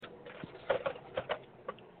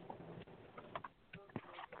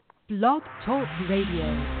Blog Talk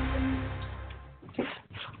Radio.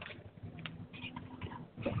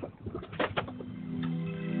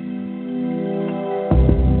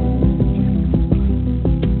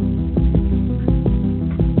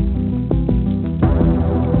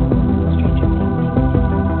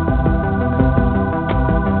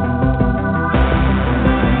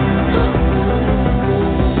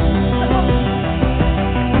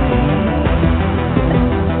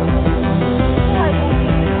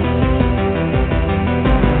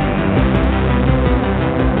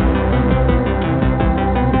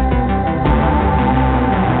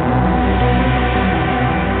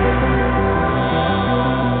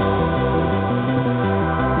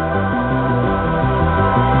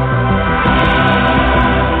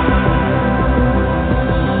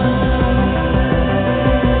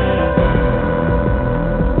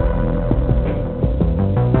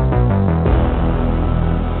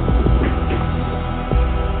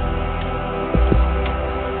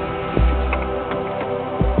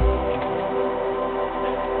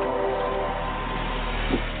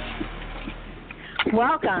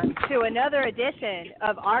 Welcome to another edition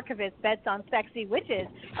of Archivist Bets on Sexy Witches,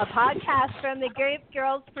 a podcast from the Grape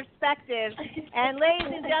Girl's perspective. And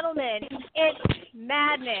ladies and gentlemen, it's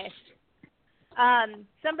madness.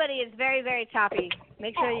 Somebody is very, very choppy.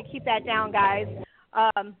 Make sure you keep that down, guys.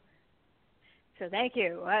 So thank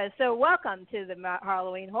you. So welcome to the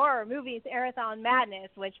Halloween Horror Movies Marathon Madness,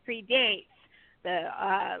 which predates the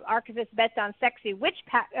Archivist Bets on Sexy Witch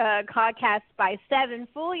podcast by 7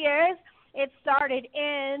 full years. It started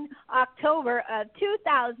in October of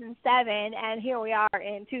 2007, and here we are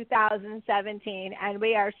in 2017, and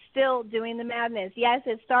we are still doing the madness. Yes,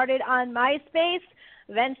 it started on MySpace,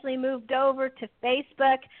 eventually moved over to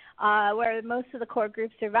Facebook, where most of the core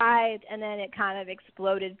group survived, and then it kind of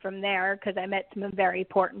exploded from there because I met some very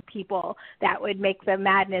important people that would make the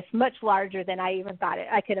madness much larger than I even thought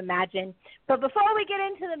I could imagine. But before we get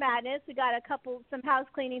into the madness, we got some house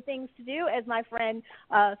cleaning things to do, as my friend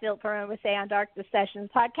Phil Perrin would say on Dark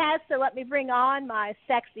Sessions podcast. So let me bring on my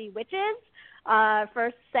sexy witches.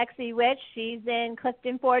 First sexy witch, she's in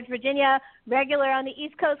Clifton Forge, Virginia, regular on the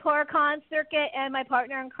East Coast HorrorCon circuit, and my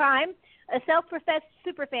partner in crime, a self-professed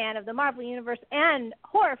superfan of the Marvel Universe and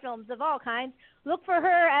horror films of all kinds. Look for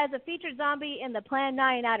her as a featured zombie in the Plan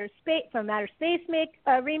 9 Outer Space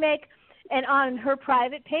remake, and on her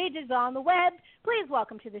private pages on the web. Please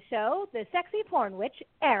welcome to the show the sexy porn witch,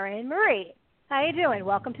 Erin Marie. How you doing?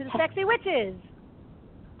 Welcome to the Sexy Witches.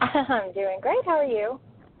 I'm doing great. How are you?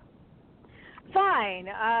 Fine.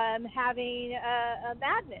 I'm having a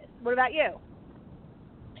madness. What about you?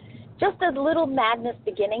 Just a little madness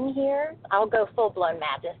beginning here. I'll go full-blown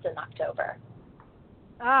madness in October.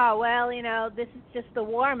 Oh, well, this is just the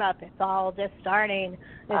warm-up. It's all just starting. This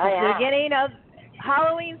is yeah. the beginning of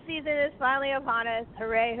Halloween season is finally upon us.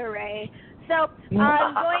 Hooray, hooray. So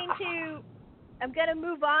I'm going to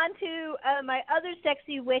move on to my other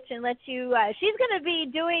sexy witch and let you, she's going to be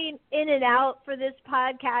doing in and out for this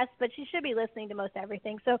podcast, but she should be listening to most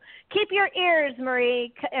everything. So keep your ears,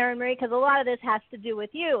 Erin Marie, because a lot of this has to do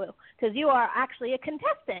with you, because you are actually a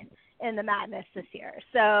contestant in the madness this year.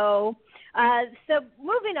 So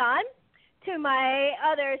moving on to my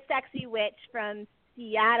other sexy witch from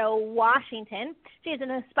Seattle, Washington. She's an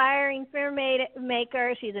aspiring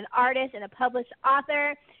filmmaker. She's an artist and a published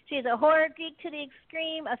author. She's a horror geek to the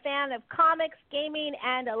extreme, a fan of comics, gaming,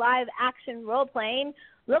 and a live-action role-playing.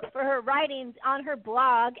 Look for her writings on her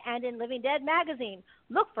blog and in Living Dead magazine.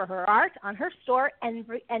 Look for her art on her store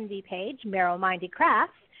Envy page, Meryl Mindy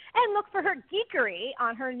Crafts. And look for her geekery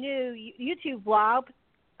on her new YouTube vlog.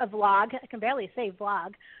 I can barely say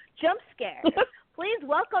vlog. Jump Scare. Please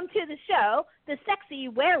welcome to the show the sexy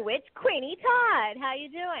werewitch, Queenie Todd. How you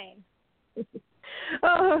doing?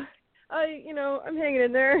 I'm hanging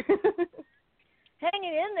in there.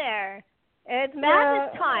 Hanging in there. It's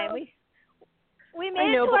madness time. We made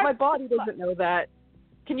I know, but my body doesn't know that.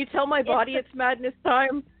 Can you tell my body it's madness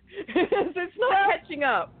time? It's not catching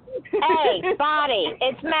up. Hey, body,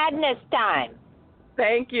 it's madness time.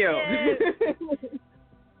 Thank you.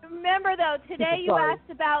 Remember, though, today you asked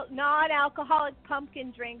about non-alcoholic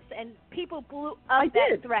pumpkin drinks, and people blew up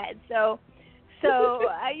that thread. So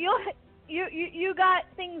you got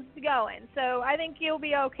things going. So I think you'll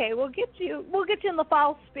be okay. We'll get you in the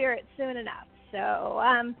fall spirit soon enough. So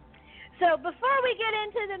before we get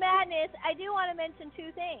into the madness, I do want to mention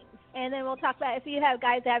two things, and then we'll talk about if you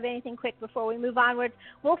guys have anything quick before we move onwards.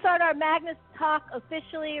 We'll start our Madness talk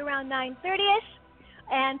officially around 9:30ish.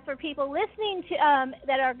 And for people listening to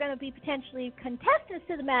that are going to be potentially contestants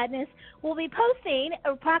to the madness, we'll be posting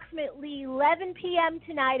approximately 11 p.m.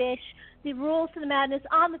 tonight-ish the rules to the madness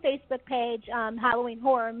on the Facebook page, Halloween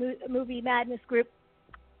Horror Movie Madness Group.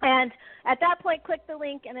 And at that point, click the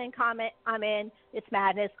link and then comment, I'm in, it's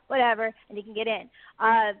madness, whatever, and you can get in.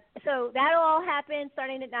 So that'll all happen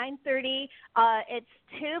starting at 9:30. It's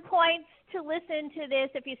 2 points to listen to this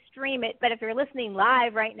if you stream it, but if you're listening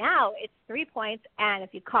live right now, it's 3 points. And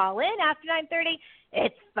if you call in after 9:30,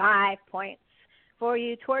 it's 5 points for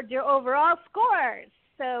you towards your overall scores.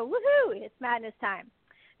 So woohoo, it's madness time.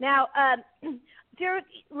 Now, dear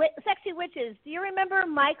Sexy Witches, do you remember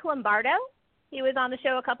Mike Lombardo? He was on the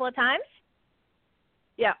show a couple of times.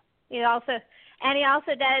 Yeah. He also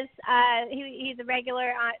does. He's a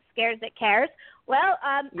regular on Scares That Cares. Well,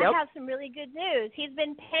 Yep. I have some really good news. He's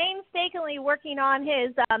been painstakingly working on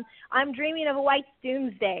his I'm Dreaming of a White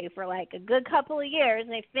Doomsday for like a good couple of years,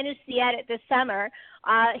 and they finished the edit this summer.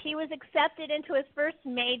 He was accepted into his first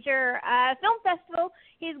major film festival.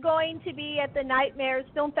 He's going to be at the Nightmares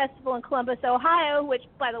Film Festival in Columbus, Ohio, which,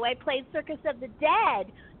 by the way, played Circus of the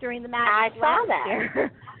Dead during the madness last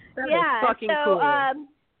year. That is fucking cool.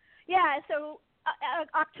 So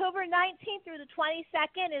October 19th through the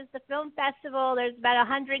 22nd is the film festival. There's about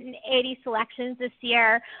 180 selections this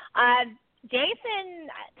year. Jason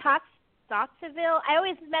Totsville, I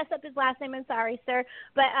always mess up his last name, I'm sorry, sir,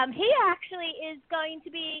 but he actually is going to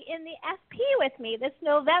be in the FP with me this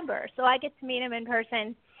November, so I get to meet him in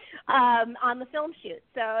person on the film shoot.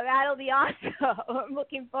 So that'll be awesome. I'm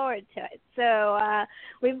looking forward to it. So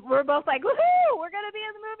we're both like, woohoo, we're going to be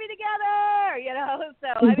in the movie together, you know. So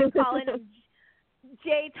I've been calling him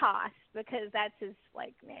J-Toss because that's his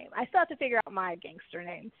like name. I still have to figure out my gangster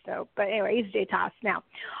name. So, but anyway, he's J-Toss now.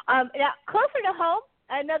 Now, closer to home,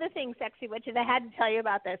 another thing, Sexy Witches, I had to tell you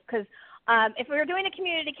about this because if we were doing a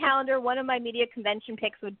community calendar, one of my media convention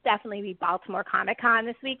picks would definitely be Baltimore Comic-Con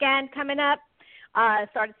this weekend coming up.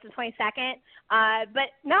 Starts the 22nd.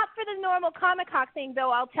 But not for the normal Comic-Con thing,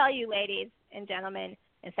 though. I'll tell you, ladies and gentlemen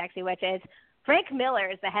and Sexy Witches, Frank Miller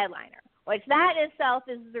is the headliner, which that itself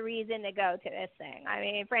is the reason to go to this thing. I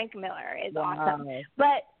mean, Frank Miller is awesome.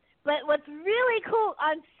 But what's really cool,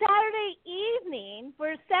 on Saturday evening,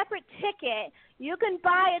 for a separate ticket, you can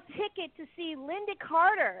buy a ticket to see Linda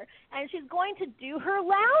Carter, and she's going to do her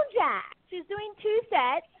lounge act. She's doing 2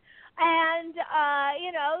 sets. And,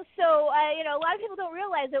 a lot of people don't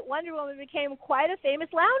realize that Wonder Woman became quite a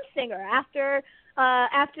famous lounge singer after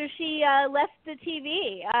she left the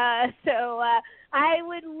TV. So I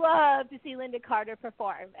would love to see Linda Carter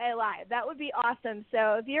perform live. That would be awesome.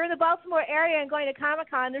 So if you're in the Baltimore area and going to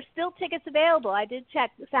Comic-Con, there's still tickets available. I did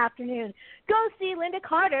check this afternoon. Go see Linda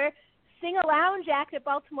Carter sing a lounge act at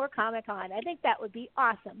Baltimore Comic-Con. I think that would be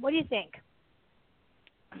awesome. What do you think?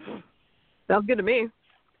 Sounds good to me.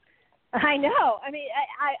 I know. I mean,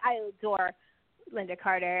 I adore Linda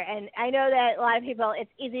Carter, and I know that a lot of people,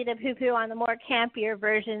 it's easy to poo-poo on the more campier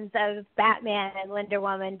versions of Batman and Wonder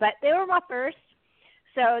Woman, but they were my first,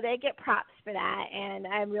 so they get props for that, and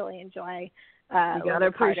I really enjoy you gotta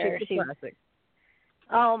appreciate the classic.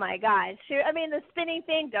 Oh my gosh! I mean, the spinning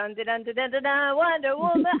thing, dun dun dun dun dun dun, Wonder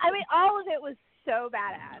Woman. I mean, all of it was so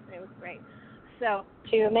badass. It was great. So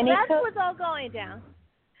that's what's all going down.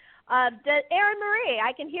 Erin Marie,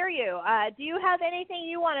 I can hear you. Do you have anything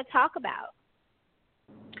you want to talk about?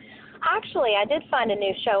 Actually, I did find a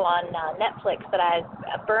new show on Netflix that I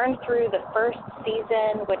burned through the first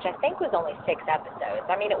season, which I think was only 6 episodes.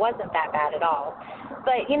 I mean, it wasn't that bad at all.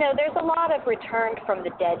 But, there's a lot of returned from the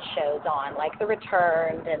dead shows on, like The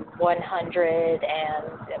Returned and 100, and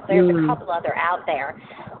there's a couple other out there.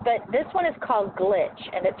 But this one is called Glitch,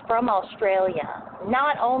 and it's from Australia.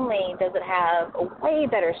 Not only does it have a way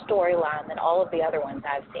better storyline than all of the other ones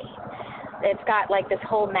I've seen, it's got like this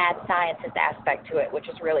whole mad scientist aspect to it, which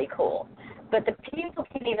is really cool. But the people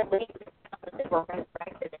can't even believe that they were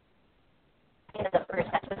resurrected in the first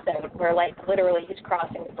episode, where like literally he's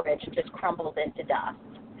crossing the bridge and just crumbles into dust.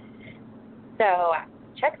 So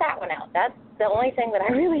check that one out. That's the only thing that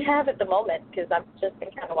I really have at the moment because I've just been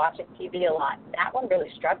kind of watching TV a lot. That one really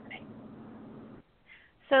struck me.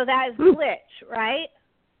 So that is Glitch, right?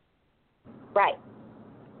 Right.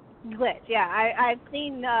 Glitch, yeah. I've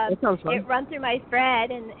seen it run through my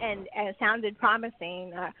thread, and it sounded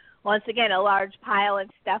promising. Once again, a large pile of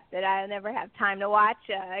stuff that I never have time to watch,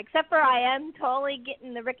 except for I am totally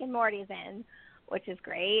getting the Rick and Morty's in, which is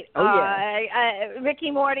great. Oh, yeah. Rick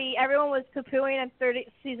and Morty, everyone was poo-pooing on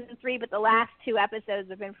season 3, but the last 2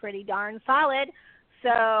 episodes have been pretty darn solid. So,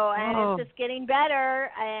 and it's just getting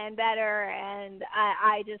better and better, and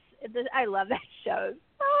I love that show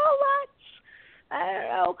so much. I don't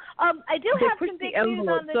know. I do They have push some big the news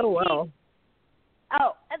envelope on the so team. well.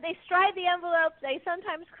 Oh, and they stride the envelope. They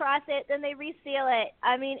sometimes cross it, then they reseal it.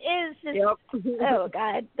 I mean, it is just, Yep. oh,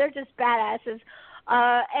 God, they're just badasses.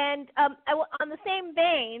 On the same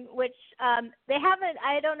vein, which they haven't,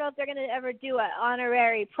 I don't know if they're going to ever do an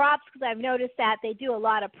honorary props, because I've noticed that they do a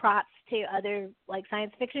lot of props to other, like,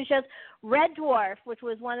 science fiction shows. Red Dwarf, which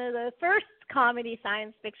was one of the first comedy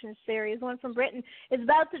science fiction series, one from Britain, is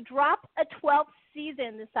about to drop a 12th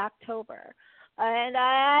season this October. And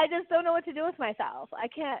I just don't know what to do with myself. I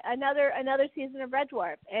can't, another season of Red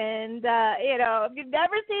Dwarf. And, if you've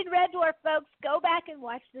never seen Red Dwarf, folks, go back and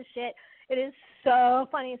watch this shit. It is so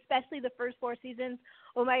funny, especially the first 4 seasons.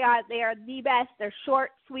 Oh, my God, they are the best. They're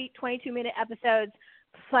short, sweet, 22-minute episodes,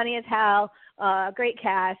 funny as hell, great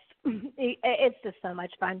cast. It's just so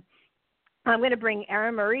much fun. I'm going to bring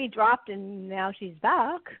Erin Marie dropped, and now she's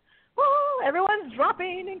back. Oh, everyone's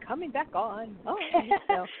dropping and coming back on. Oh,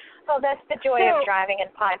 so. Well, that's the joy of driving and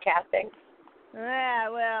podcasting. Yeah,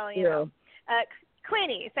 well, you know.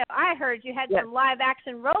 Queenie, so I heard you had some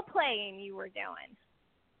live-action role-playing you were doing.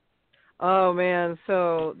 Oh, man.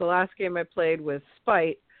 So the last game I played was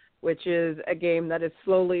Spite, which is a game that is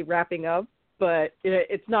slowly wrapping up, but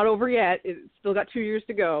it's not over yet. It's still got 2 years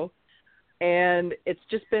to go. And it's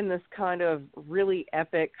just been this kind of really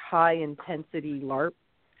epic, high-intensity LARP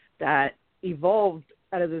that evolved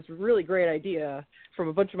out of this really great idea from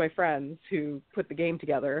a bunch of my friends who put the game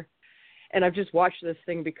together. And I've just watched this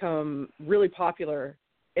thing become really popular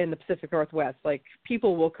in the Pacific Northwest. Like,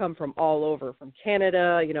 people will come from all over, from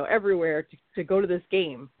Canada, everywhere to go to this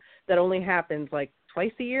game that only happens like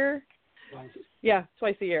twice a year. Twice. Yeah,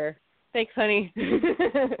 twice a year. Thanks, honey.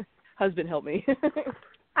 Husband, help me.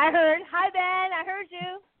 I heard. Hi, Ben. I heard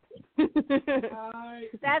you. Hi.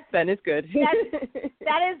 Ben is good.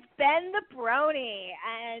 That is Ben the Brony.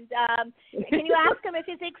 And can you ask him if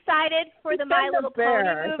he's excited for the My Little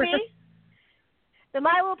Pony movie? The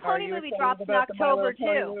My Little Pony movie drops in October,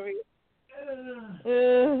 too.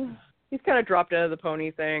 He's kind of dropped out of the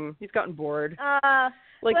pony thing. He's gotten bored.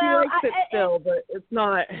 He likes it still, but it's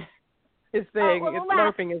not his thing.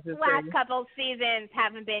 LARPing is his thing. Last couple seasons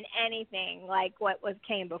haven't been anything like what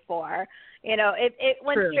came before. It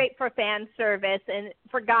went straight for fan service and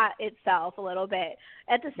forgot itself a little bit.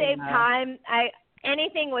 At the same time,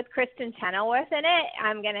 anything with Kristen Chenoweth in it,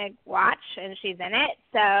 I'm gonna watch, and she's in it.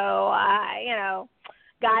 So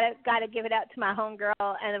gotta give it out to my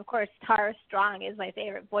homegirl, and of course Tara Strong is my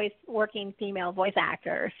favorite working female voice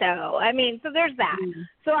actor. So there's that.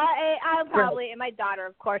 So I'll probably, and my daughter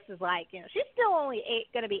of course is like, she's still only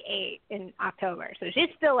gonna be 8 in October, so she's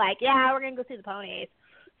still like, yeah, we're gonna go see the ponies.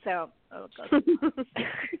 So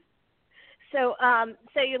So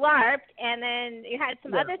you LARPed, and then you had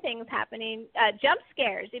some other things happening. Jump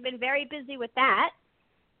scares. You've been very busy with that.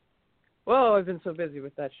 Whoa, I've been so busy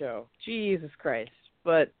with that show. Jesus Christ.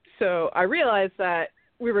 But so I realized that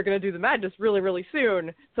we were going to do the madness really, really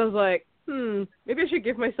soon. So I was like, maybe I should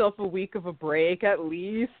give myself a week of a break at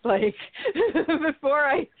least, before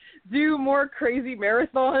I do more crazy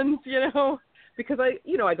marathons, because I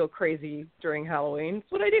go crazy during Halloween.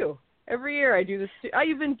 It's what I do. Every year I do this. I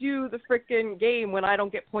even do the frickin' game when I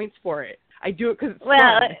don't get points for it. I do it because it's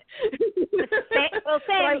fun.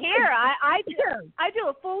 Same here. I do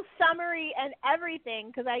a full summary and everything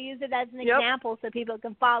because I use it as an example so people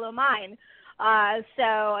can follow mine.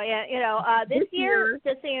 This year,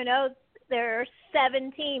 just so you know, there are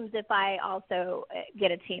 7 teams if I also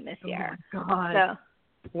get a team this year. Oh my God. So,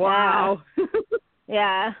 wow.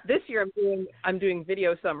 Yeah. This year I'm doing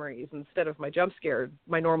video summaries instead of my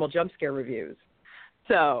normal jump scare reviews.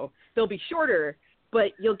 So they'll be shorter,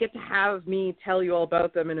 but you'll get to have me tell you all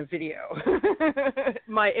about them in a video.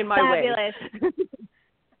 in my Fabulous. way.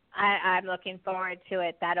 I'm looking forward to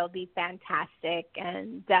it. That'll be fantastic.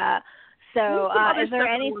 And is there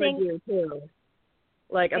anything?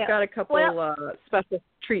 I've got a couple special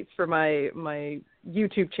treats for my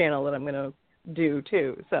YouTube channel that I'm going to do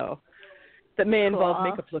too. So. That may involve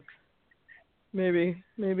makeup looks. Maybe.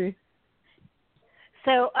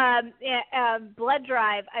 So, Blood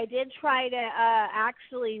Drive, I did try to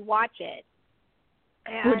actually watch it.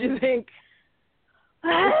 What do you think?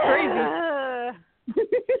 It's crazy.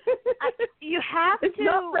 You have it's to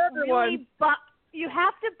not for everyone. you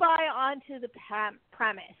have to buy onto the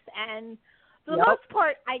premise, and for the most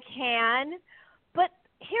part, I can, but.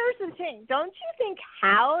 Here's the thing. Don't you think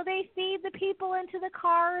how they feed the people into the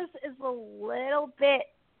cars is a little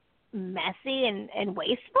bit messy and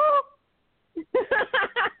wasteful?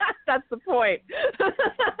 That's the point.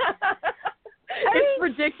 It's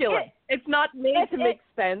ridiculous. It's not made to make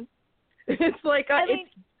sense. It's like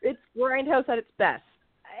it's Grindhouse at its best.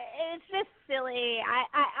 It's just silly.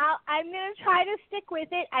 I'm gonna try to stick with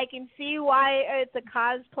it. I can see why it's a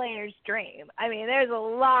cosplayer's dream. I mean, there's a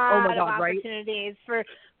lot of opportunities for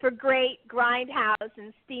great grindhouse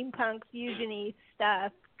and steampunk fusion-y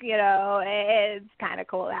stuff. You know, it's kind of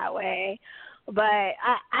cool that way. But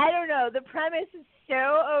I don't know. The premise is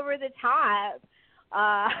so over the top.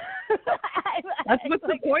 That's what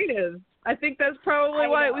the point is. I think that's probably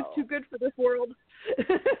why it was too good for this world.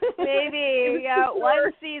 Maybe, yeah.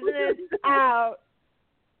 One season is out.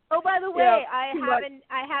 Oh, by the way, I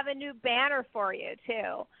have a new banner for you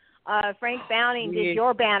too. Frank Bounty did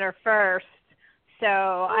your banner first, so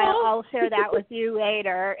I'll share that with you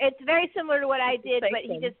later. It's very similar to what I did, but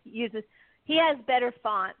he has better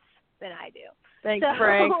fonts than I do. Thanks,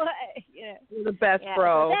 Frank. You're the best,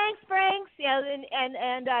 bro. Thanks, Frank. Yeah,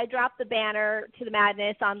 and I dropped the banner to the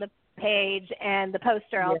Madness on the page, and the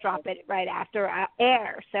poster I'll drop it right after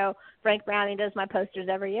air. So Frank Browning does my posters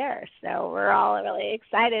every year, so we're all really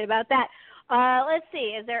excited about that. Let's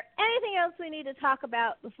see, is there anything else we need to talk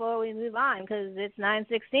about before we move on? Because it's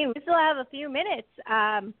 9:16. We still have a few minutes.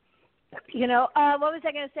 What was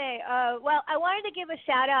I going to say? Well, I wanted to give a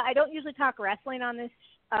shout out. I don't usually talk wrestling on this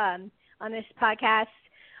podcast.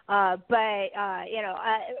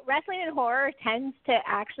 Wrestling and horror tends to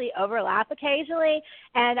actually overlap occasionally,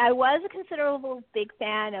 and I was a considerable big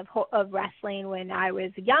fan of wrestling when I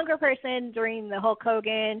was a younger person during the Hulk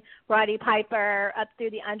Hogan, Roddy Piper, up through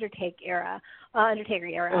the Undertaker era.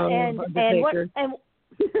 And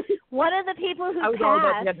one of the people who I was passed. all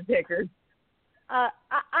about the Undertaker.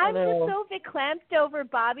 I'm just so verklempt over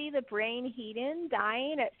Bobby the Brain Heenan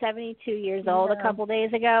dying at 72 years old a couple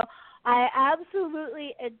days ago. I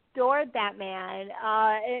absolutely adored that man.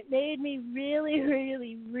 It made me really,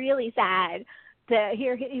 really, really sad to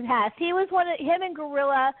hear he passed. He was him and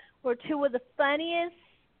Gorilla were two of the funniest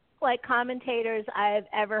commentators I've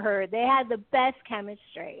ever heard. They had the best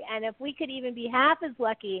chemistry, and if we could even be half as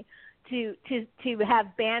lucky to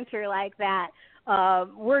have banter like that,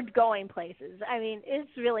 we're going places. I mean, it's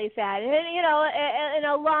really sad, and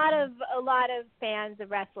a lot of fans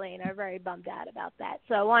of wrestling are very bummed out about that.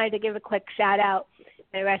 So I wanted to give a quick shout out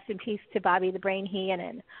and rest in peace to Bobby the Brain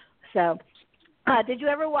Heenan. So, did you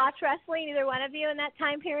ever watch wrestling, either one of you, in that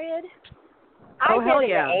time period? I did hell in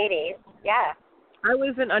yeah. the 80s. Yeah. I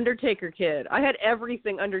was an Undertaker kid. I had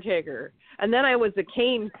everything Undertaker, and then I was a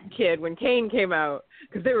Kane kid when Kane came out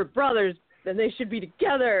because they were brothers. Then they should be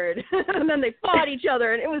together, and then they fought each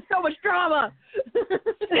other, and it was so much drama.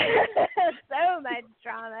 So much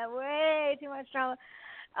drama, way too much drama.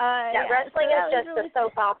 Wrestling is just a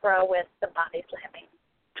soap opera with the body slamming.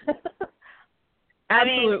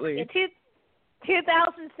 Absolutely. I mean,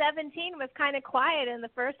 2017 was kind of quiet in the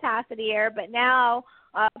first half of the year, but now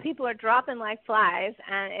people are dropping like flies,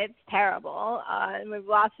 and it's terrible. And we've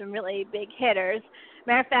lost some really big hitters.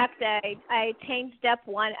 Matter of fact, I changed up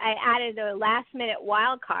one. I added a last-minute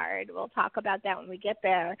wild card. We'll talk about that when we get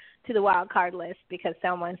there, to the wild card list because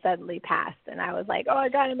someone suddenly passed, and I was like, I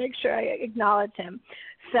got to make sure I acknowledge him.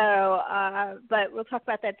 So, but we'll talk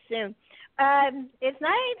about that soon. It's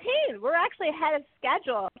 9:18. We're actually ahead of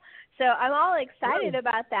schedule, so I'm all excited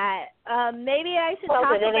about that. Maybe I should talk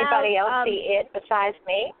about. Did anybody else see it besides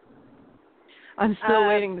me? I'm still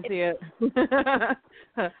waiting to see it.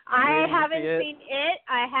 I haven't seen it.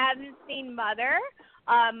 I haven't seen Mother.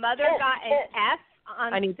 Mother got an F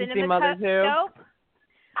on I need to see Mother too.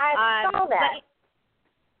 I saw that.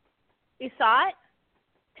 You saw it?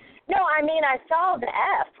 No, I mean I saw the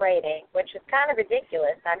F rating, which is kind of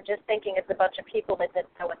ridiculous. I'm just thinking it's a bunch of people that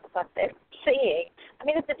didn't know what the fuck they were seeing. I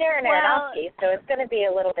mean, it's a Darren Aronofsky, so it's going to be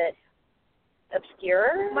a little bit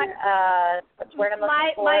obscure. What's the word I'm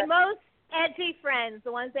looking for? My most edgy friends,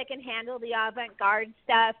 the ones that can handle the avant-garde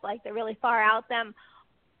stuff, like the really far out them,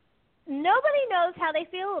 nobody knows how they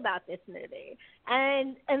feel about this movie,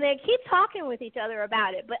 and they keep talking with each other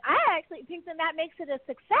about it. But I actually think that makes it a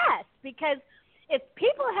success, because if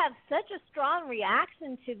people have such a strong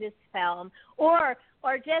reaction to this film, or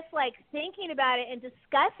just thinking about it and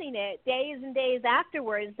discussing it days and days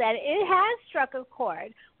afterwards, that it has struck a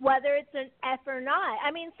chord, whether it's an F or not.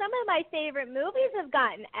 I mean, some of my favorite movies have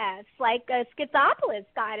gotten Fs, like Schizopolis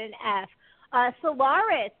got an F,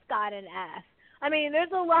 Solaris got an F. I mean,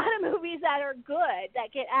 there's a lot of movies that are good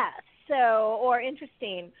that get Fs, or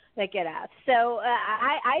interesting that get Fs. So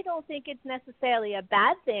I don't think it's necessarily a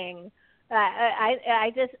bad thing.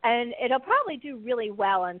 And it'll probably do really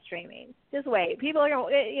well on streaming. Just wait. People are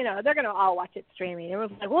gonna, they're gonna all watch it streaming.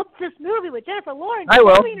 Everyone's like, "What's this movie with Jennifer Lawrence?" I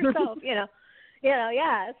will. Herself,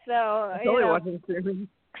 yeah. So I'm only watching streaming.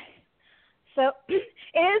 So it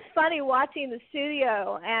is funny watching the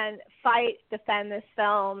studio and Fight defend this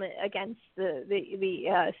film against the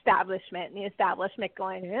establishment, and the establishment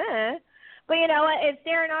going, eh. But you know what? It's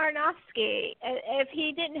Darren Aronofsky. If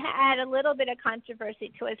he didn't add a little bit of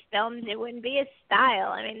controversy to his films, it wouldn't be his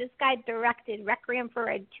style. I mean, this guy directed Requiem for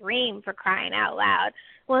a Dream, for crying out loud.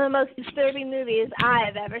 One of the most disturbing movies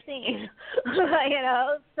I've ever seen. You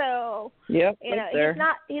know, so yep, you know, there.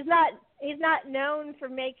 he's not known for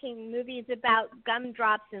making movies about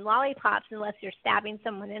gumdrops and lollipops unless you're stabbing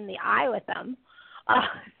someone in the eye with them.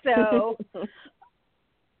 So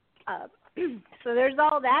there's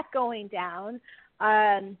all that going down.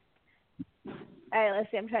 All right, let's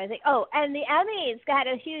see. I'm trying to think. Oh, and the Emmys got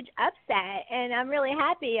a huge upset, and I'm really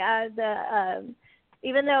happy.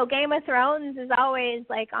 Even though Game of Thrones is always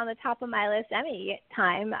like on the top of my list Emmy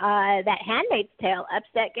time, that Handmaid's Tale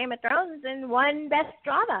upset Game of Thrones and won Best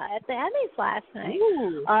Drama at the Emmys last night,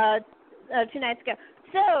 2 nights ago.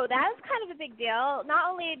 So that was kind of a big deal. Not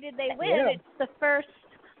only did they win, it's the first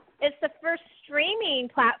streaming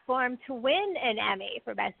platform to win an Emmy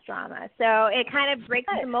for Best Drama. So it kind of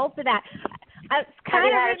breaks the mold for that. Have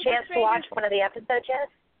you had a chance to watch one of the episodes yet?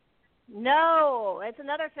 No, it's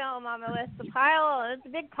another film on the list. It's a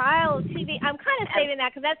big pile of TV. I'm kind of saving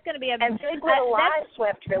that because that's going to be a and Big Little Lies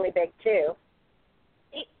swept really big too.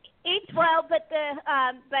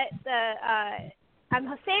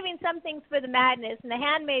 I'm saving some things for the madness, and The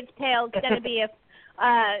Handmaid's Tale is going to be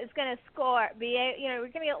it's going to score. We're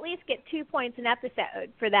going to at least get 2 points an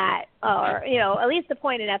episode for that, or at least a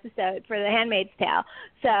point an episode for The Handmaid's Tale.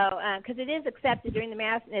 So, because it is accepted during the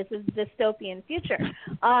madness of dystopian future.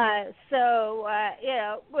 So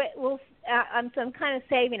I'm kind of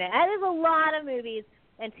saving it. There's a lot of movies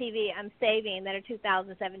and TV I'm saving that are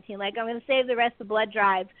 2017. Like I'm going to save the rest of Blood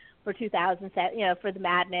Drive for 2007, for the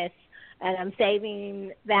madness, and I'm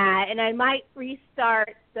saving that, and I might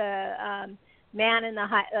restart the Man in the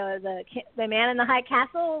High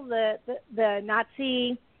Castle, the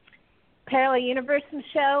Nazi parallel universe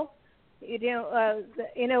show. You know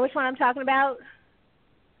which one I'm talking about?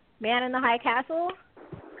 Man in the High Castle.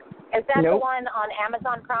 Is that the one on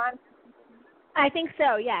Amazon Prime? I think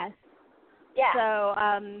so. Yes. Yeah. So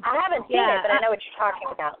I haven't seen it, but I know what you're talking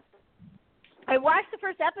about. I watched the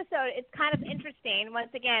first episode. It's kind of interesting.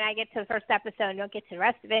 Once again, I get to the first episode and don't get to the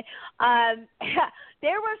rest of it.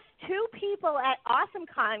 There were 2 people at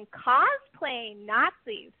AwesomeCon cosplaying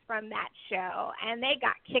Nazis from that show, and they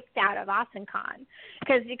got kicked out of AwesomeCon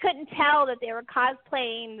because you couldn't tell that they were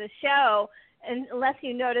cosplaying the show unless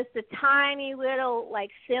you noticed a tiny little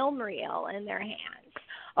film reel in their hands,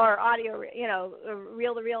 or audio,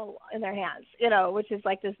 reel-to-reel in their hands, which is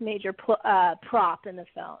like this major prop in the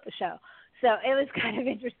show. So it was kind of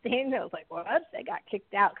interesting. I was like, what? They got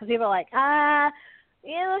kicked out because people were like,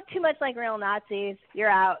 you look too much like real Nazis. You're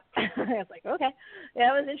out. I was like, okay.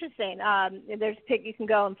 Yeah, it was interesting. You can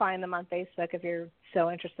go and find them on Facebook if you're so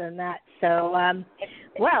interested in that. So,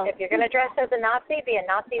 if you're going to dress as a Nazi, be a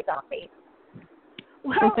Nazi zombie.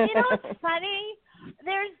 Well, it's funny.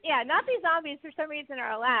 Nazi zombies for some reason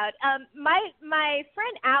are allowed. My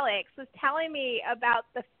friend Alex was telling me about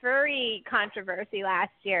the furry controversy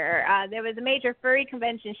last year. There was a major furry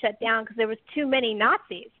convention shut down because there was too many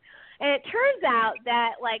Nazis. And it turns out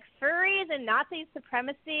that furries and Nazi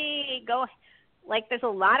supremacy go there's a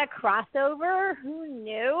lot of crossover. Who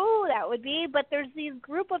knew that would be? But there's these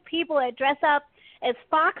group of people that dress up as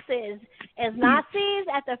foxes, as Nazis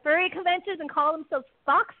at the furry conventions and call themselves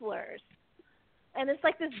foxlers. And it's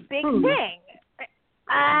this big thing.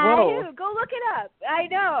 Go look it up. I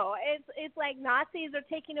know. It's like Nazis are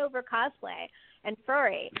taking over cosplay and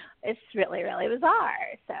furry. It's really, really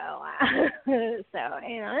bizarre. So,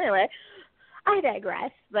 anyway, I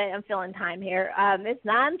digress, but I'm filling time here. It's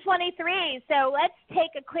 9:23, so let's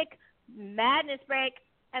take a quick madness break,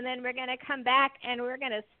 and then we're going to come back, and we're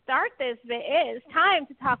going to start this. It is time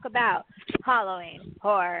to talk about Halloween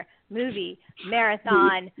Horror Movie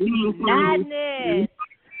Marathon Madness.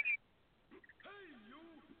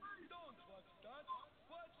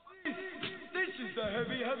 This is the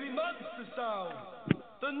heavy monster sound,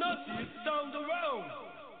 the nuttiest sound around.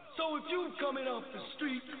 So if you're coming off the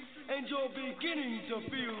street and you're beginning to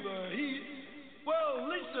feel the heat, well,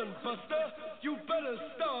 listen, Buster, you better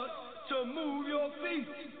start to move your feet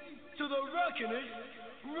to the rockin'est,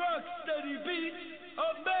 rock-steady beat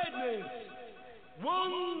of madness.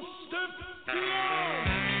 One step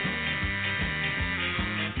beyond.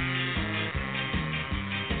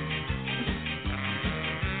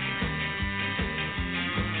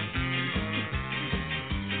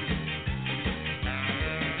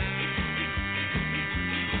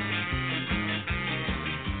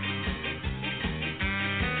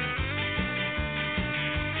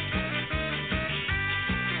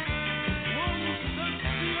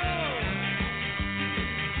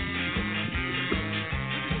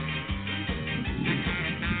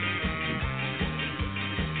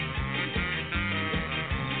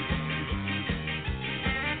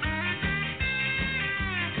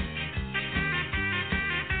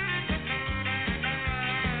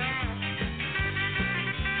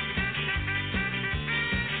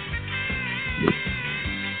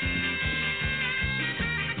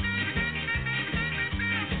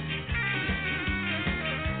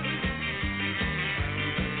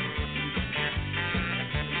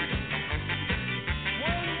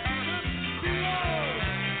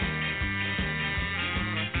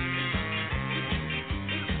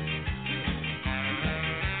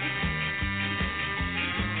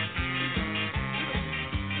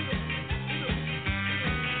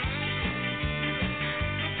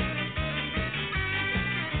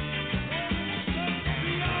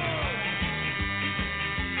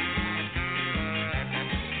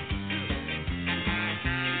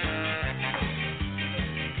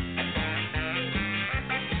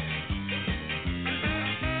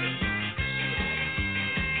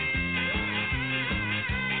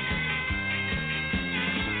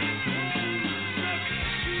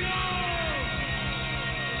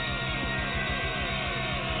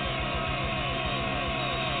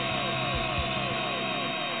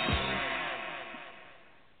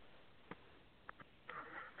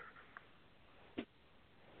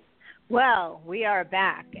 Well, we are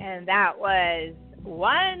back, and that was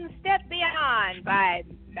One Step Beyond by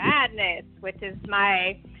Madness, which is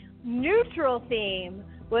my neutral theme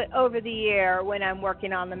over the year when I'm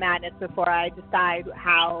working on the madness before I decide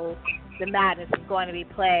how the madness is going to be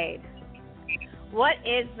played. What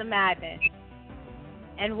is the madness?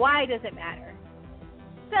 And why does it matter?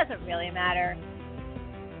 It doesn't really matter.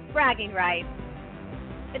 Bragging rights.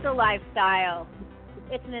 It's a lifestyle.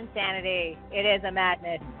 It's an insanity. It is a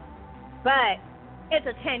madness. But it's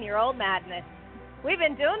a 10-year-old madness. We've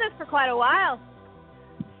been doing this for quite a while.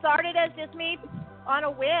 Started as just me on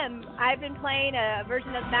a whim. I've been playing a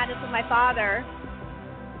version of Madness with my father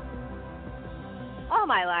all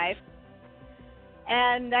my life.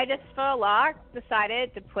 And I just, for a lark,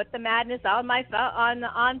 decided to put the madness on my on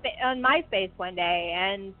MySpace one day,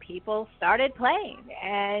 and people started playing.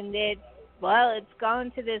 And it's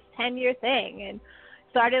gone to this 10-year thing. And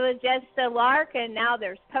started with just a lark, and now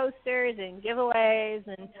there's posters and giveaways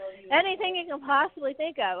and anything you can possibly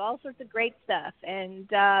think of, all sorts of great stuff. And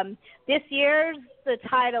this year's the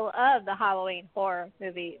title of the Halloween Horror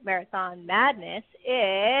Movie Marathon Madness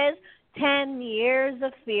is 10 Years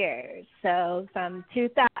of Fears. So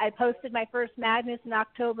I posted my first Madness in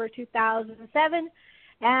October 2007,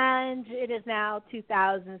 and it is now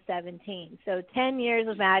 2017. So 10 years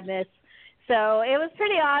of madness. So it was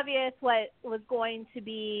pretty obvious what was going to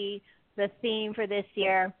be the theme for this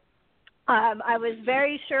year. I was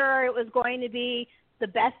very sure it was going to be the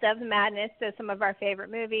best of the madness. So some of our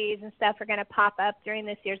favorite movies and stuff are going to pop up during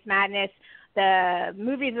this year's madness. The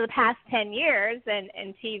movies of the past 10 years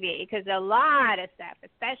and TV, because a lot of stuff,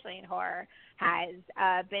 especially in horror, has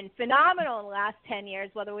been phenomenal in the last 10 years,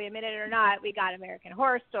 whether we admit it or not. We got American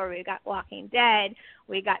Horror Story, we got Walking Dead,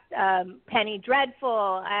 we got Penny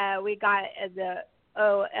Dreadful, we got the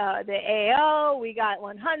AO, we got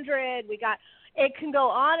 100, we got, it can go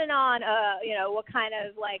on and on, what kind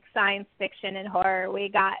of like science fiction and horror we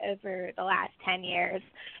got over the last 10 years.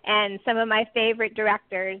 And some of my favorite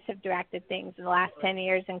directors have directed things in the last 10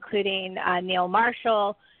 years, including Neil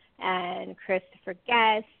Marshall and Christopher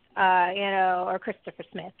Guest, or Christopher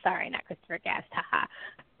Smith. Sorry, not Christopher Guest. Haha,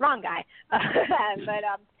 wrong guy.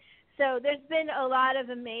 So there's been a lot of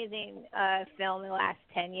amazing film in the last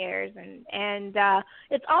 10 years, and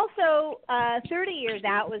it's also 30 years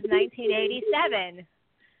out was 1987.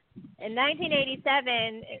 In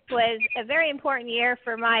 1987, it was a very important year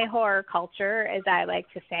for my horror culture, as I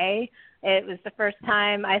like to say. It was the first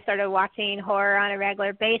time I started watching horror on a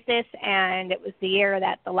regular basis, and it was the year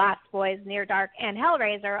that The Lost Boys, Near Dark, and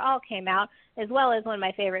Hellraiser all came out, as well as one of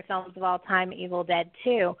my favorite films of all time, Evil Dead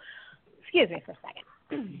 2. Excuse me for a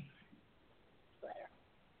second.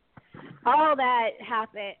 All that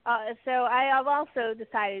happened. So I have also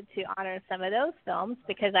decided to honor some of those films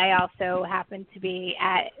because I also happened to be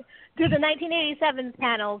through the 1987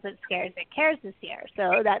 panels at Scares That Cares this year.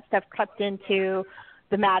 So that stuff crept into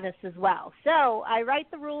the madness as well. So I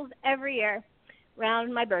write the rules every year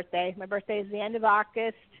around my birthday. My birthday is the end of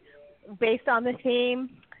August, based on the theme.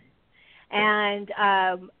 And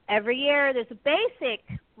every year there's a basic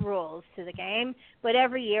rules to the game, but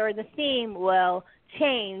every year the theme will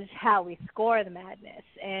change how we score the madness.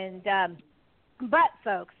 And but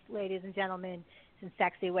folks, ladies and gentlemen, and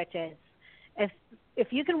sexy witches, if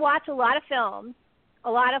you can watch a lot of films,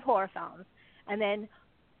 a lot of horror films, and then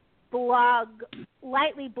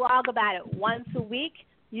lightly blog about it once a week,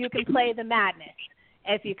 you can play the madness.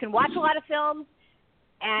 If you can watch a lot of films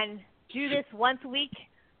and do this once a week,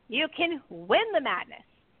 you can win the madness.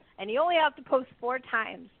 And you only have to post 4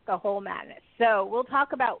 times the whole madness. So we'll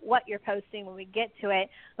talk about what you're posting when we get to it.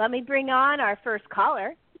 Let me bring on our first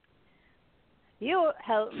caller.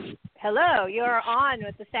 Hello, you're on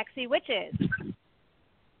with the Sexy Witches.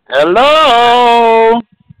 Hello.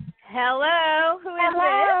 Hello, who is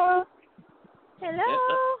this?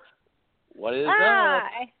 Hello. What is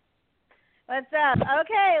Hi. What's up?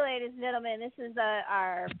 Okay, ladies and gentlemen, this is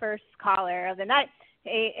our first caller of the night.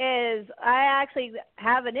 I actually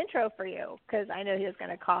have an intro for you because I know he was going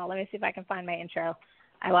to call. Let me see if I can find my intro.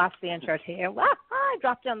 I lost the intro to you. I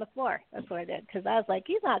dropped it on the floor. That's what I did because I was like,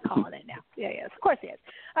 he's not calling in now. Yeah, of course he is.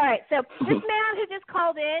 All right, so this man who just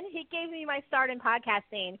called in, he gave me my start in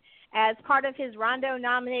podcasting as part of his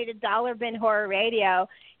Rondo-nominated Dollar Bin Horror Radio.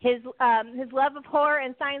 His love of horror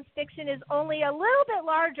and science fiction is only a little bit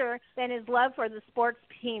larger than his love for the sports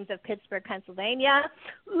teams of Pittsburgh, Pennsylvania.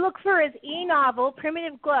 Look for his e-novel,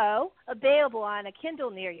 Primitive Glow, available on a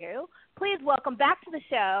Kindle near you. Please welcome back to the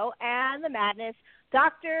show and the madness,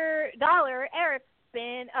 Dr. Dollar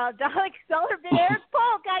Bin Eric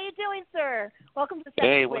Polk. How you doing, sir? Welcome to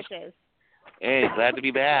Sexy Witches. Hey, glad to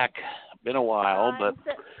be back. Been a while, but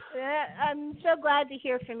I'm so glad to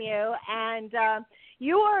hear from you. And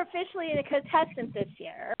you are officially a contestant this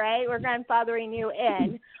year, right? We're grandfathering you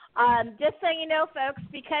in. Just so you know, folks,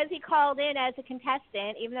 because he called in as a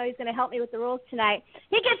contestant, even though he's going to help me with the rules tonight,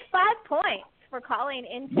 he gets 5 points for calling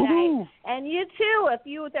in tonight. Woo-hoo. And you too, if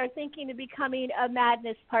you are thinking of becoming a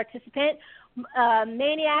Madness participant,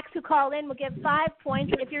 maniacs who call in will get 5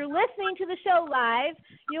 points. If you're listening to the show live,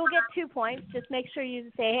 you'll get 2 points. Just make sure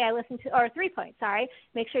you say, hey, I listened to, or 3 points, sorry.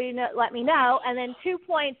 Make sure you let me know. And then 2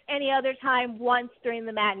 points any other time once during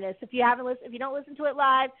the Madness. If you don't listen to it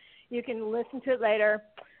live, you can listen to it later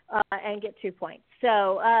and get 2 points.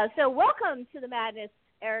 So welcome to the Madness,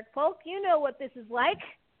 Eric Polk. You know what this is like.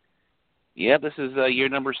 Yeah, this is year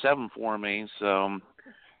number 7 for me. So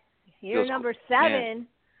year number 7.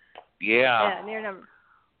 Yeah. Year number.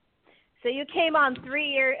 So you came on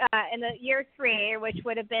in the year 3, which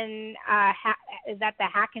would have been is that the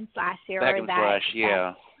Hack and Slash year? Hack and Slash,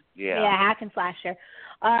 yeah. Yeah, Hack and Slash year.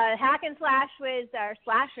 Hack and Slash was our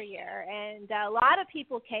slasher year, and a lot of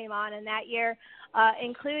people came on in that year,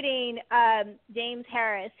 including James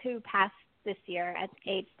Harris, who passed this year at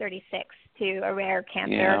age 36 to a rare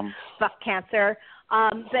cancer, buck cancer.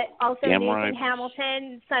 But also Nathan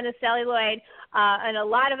Hamilton, son of Sally Lloyd, and a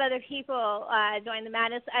lot of other people joined the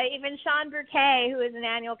Madness. Even Sean Burkay, who is an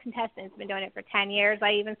annual contestant, has been doing it for 10 years.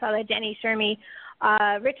 I even saw that Jenny Shermy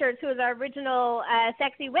Richards, who was our original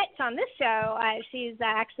sexy witch on this show, she's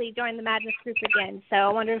actually joined the Madness group again. So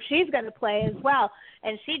I wonder if she's going to play as well.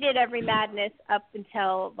 And she did every Madness up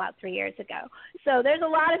until about 3 years ago. So there's a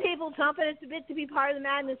lot of people chomping at the bit to be part of the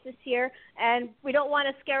Madness this year, and we don't want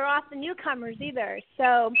to scare off the newcomers either.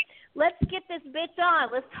 So let's get this bitch on.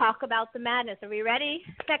 Let's talk about the Madness. Are we ready,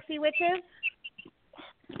 sexy witches?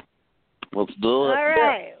 Let's do it. All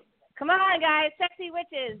right. Come on, guys. Sexy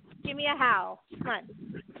witches. Give me a howl. Come on.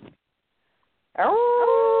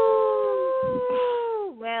 Oh.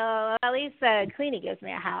 Well, at least Queenie gives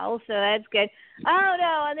me a howl, so that's good. Oh,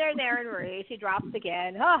 no, and there's Erin Marie. She drops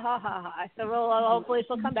again. Ha, ha, ha, ha. So hopefully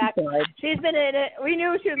she'll come back. She's been in it. We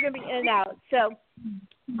knew she was going to be in and out. So,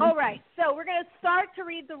 all right. So we're going to start to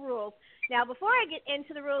read the rules. Now, before I get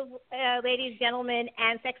into the rules, ladies, gentlemen,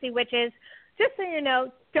 and sexy witches, just so you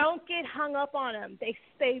know, don't get hung up on them.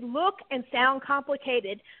 They look and sound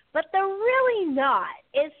complicated, but they're really not.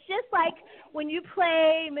 It's just like when you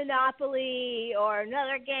play Monopoly or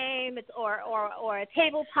another game, or a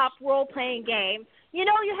tabletop role-playing game. You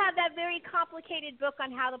know, you have that very complicated book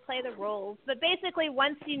on how to play the rules, but basically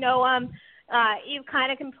once you know them, you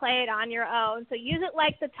kind of can play it on your own. So use it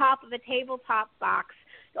like the top of a tabletop box.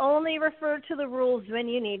 Only refer to the rules when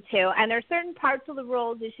you need to. And there are certain parts of the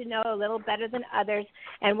rules you should know a little better than others,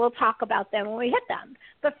 and we'll talk about them when we hit them.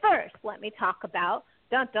 But first, let me talk about,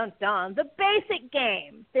 the basic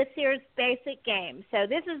game, this year's basic game. So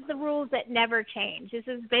this is the rules that never change. This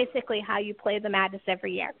is basically how you play the Madness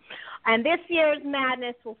every year. And this year's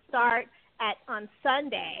Madness will start on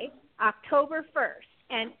Sunday, October 1st,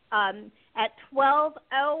 and at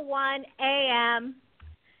 12:01 a.m.,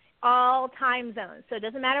 all time zones. So it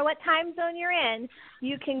doesn't matter what time zone you're in.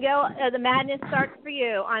 You can go, the Madness starts for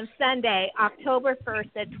you on Sunday, October 1st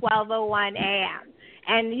at 12:01 a.m.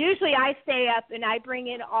 And usually I stay up and I bring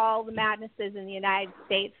in all the Madnesses in the United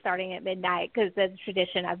States starting at midnight because that's a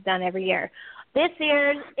tradition I've done every year. This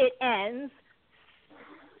year it ends.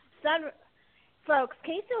 Folks,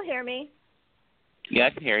 can you still hear me? Yeah, I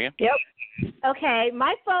can hear you. Yep. Okay,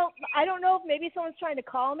 my phone, I don't know if maybe someone's trying to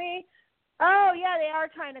call me. Oh, yeah, they are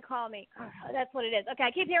trying to call me. Oh, that's what it is. Okay, I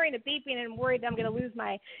keep hearing the beeping and I'm worried I'm going to lose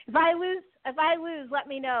my – if I lose, let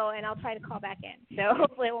me know and I'll try to call back in. So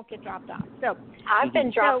hopefully it won't get dropped off. So I've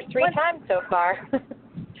been dropped 3 times so far.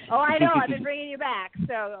 Oh, I know. I've been bringing you back.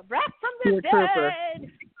 So back from the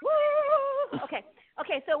dead. Woo!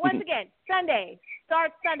 Okay, so once again,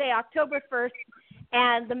 starts Sunday, October 1st,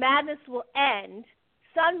 and the Madness will end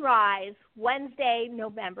sunrise Wednesday,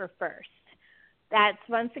 November 1st. That's,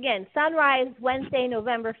 once again, sunrise Wednesday,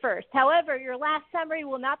 November 1st. However, your last summary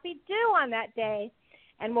will not be due on that day,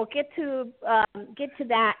 and we'll get to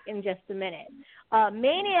that in just a minute.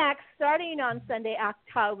 Maniacs, starting on Sunday,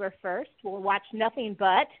 October 1st, will watch nothing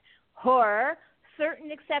but horror,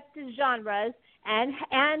 certain accepted genres, and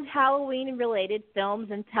Halloween-related films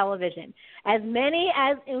and television. As many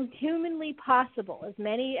as humanly possible, as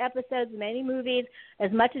many episodes, many movies,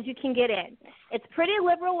 as much as you can get in. It's pretty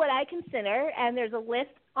liberal what I consider, and there's a list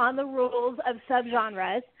on the rules of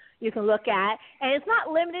subgenres you can look at. And it's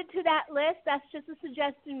not limited to that list. That's just a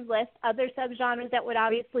suggestion list. Other subgenres that would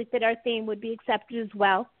obviously fit our theme would be accepted as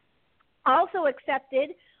well. Also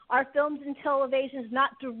accepted are films and televisions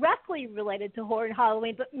not directly related to horror and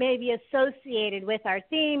Halloween, but maybe associated with our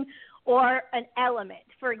theme or an element.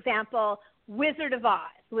 For example, Wizard of Oz.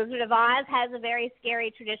 Wizard of Oz has a very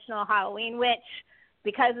scary traditional Halloween witch.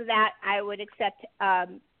 Because of that, I would accept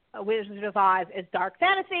Wizard of Oz as dark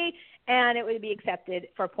fantasy, and it would be accepted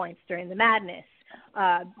for points during the madness.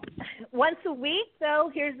 Once a week,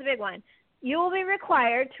 though, here's the big one. You will be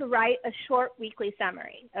required to write a short weekly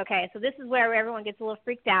summary. Okay, so this is where everyone gets a little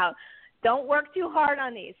freaked out. Don't work too hard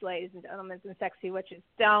on these, ladies and gentlemen and sexy witches.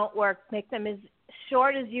 Don't work. Make them as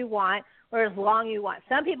short as you want or as long as you want.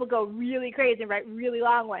 Some people go really crazy and write really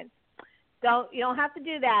long ones. You don't have to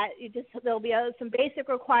do that. There'll be some basic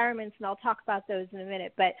requirements, and I'll talk about those in a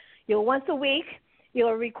minute. But once a week,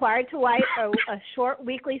 you're required to write a short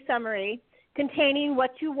weekly summary containing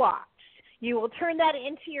what you watched. You will turn that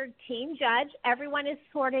into your team judge. Everyone is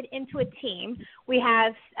sorted into a team. We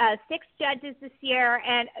have 6 judges this year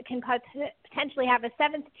and can potentially have a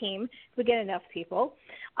 7th team if we get enough people.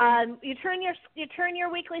 You turn your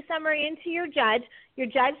weekly summary into your judge. Your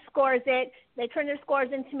judge scores it. They turn their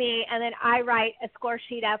scores into me, and then I write a score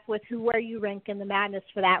sheet up with where you rank in the madness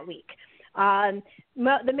for that week. The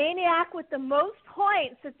maniac with the most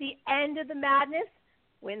points at the end of the madness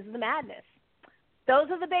wins the madness.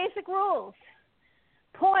 Those are the basic rules.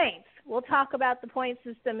 Points. We'll talk about the point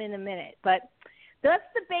system in a minute, but that's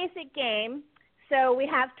the basic game. So we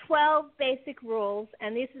have 12 basic rules,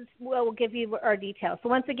 and this is what we'll give you our details. So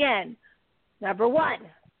once again, number 1.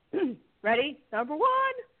 Ready? Number 1.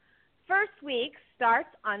 First week starts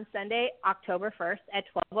on Sunday, October 1st at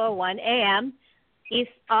 12:01 a.m.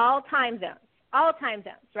 All time zones. All time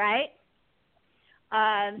zones, right?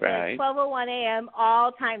 Right. So 12:01 a.m.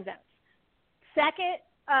 all time zones.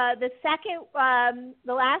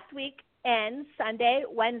 The last week ends Sunday,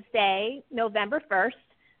 Wednesday, November 1st,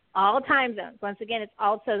 all time zones. Once again, it's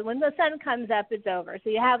also when the sun comes up, it's over. So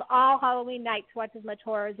you have all Halloween night to watch as much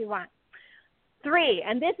horror as you want. 3,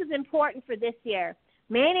 and this is important for this year,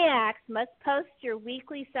 maniacs must post your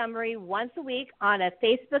weekly summary once a week on a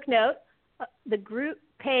Facebook note, the group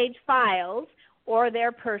page files, or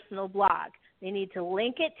their personal blog. They need to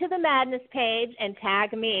link it to the Madness page and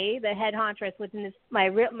tag me, the head hauntress, with my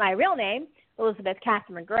real name, Elizabeth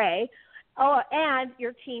Catherine Gray, and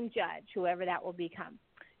your team judge, whoever that will become.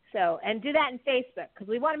 So, and do that in Facebook because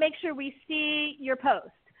we want to make sure we see your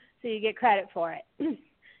post so you get credit for it.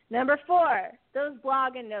 Number 4, those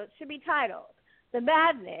blog and notes should be titled The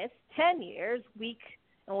Madness, 10 Years, Week,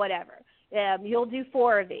 and whatever. You'll do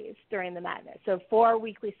 4 of these during the madness, so 4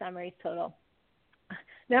 weekly summaries total.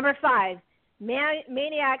 Number 5,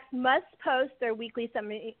 maniacs must post their weekly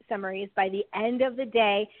summaries by the end of the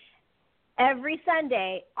day every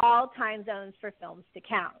Sunday, all time zones for films to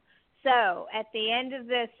count. So at the end of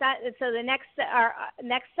the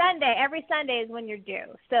next Sunday, every Sunday is when you're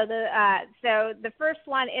due. So the first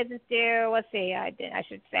one isn't due. Let's see. I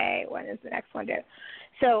should say when is the next one due?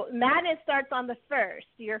 So madness starts on the 1st.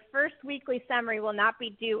 Your first weekly summary will not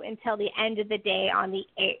be due until the end of the day on the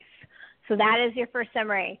 8th. So that is your first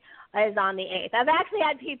summary is on the 8th. I've actually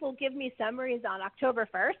had people give me summaries on October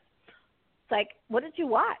 1st. It's like, what did you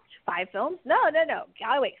watch? 5 films? No.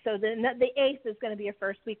 Gotta wait. So the 8th is going to be your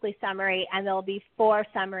first weekly summary, and there'll be 4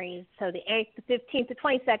 summaries. So the 8th, the 15th, the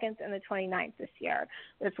 22nd, and the 29th this year.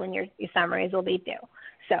 That's when your summaries will be due.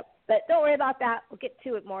 So, but don't worry about that. We'll get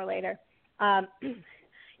to it more later.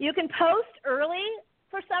 You can post early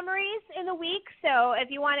for summaries in the week. So if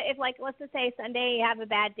you want to, let's just say Sunday you have a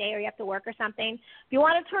bad day or you have to work or something, if you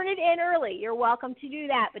want to turn it in early, you're welcome to do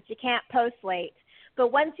that, but you can't post late.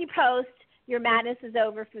 But once you post, your madness is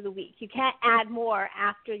over for the week. You can't add more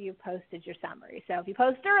after you've posted your summary. So if you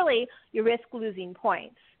post early, you risk losing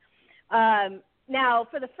points. Now,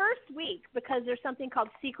 for the first week, because there's something called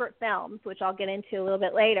secret films, which I'll get into a little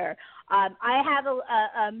bit later, I have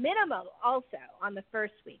a minimum also on the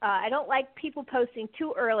first week. I don't like people posting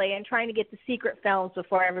too early and trying to get the secret films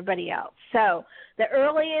before everybody else. So the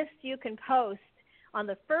earliest you can post on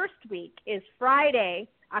the first week is Friday,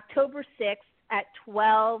 October 6th at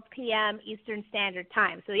 12 p.m. Eastern Standard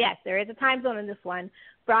Time. So, yes, there is a time zone in this one.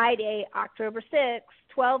 Friday, October 6th,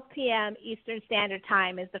 12 p.m. Eastern Standard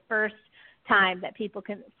Time is the first time that people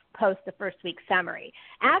can post the first week summary.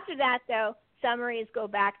 After that, though, summaries go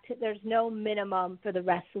back to there's no minimum for the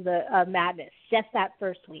rest of the madness, just that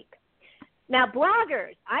first week. Now,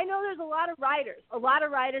 bloggers, I know there's a lot of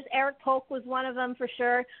writers. Eric Polk was one of them for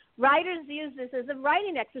sure. Writers use this as a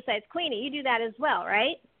writing exercise. Queenie, you do that as well,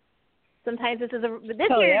 right? Sometimes this year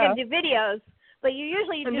you're going to do videos, but you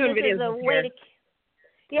usually do this as a way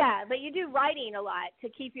to, but you do writing a lot to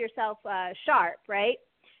keep yourself sharp, right?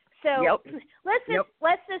 So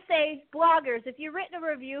let's just say bloggers, if you've written a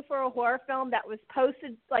review for a horror film that was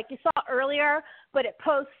posted like you saw earlier, but it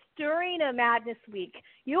posts during a Madness week,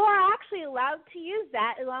 you are actually allowed to use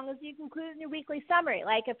that as long as you include it in your weekly summary.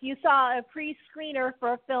 Like if you saw a pre-screener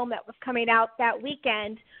for a film that was coming out that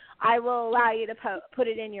weekend, I will allow you to put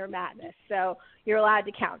it in your Madness. So you're allowed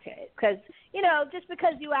to count it. Because, just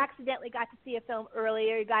because you accidentally got to see a film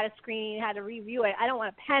earlier, you got a screening, you had to review it, I don't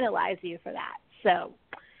want to penalize you for that. So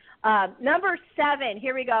number 7,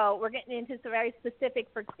 here we go. We're getting into some very specific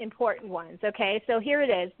for important ones, okay? So here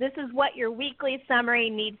it is. This is what your weekly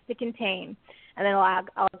summary needs to contain. And then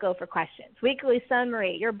I'll go for questions. Weekly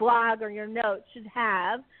summary, your blog or your notes should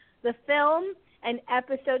have the film and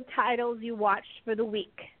episode titles you watched for the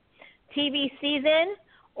week, TV season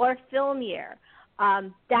or film year.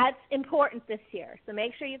 That's important this year. So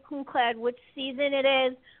make sure you include which season it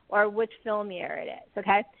is or which film year it is,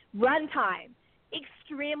 okay? Runtime.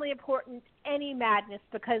 Extremely important any Madness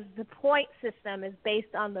because the point system is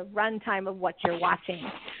based on the runtime of what you're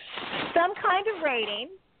watching. Some kind of rating.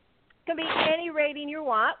 Can be any rating you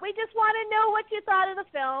want. We just want to know what you thought of the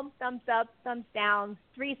film. Thumbs up, thumbs down,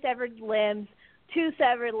 3 severed limbs, 2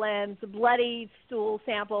 severed limbs, a bloody stool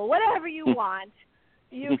sample, whatever you want.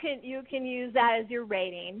 You can use that as your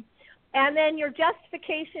rating. And then your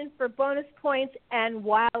justification for bonus points and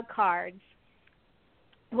wild cards.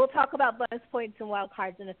 We'll talk about bonus points and wild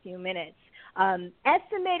cards in a few minutes.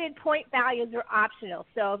 Estimated point values are optional.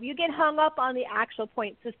 So if you get hung up on the actual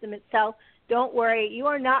point system itself, don't worry. You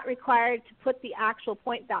are not required to put the actual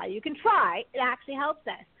point value. You can try. It actually helps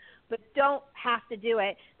us. But don't have to do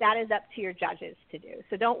it. That is up to your judges to do.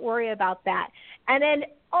 So don't worry about that. And then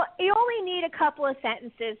you only need a couple of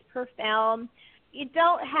sentences per film. You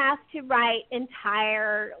don't have to write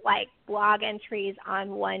entire blog entries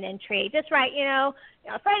on one entry. Just write, Friday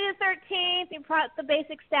the 13th, you put the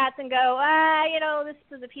basic stats and go, this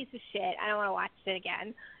is a piece of shit. I don't want to watch it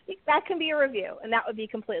again. That can be a review, and that would be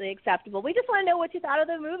completely acceptable. We just want to know what you thought of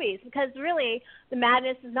the movies because really the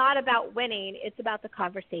Madness is not about winning. It's about the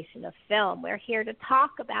conversation of film. We're here to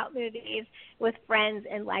talk about movies with friends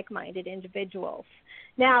and like-minded individuals.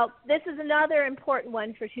 Now, this is another important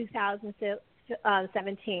one for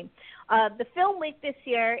 2017. The film week this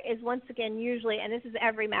year is once again usually, and this is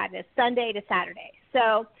every Madness, Sunday to Saturday.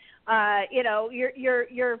 So,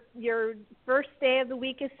 your first day of the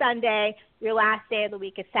week is Sunday, your last day of the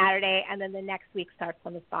week is Saturday, and then the next week starts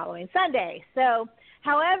on the following Sunday. So,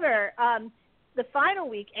 however, the final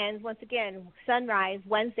week ends once again sunrise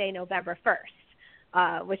Wednesday, November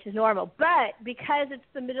 1st, which is normal. But because it's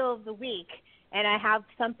the middle of the week, and I have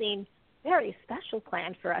something very special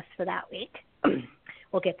planned for us for that week.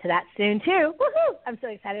 We'll get to that soon, too. Woohoo! I'm so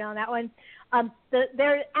excited on that one.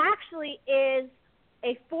 There actually is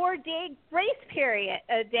a 4-day grace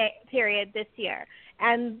period this year.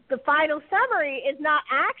 And the final summary is not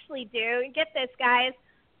actually due, get this, guys,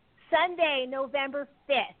 Sunday, November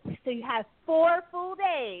 5th. So you have 4 full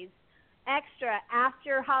days extra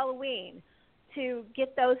after Halloween to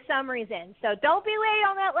get those summaries in. So don't be late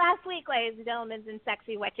on that last week, ladies and gentlemen and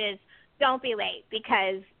sexy witches. Don't be late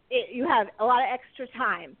because you have a lot of extra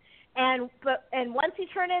time. And once you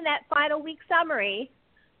turn in that final week summary,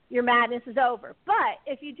 your Madness is over. But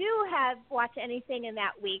if you do watch anything in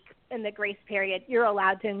that week in the grace period, you're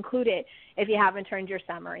allowed to include it if you haven't turned your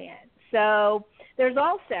summary in. So there's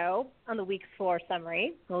also, on the week 4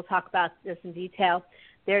 summary, we'll talk about this in detail,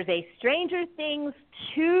 there's a Stranger Things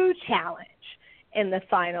 2 challenge in the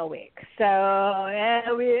final week. So,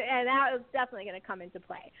 and that is definitely going to come into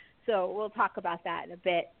play. So we'll talk about that in a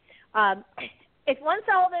bit. If once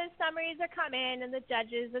all those summaries are come in and the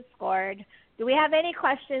judges have scored, do we have any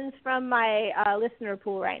questions from my listener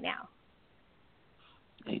pool right now?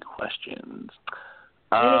 Any questions?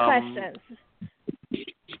 Any questions?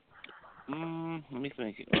 Let me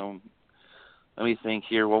think. Let me think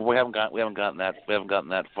here. Well, we haven't gotten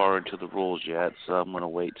that far into the rules yet, so I'm going to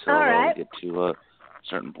wait till we get to a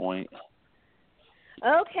certain point.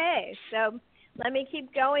 Okay, so let me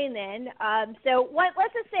keep going then.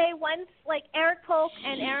 Let's just say once Eric Polk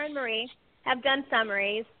and Erin Marie have done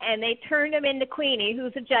summaries and they turned them into Queenie,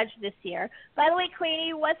 who's a judge this year. By the way,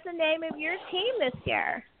 Queenie, what's the name of your team this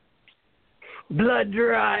year? Blood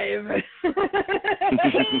Drive.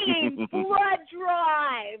 Team Blood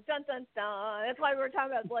Drive. Dun, dun, dun. That's why we were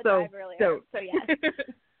talking about Blood Drive earlier. So yes.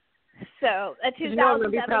 So a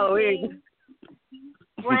 2017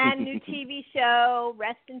 brand new TV show.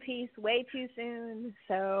 Rest in peace. Way too soon.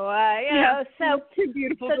 So too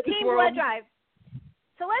beautiful. So Team Blood Drive.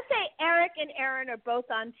 So let's say Eric and Erin are both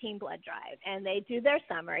on Team Blood Drive, and they do their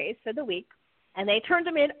summaries for the week, and they turned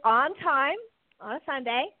them in on time on a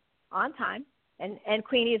Sunday. on time. And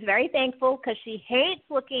Queenie is very thankful because she hates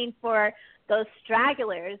looking for those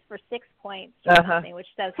stragglers for 6 points or something, which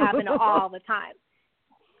does happen all the time.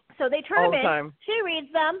 So they turn them in. She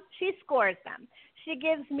reads them. She scores them. She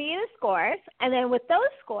gives me the scores. And then with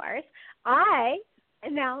those scores, I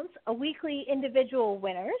announce a weekly individual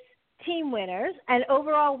winners, team winners, and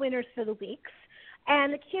overall winners for the weeks,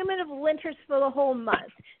 and the cumulative winners for the whole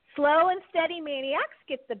month. Slow and steady maniacs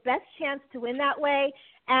get the best chance to win that way,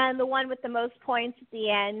 and the one with the most points at the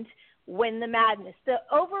end win the madness. The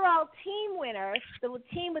overall team winner, the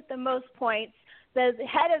team with the most points, the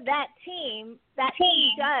head of that team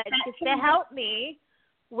judge gets to help me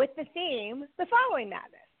with the theme the following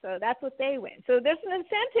madness. So that's what they win. So there's an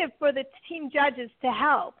incentive for the team judges to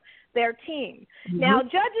help their team. Mm-hmm. Now,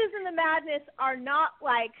 judges in the madness are not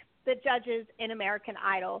like the judges in American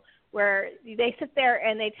Idol, where they sit there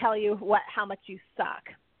and they tell you how much you suck,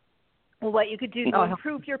 or what you could do to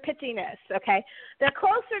improve your pitchiness, okay? They're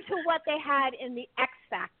closer to what they had in the X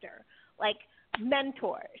Factor, like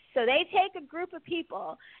mentors. So they take a group of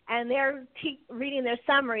people and they're reading their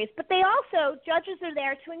summaries, but they also, judges are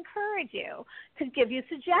there to encourage you, to give you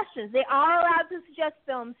suggestions. They are allowed to suggest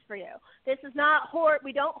films for you. This is not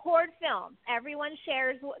we don't hoard films. Everyone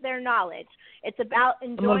shares their knowledge. It's about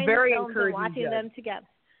enjoying the films and watching them together.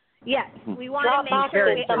 Yes, we want to make sure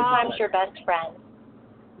it's sometimes your best friend.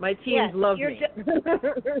 My teams love me.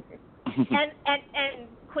 and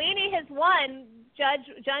Queenie has won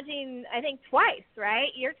judging, I think, twice, right?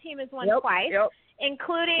 Your team has won twice,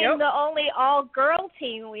 including the only all-girl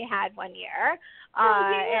team we had one year.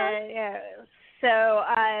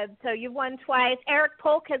 So you've won twice. Eric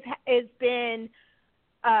Polk has been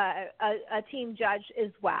a team judge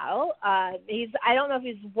as well. I don't know if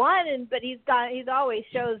he's won, but he's always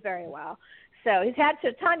shows very well. So he's had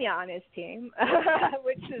Tanya on his team,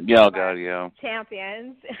 which is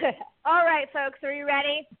champions. All right, folks, are you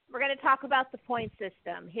ready? We're going to talk about the point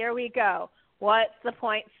system. Here we go. What's the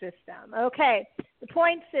point system? Okay, the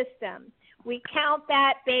point system. We count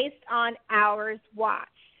that based on hours watched.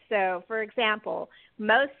 So, for example,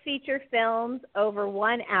 most feature films over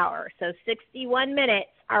 1 hour, so 61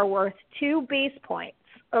 minutes, are worth 2 base points.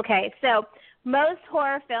 Okay, so most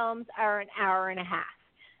horror films are an hour and a half.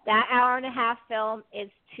 That hour and a half film is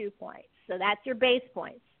 2 points. So that's your base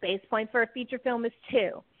points. Base point for a feature film is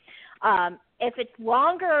 2. If it's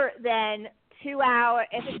longer than 2 hours,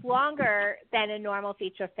 if it's longer than a normal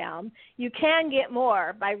feature film, you can get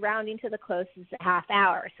more by rounding to the closest half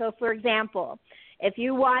hour. So, for example, if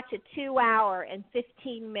you watch a 2-hour and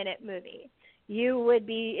 15-minute movie,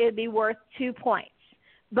 it'd be worth 2 points.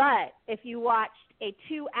 But if you watched a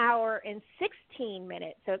 2-hour and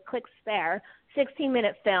 16-minute, so it clicks there,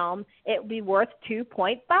 16-minute film, it would be worth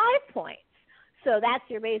 2.5 points. So that's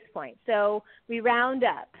your base point. So we round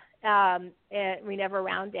up. We never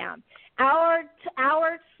round down. Our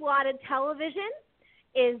slotted television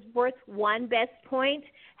is worth 1 base point.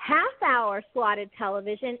 Half-hour slotted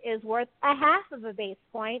television is worth a half of a base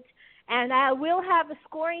point. And I will have a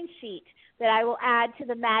scoring sheet that I will add to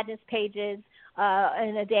the Madness pages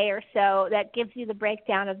in a day or so that gives you the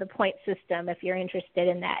breakdown of the point system if you're interested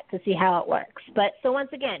in that to see how it works. But so once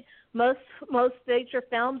again, most feature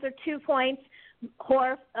films are 2 points.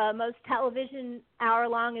 Most television hour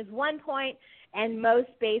long is 1 point, and most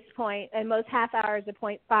base point and most half hours are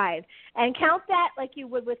 0.5. And count that like you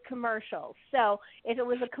would with commercials. So if it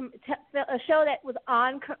was a show that was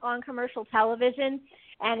on commercial television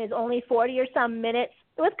and is only 40 or some minutes,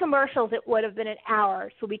 with commercials it would have been an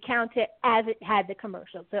hour. So we count it as it had the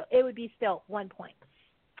commercial. So it would be still 1 point.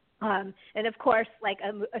 And of course, like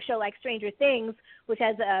a show like Stranger Things, which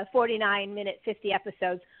has 49-minute, 50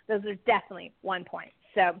 episodes, those are definitely 1 point.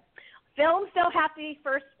 So films don't have to be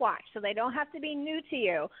first watched, so they don't have to be new to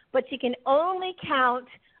you, but you can only count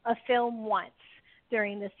a film once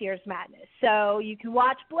during this year's Madness. So you can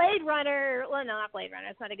watch Blade Runner. Well, no, not Blade Runner.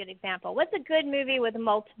 That's not a good example. What's a good movie with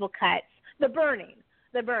multiple cuts? The Burning.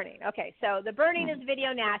 Okay, so The Burning is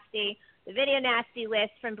Video Nasty. The Video Nasty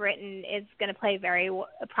list from Britain is going to play very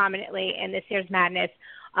prominently in this year's Madness.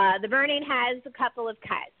 The Burning has a couple of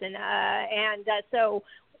cuts, and so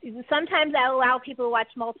sometimes I'll allow people to watch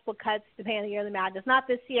multiple cuts depending on the year of the Madness. Not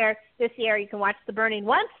this year. This year you can watch The Burning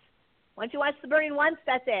once. Once you watch The Burning once,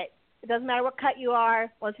 that's it. It doesn't matter what cut you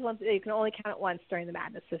are. You can only count it once during the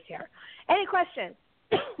Madness this year. Any questions?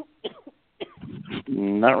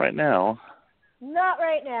 Not right now. Not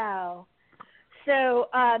right now. So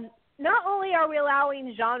not only are we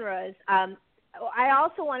allowing genres, I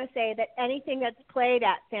also want to say that anything that's played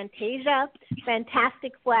at Fantasia,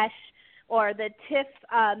 Fantastic Flesh, or the TIFF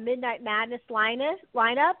Midnight Madness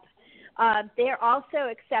lineup, they're also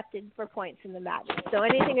accepted for points in the madness. So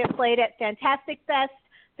anything that played at Fantastic Fest,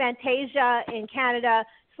 Fantasia in Canada,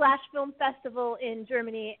 Slash Film Festival in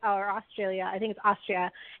Germany or Australia, I think it's Austria,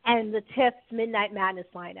 and the TIFF's Midnight Madness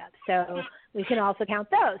lineup. So we can also count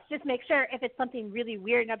those. Just make sure if it's something really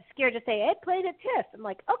weird and obscure, just say, it played at TIFF. I'm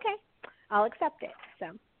like, okay, I'll accept it.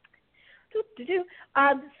 So.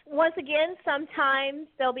 Once again, sometimes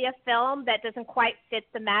there'll be a film that doesn't quite fit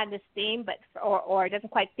the madness theme, but or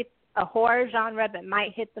doesn't quite fit a horror genre, but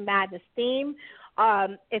might hit the madness theme.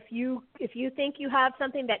 If you think you have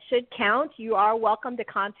something that should count, you are welcome to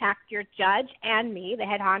contact your judge and me, the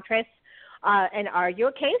head huntress, and argue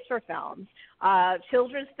a case for films.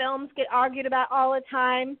 Children's films get argued about all the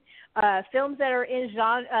time. Films that are in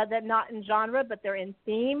genre, that not in genre, but they're in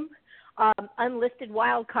theme. Unlisted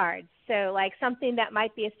wild cards. So like something that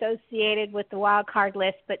might be associated with the wild card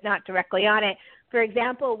list, but not directly on it. For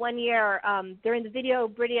example, one year during the Video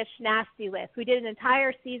British Nasty List, we did an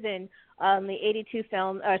entire season on the 72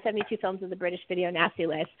 films of the British Video Nasty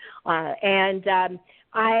List, and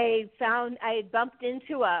I bumped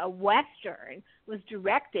into a Western was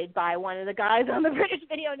directed by one of the guys on the British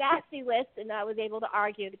Video Nasty List, and I was able to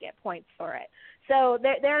argue to get points for it. So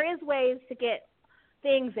there is ways to get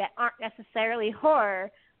things that aren't necessarily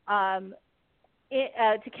horror to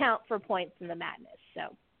count for points in the madness.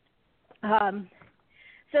 So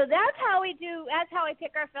that's how we do. That's how we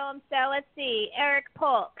pick our films. So let's see, Eric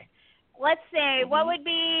Polk. Let's say what would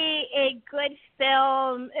be a good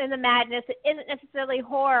film in the madness that isn't necessarily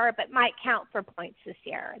horror but might count for points this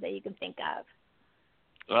year that you can think of.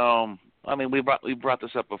 I mean, we brought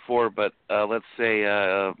this up before, but let's say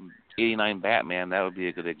 89 Batman. That would be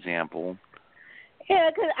a good example.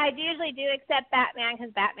 Yeah, because I usually do accept Batman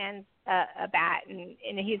because Batman's a bat, and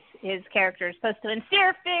his character is supposed to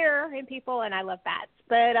instill fear in people, and I love bats.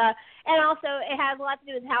 But and also it has a lot to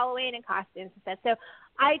do with Halloween and costumes and stuff. So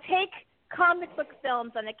I take comic book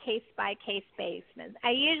films on a case-by-case basis.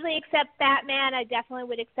 I usually accept Batman. I definitely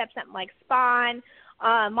would accept something like Spawn.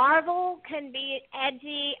 Marvel can be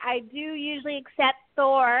edgy. I do usually accept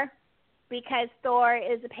Thor, because Thor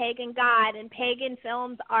is a pagan god, and pagan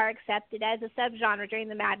films are accepted as a subgenre during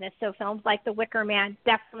the madness. So films like The Wicker Man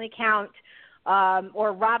definitely count,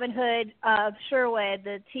 or Robin Hood of Sherwood,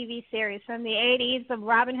 the TV series from the 80s of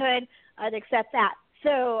Robin Hood, I'd accept that.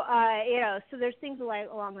 So, so there's things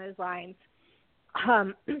along those lines.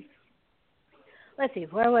 Let's see,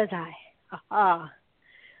 where was I?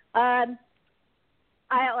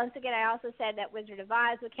 Once again, I also said that Wizard of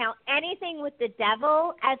Oz would count. Anything with the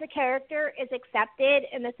devil as a character is accepted,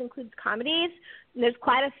 and this includes comedies. And there's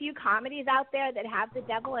quite a few comedies out there that have the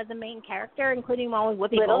devil as a main character, including one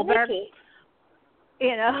with Whoopi Goldberg. Mickey.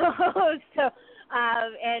 So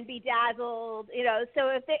and Bedazzled. So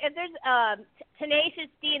if there's Tenacious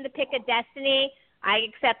D and the Pick of Destiny, I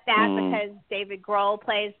accept that because David Grohl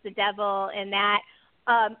plays the devil in that.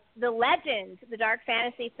 The Legend, the dark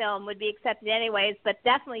fantasy film, would be accepted anyways, but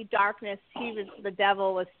definitely Darkness, he was the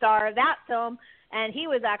devil, was star of that film, and he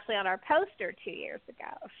was actually on our poster 2 years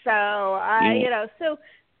ago. So,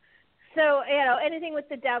 anything with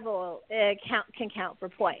the devil can count for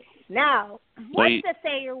points. Now, let's just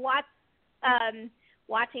say you're watching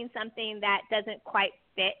something that doesn't quite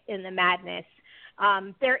fit in the madness.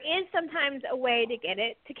 There is sometimes a way to get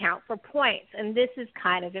it to count for points, and this is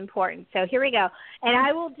kind of important. So here we go. And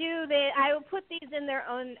I will put these in their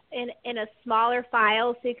own in a smaller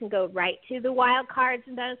file so you can go right to the wild cards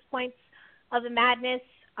and bonus points of the madness,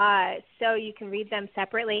 so you can read them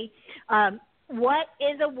separately. What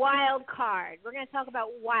is a wild card? We're going to talk about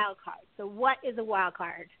wild cards. So what is a wild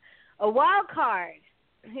card? A wild card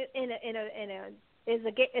is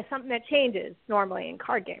something that changes normally in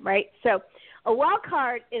card game, right? So a wild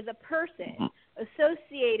card is a person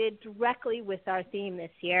associated directly with our theme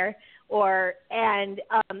this year,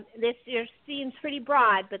 this year seems pretty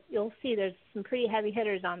broad, but you'll see there's some pretty heavy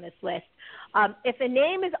hitters on this list. If a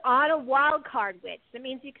name is on a wild card list, that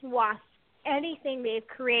means you can watch anything they've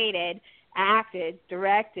created, acted,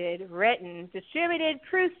 directed, written, distributed,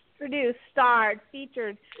 produced, starred,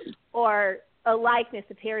 featured, or a likeness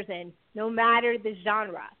appears in, no matter the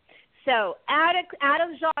genre. So out of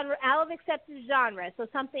accepted genre, so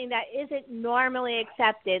something that isn't normally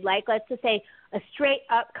accepted, like let's just say a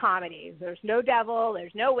straight-up comedy. There's no devil,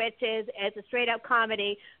 there's no witches, it's a straight-up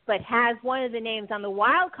comedy, but has one of the names on the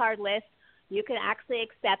wild card list, you can actually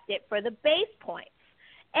accept it for the base points.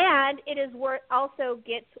 And it is also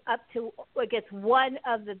gets one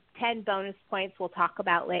of the 10 bonus points we'll talk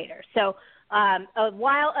about later. So an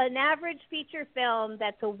average feature film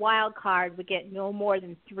that's a wild card would get no more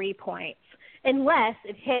than 3 points, unless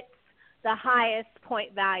it hits the highest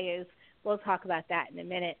point values we'll talk about that in a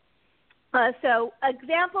minute. So,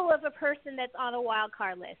 example of a person that's on a wild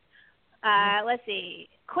card list. Let's see.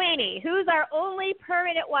 Queenie, who's our only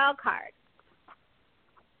permanent wild card?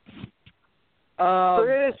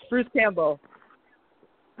 Bruce Campbell.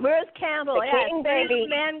 Bruce Campbell, the King, Bruce baby.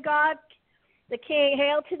 Man God, the King.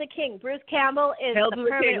 Hail to the King. Bruce Campbell is Hail the to the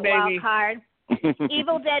permanent King, wild baby. card.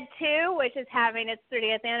 Evil Dead 2, which is having its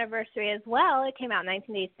 30th anniversary as well. It came out in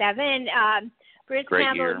 1987. Bruce Great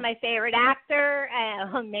Campbell year. is my favorite actor.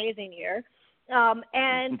 Amazing year.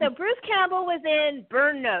 And so Bruce Campbell was in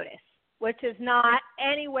Burn Notice, which is not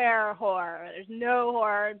anywhere horror. There's no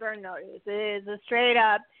horror in Burn Notice. It is a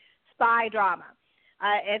straight-up spy drama.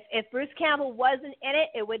 If Bruce Campbell wasn't in it,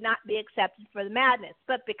 it would not be accepted for the madness.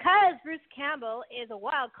 But because Bruce Campbell is a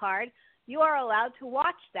wild card, you are allowed to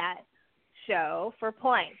watch that show for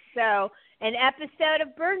points. So an episode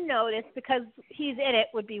of Burn Notice, because he's in it,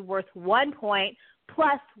 would be worth 1 point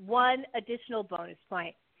plus 1 additional bonus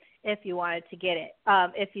point if you wanted to get it,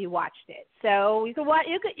 if you watched it. So you could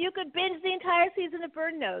binge the entire season of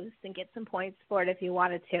Burn Notice and get some points for it if you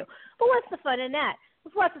wanted to. But what's the fun in that?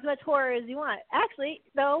 Let's watch as much horror as you want. Actually,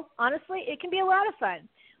 though, honestly, it can be a lot of fun.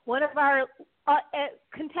 One of our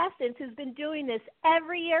contestants has been doing this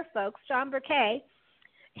every year, folks, Sean Burkay.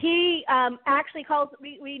 He actually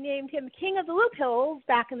we named him King of the Loopholes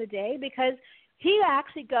back in the day because he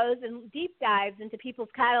actually goes and deep dives into people's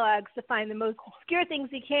catalogs to find the most obscure things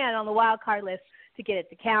he can on the wild card list to get it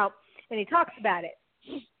to count, and he talks about it.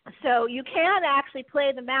 So you can actually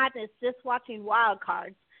play the madness just watching wild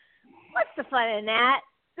cards. What's the fun in that?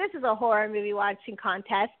 This is a horror movie watching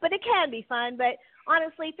contest, but it can be fun. But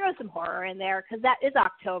honestly, throw some horror in there because that is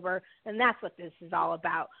October, and that's what this is all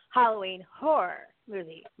about, Halloween horror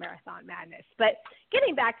movie marathon madness. But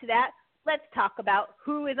getting back to that, let's talk about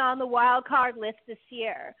who is on the wild card list this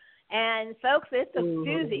year. And, folks, it's a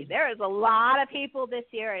doozy. There is a lot of people this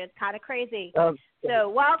year, and it's kind of crazy. So,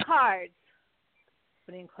 wild cards.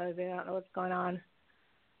 Putting closing. I don't know what's going on.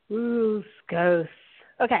 Ooh, ghosts.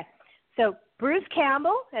 Okay. So, Bruce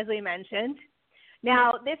Campbell, as we mentioned.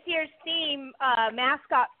 Now, this year's theme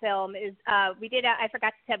mascot film is, I forgot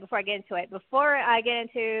to say before I get into it. Before I get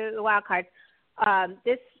into the wild cards,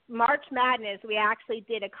 this March Madness, we actually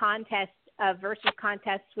did a contest, versus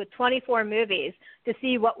contest with 24 movies to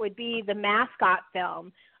see what would be the mascot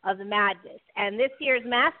film of the madness. And this year's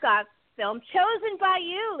mascot film, chosen by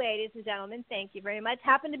you, ladies and gentlemen, thank you very much,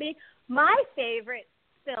 happened to be my favorite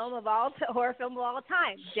horror film of all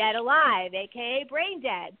time, Dead Alive, a.k.a. Brain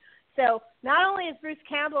Dead. So not only is Bruce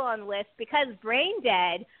Campbell on the list, because Brain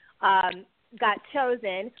Dead got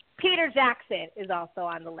chosen, Peter Jackson is also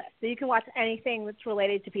on the list. So you can watch anything that's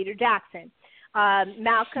related to Peter Jackson.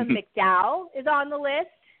 Malcolm McDowell is on the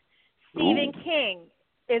list. Stephen King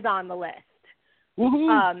is on the list.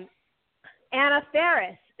 Anna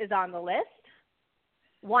Faris is on the list.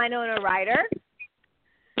 Winona Ryder.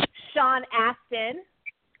 Sean Astin.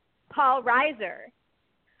 Paul Reiser,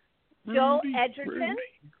 Joel Edgerton,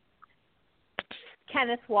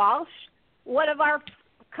 Kenneth Walsh, one of our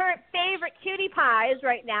current favorite cutie pies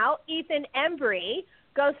right now, Ethan Embry.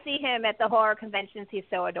 Go see him at the horror conventions. He's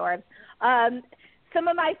so adorbs. Some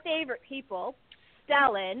of my favorite people,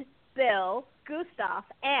 Stellan, Bill, Gustav,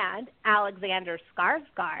 and Alexander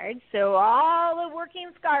Skarsgård. So all the working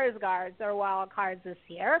Skarsgårds are wild cards this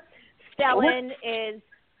year. Stellan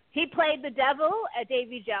he played the devil,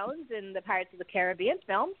 Davy Jones, in the Pirates of the Caribbean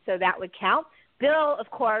film, so that would count. Bill,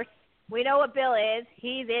 of course, we know what Bill is.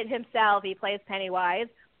 He's it himself. He plays Pennywise.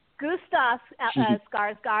 Gustav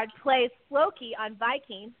Skarsgård plays Floki on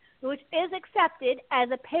Vikings, which is accepted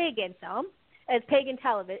as a pagan film, as pagan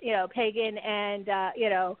television, pagan and, you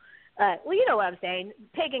know what I'm saying,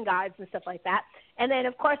 pagan gods and stuff like that. And then,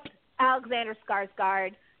 of course, Alexander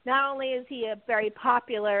Skarsgård. Not only is he a very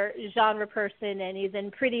popular genre person and he's in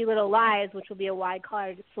Pretty Little Lies, which will be a wide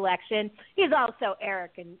card selection, he's also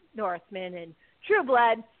Eric in Northman and True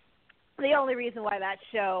Blood. The only reason why that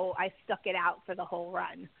show, I stuck it out for the whole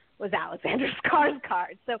run, was Alexander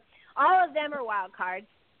Skarsgård. So all of them are wild cards.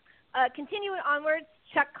 Continuing onwards,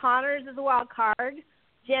 Chuck Connors is a wild card.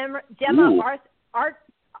 Gemma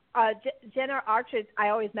Archer, I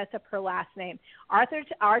always mess up her last name.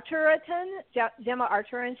 Gemma Arterton.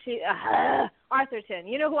 Arthurton.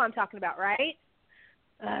 You know who I'm talking about, right?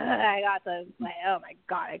 I got oh my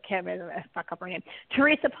God, I can't remember. I fuck up her name.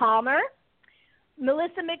 Teresa Palmer,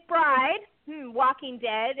 Melissa McBride, Walking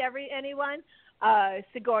Dead. Anyone?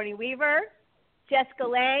 Sigourney Weaver, Jessica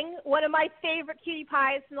Lange. One of my favorite cutie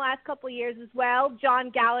pies in the last couple of years as well. John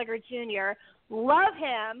Gallagher Jr. Love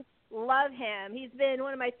him. He's been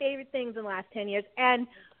one of my favorite things in the last 10 years. And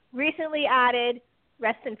recently added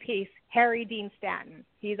rest in peace, Harry Dean Stanton.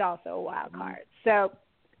 He's also a wild card. So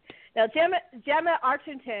now Gemma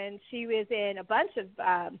Arterton, she was in a bunch of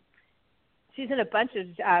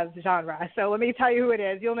genre. So let me tell you who it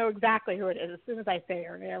is. You'll know exactly who it is as soon as I say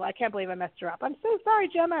her name. I can't believe I messed her up. I'm so sorry,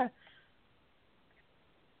 Gemma.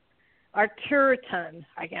 Arterton.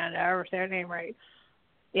 I can't ever say her name right.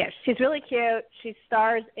 Yeah, she's really cute. She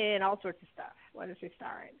stars in all sorts of stuff. What does she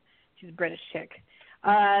star in? She's a British chick.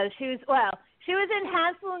 She was in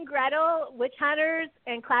Hansel and Gretel, Witch Hunters,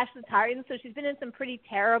 and Clash of the Titans, so she's been in some pretty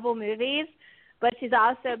terrible movies, but she's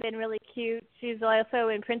also been really cute. She's also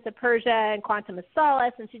in Prince of Persia and Quantum of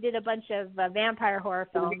Solace, and she did a bunch of vampire horror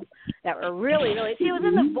films that were really, really... She was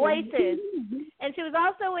in The Voices, and she was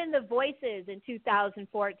also in The Voices in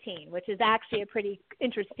 2014, which is actually a pretty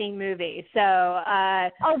interesting movie. So,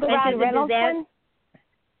 the Ryan Reynolds one?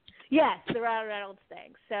 Yes, the Ryan Reynolds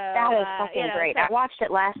thing. So that is fucking great. I watched it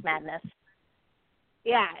last Madness.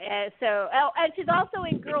 Yeah, and she's also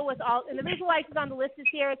in Girl with All, and the reason why she's on the list is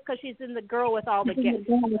here is because she's in the Girl with All the Gifts,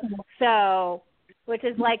 so, which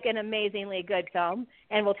is like an amazingly good film,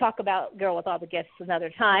 and we'll talk about Girl with All the Gifts another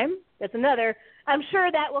time. That's another, I'm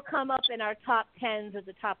sure that will come up in our top 10s at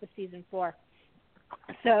the top of season 4.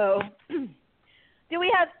 So, do we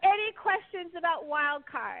have any questions about wild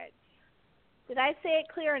cards? Did I say it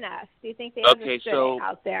clear enough? Do you think they understood it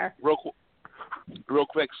out there? Real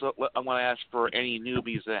quick, so I want to ask for any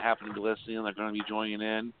newbies that happen to be listening and are going to be joining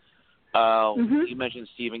in. You mentioned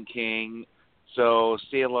Stephen King. So,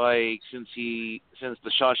 say like since The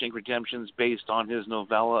Shawshank Redemption is based on his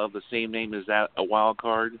novella of the same name, is that a wild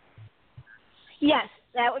card? Yes,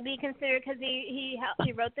 that would be considered because he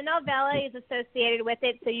wrote the novella. He's associated with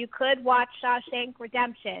it, so you could watch Shawshank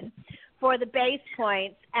Redemption for the base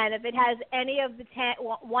points, and if it has any of the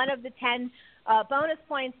one of the 10 bonus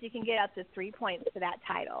points, you can get up to 3 points for that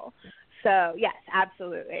title. So yes,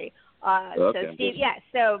 absolutely. Okay.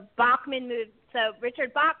 So Bachman moved. So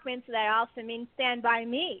Richard Bachman. So that also means Stand By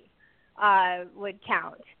Me would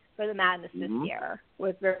count for the Madness this year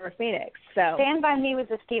with River Phoenix. So Stand By Me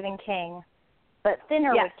was a Stephen King, but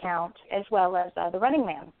Thinner would count as well as The Running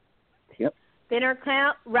Man. Yep. Thinner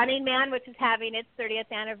count, Running Man, which is having its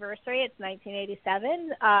 30th anniversary. It's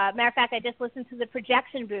 1987. Matter of fact, I just listened to the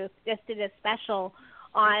Projection Booth. Just did a special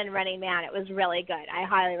on Running Man. It was really good. I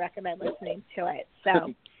highly recommend listening to it.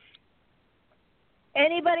 So,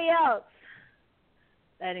 anybody else?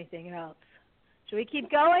 Anything else? Should we keep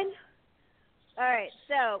going? All right.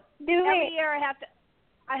 So every year I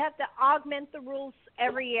have to augment the rules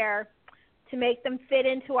every year to make them fit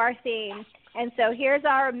into our theme. And so here's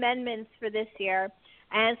our amendments for this year.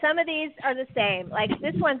 And some of these are the same. Like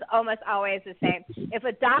this one's almost always the same. If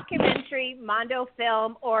a documentary, mondo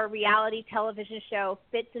film, or reality television show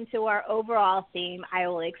fits into our overall theme, I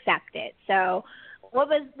will accept it. So so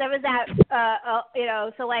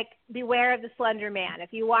like Beware of the Slender Man.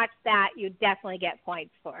 If you watch that, you definitely get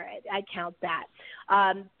points for it. I count that.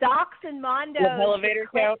 Docs and mondos. Does elevator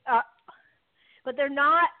count? But they're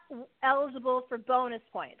not eligible for bonus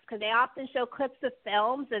points because they often show clips of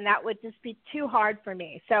films, and that would just be too hard for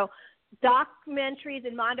me. So documentaries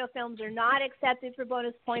and mondo films are not accepted for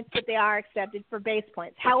bonus points, but they are accepted for base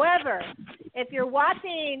points. However, if you're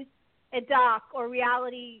watching a doc or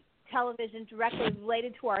reality television directly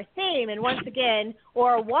related to our theme, and once again,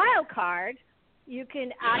 or a wild card, you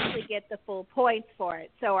can actually get the full points for it.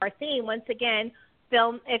 So our theme, once again,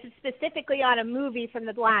 film, if it's specifically on a movie from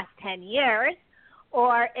the last 10 years,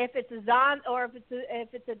 or if it's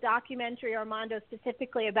a documentary or mondo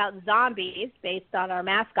specifically about zombies based on our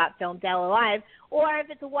mascot film Dead Alive, or if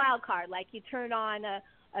it's a wild card, like you turn on a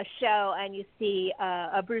show and you see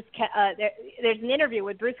there's an interview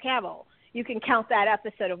with Bruce Campbell, you can count that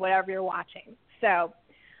episode of whatever you're watching. So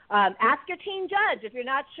ask your team judge if you're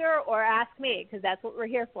not sure, or ask me, because that's what we're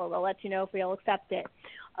here for. We'll let you know if we'll accept it.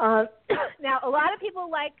 Now, a lot of people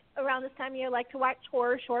around this time of year like to watch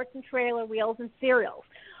horror shorts and trailer reels and serials.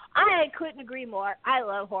 I couldn't agree more. I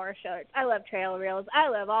love horror shorts. I love trailer reels. I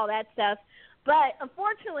love all that stuff. But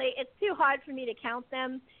unfortunately, it's too hard for me to count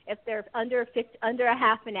them if they're under a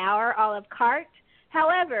half an hour a la carte.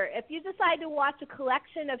 However, if you decide to watch a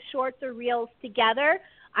collection of shorts or reels together,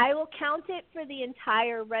 I will count it for the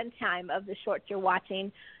entire runtime of the shorts you're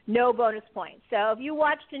watching, no bonus points. So if you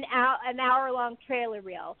watched an hour-long trailer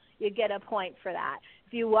reel, you get a point for that.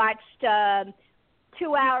 If you watched 2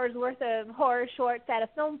 hours worth of horror shorts at a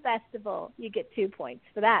film festival, you get 2 points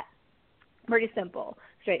for that. Pretty simple,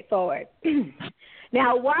 straightforward.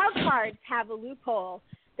 Now, wild cards have a loophole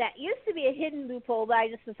that used to be a hidden loophole, but I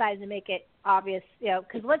just decided to make it obvious,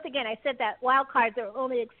 because once again, I said that wild cards are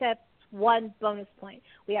only 1 bonus point.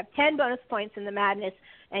 We have 10 bonus points in the Madness,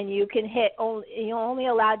 and you're only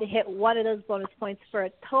allowed to hit one of those bonus points for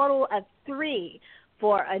a total of 3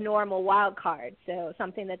 for a normal wild card. So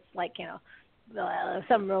something that's like,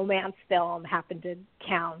 some romance film happened to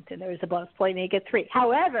count, and there's a bonus point, and you get 3.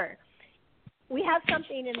 However, we have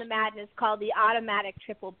something in the Madness called the automatic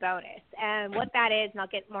triple bonus. And what that is, and I'll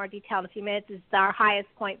get more detail in a few minutes, is our highest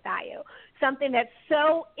point value. Something that's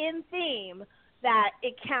so in theme that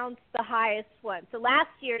it counts the highest one. So last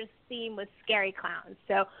year's theme was scary clowns.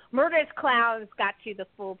 So murderous clowns got you the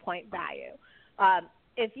full point value.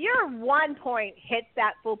 If your 1 point hits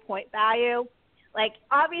that full point value, like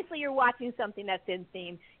obviously you're watching something that's in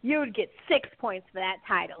theme, you would get 6 points for that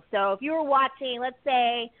title. So if you were watching, let's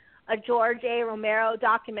say, a George A. Romero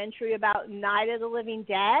documentary about Night of the Living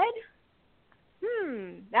Dead,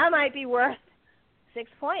 that might be worth 6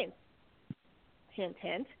 points. Hint,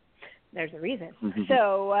 hint. There's a reason. Mm-hmm.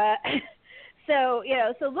 So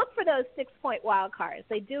look for those 6-point wild cards.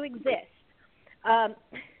 They do exist.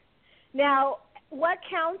 Now, what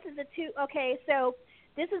counts as a 2? Okay, so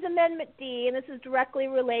this is Amendment D, and this is directly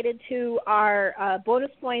related to our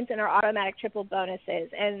bonus points and our automatic triple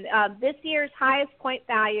bonuses. And this year's highest point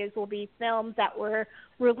values will be films that were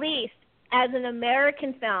released as an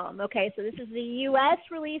American film. Okay, so this is the U.S.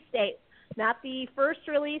 release date, not the first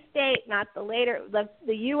release date, not the later,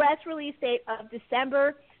 the U.S. release date of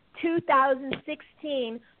December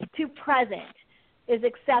 2016 to present is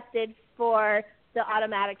accepted for the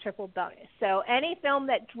automatic triple bonus. So any film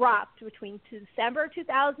that dropped between December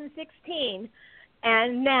 2016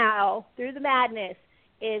 and now through the Madness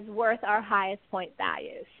is worth our highest point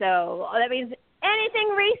value. So that means anything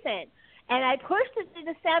recent. And I pushed it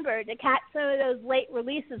to December to catch some of those late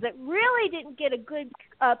releases that really didn't get a good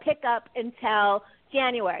pickup until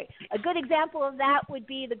January. A good example of that would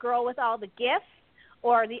be The Girl with All the Gifts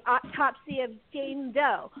or The Autopsy of Jane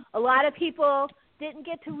Doe. A lot of people didn't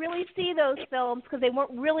get to really see those films because they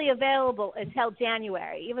weren't really available until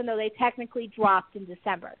January, even though they technically dropped in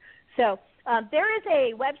December. So there is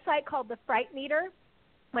a website called The Fright Meter.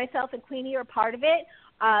 Myself and Queenie are part of it.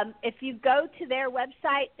 If you go to their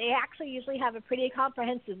website, they actually usually have a pretty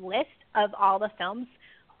comprehensive list of all the films,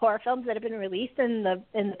 horror films that have been released in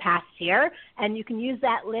the past year, and you can use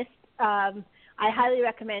that list. I highly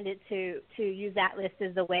recommend it to use that list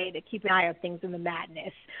as a way to keep an eye on things in the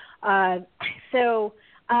Madness. But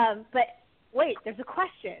wait, there's a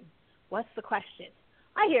question. What's the question?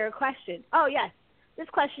 I hear a question. Oh, yes. This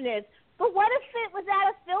question is, but what if it was at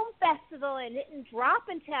a film festival and it didn't drop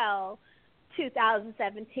until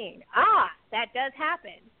 2017? That does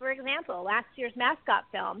happen. For example, last year's mascot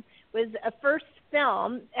film was a first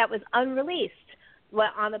film that was unreleased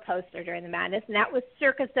on the poster during the Madness, and that was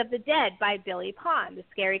Circus of the Dead by Billy Pond, the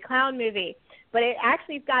scary clown movie. But it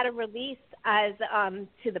actually got a release as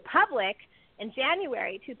to the public in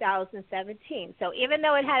January 2017. So even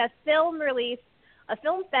though it had a film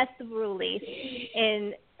festival release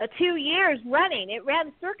in 2 years running, it ran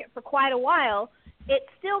the circuit for quite a while, it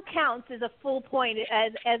still counts as a full point,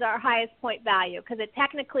 as our highest point value, because it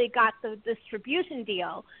technically got the distribution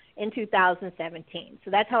deal in 2017.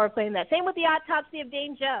 So that's how we're playing that. Same with The Autopsy of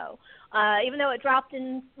Jane Doe. Even though it dropped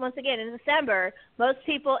once again in December,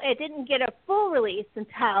 it didn't get a full release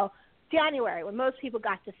until January, when most people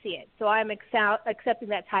got to see it. So I'm accepting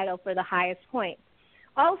that title for the highest point.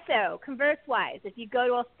 Also, converse-wise, if you go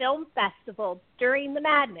to a film festival during the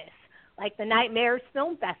Madness, like the Nightmares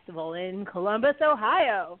Film Festival in Columbus,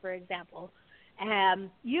 Ohio, for example,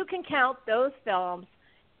 you can count those films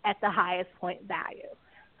at the highest point value.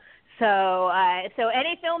 So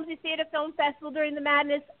any films you see at a film festival during the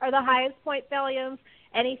Madness are the highest point values.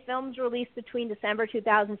 Any films released between December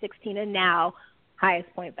 2016 and now,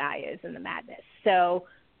 highest point values in the Madness. So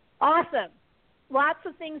awesome. Lots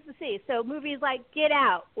of things to see. So movies like Get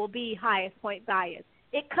Out will be highest point values.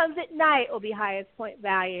 It Comes at Night will be highest point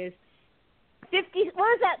values. What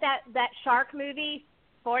was that shark movie?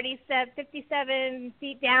 57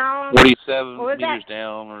 feet down? 47 meters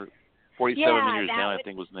down, or 47 meters down, I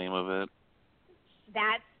think was the name of it.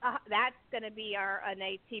 That's going to be an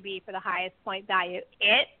ATB for the highest point value.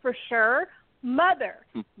 It, for sure. Mother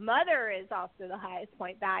is also the highest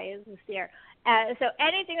point value this year. So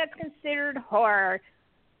anything that's considered horror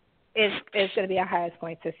is going to be our highest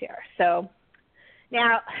points this year. So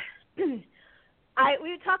now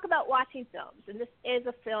we talk about watching films, and this is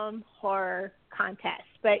a film horror contest.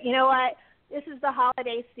 But you know what? This is the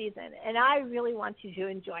holiday season, and I really want you to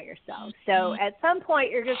enjoy yourself. So at some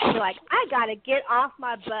point, you're just going to be like, I got to get off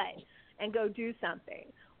my butt and go do something.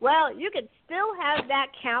 Well, you can still have that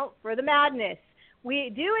count for the Madness. we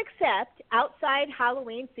do accept outside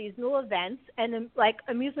Halloween seasonal events and like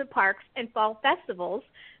amusement parks and fall festivals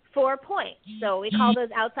for points. So we call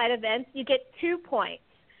those outside events. You get 2 points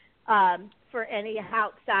for any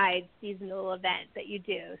outside seasonal event that you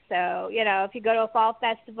do. So, if you go to a fall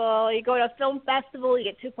festival, you go to a film festival, you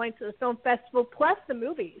get 2 points for the film festival plus the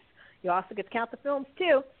movies. You also get to count the films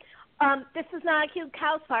too. This is not include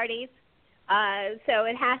house parties, so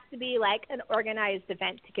it has to be like an organized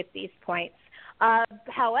event to get these points.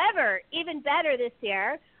 However, even better this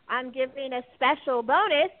year, I'm giving a special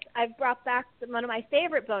bonus. I've brought back one of my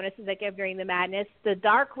favorite bonuses I give during the madness, the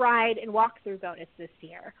dark ride and walkthrough bonus this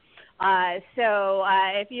year.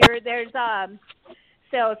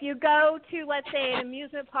 If you go to, let's say, an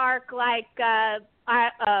amusement park like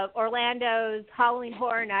Orlando's Halloween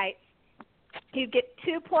Horror Nights, you get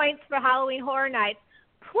 2 points for Halloween Horror Nights,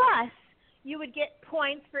 plus you would get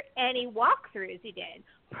points for any walkthroughs you did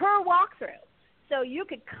per walkthrough. So you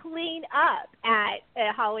could clean up at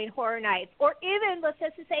Halloween Horror Nights, or even, let's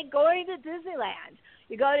just say, going to Disneyland.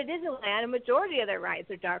 You go to Disneyland, a majority of their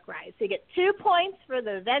rides are dark rides. So you get 2 points for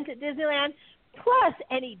the event at Disneyland, plus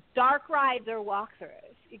any dark rides or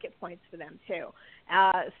walkthroughs. You get points for them, too.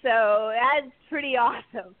 So that's pretty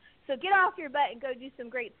awesome. So get off your butt and go do some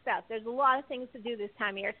great stuff. There's a lot of things to do this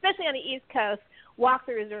time of year, especially on the East Coast.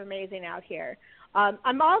 Walkthroughs are amazing out here.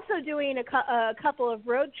 I'm also doing a couple of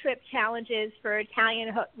road trip challenges for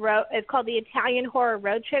Italian. It's called the Italian Horror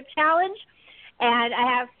Road Trip Challenge, and I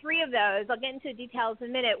have 3 of those. I'll get into details in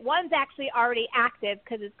a minute. One's actually already active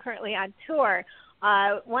because it's currently on tour.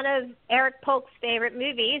 One of Eric Polk's favorite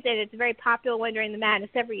movies, and it's a very popular one during the madness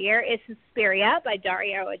every year, is Suspiria by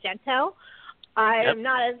Dario Argento. I am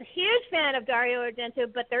not a huge fan of Dario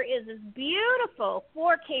Argento, but there is this beautiful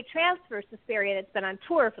 4K transfer of Suspiria that's been on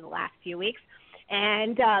tour for the last few weeks.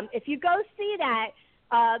 And if you go see that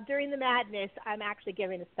during the madness, I'm actually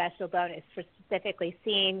giving a special bonus for specifically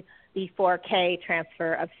seeing the 4K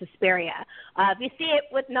transfer of Suspiria. If you see it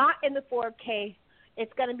with not in the 4K,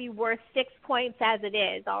 it's going to be worth 6 points as it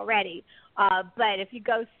is already. But if you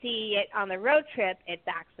go see it on the road trip, it's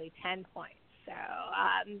actually 10 points. So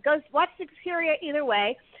go watch Suspiria either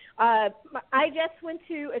way. I just went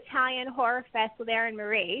to Italian Horror Fest with Erin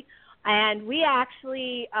Marie, and we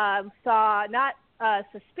actually saw not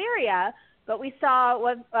Suspiria, but we saw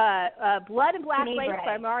Blood and Black Lace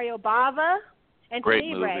by Mario Bava and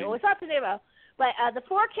Tenebrae. Well, it's not Tenebrae, but the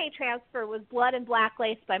 4K transfer was Blood and Black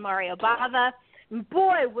Lace by Mario Bava. And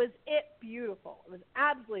boy, was it beautiful. It was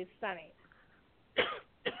absolutely stunning.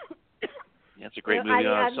 Yeah, it's a great movie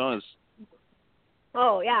on its own.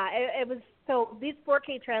 Oh, yeah. It was. So these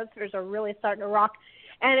 4K transfers are really starting to rock.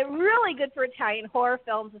 And it's really good for Italian horror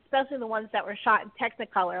films, especially the ones that were shot in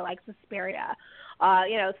Technicolor, like Suspiria.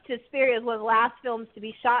 Suspiria is one of the last films to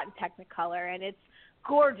be shot in Technicolor, and it's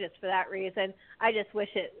gorgeous for that reason. I just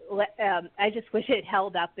wish it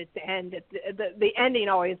held up at the end. The ending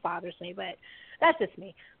always bothers me, but that's just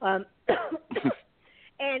me. And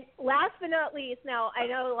last but not least, now I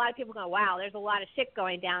know a lot of people go, wow, there's a lot of shit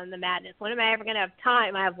going down in the madness. When am I ever going to have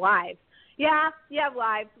time? I have lives. Yeah, you have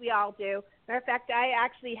lives. We all do. Matter of fact, I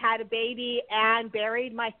actually had a baby and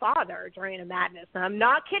buried my father during the madness. And I'm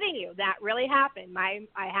not kidding you. That really happened. I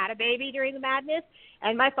had a baby during the madness,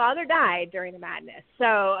 and my father died during the madness.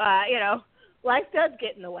 So, life does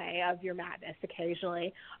get in the way of your madness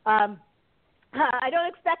occasionally. I don't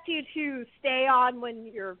expect you to stay on when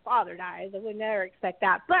your father dies. I would never expect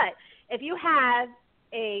that. But if you have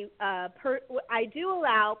I do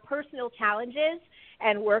allow personal challenges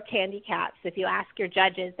and work handicaps. If you ask your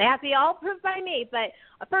judges, they have to be all approved by me. But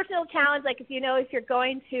a personal challenge, like if you're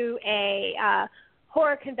going to a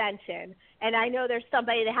horror convention, and I know there's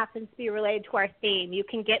somebody that happens to be related to our theme, you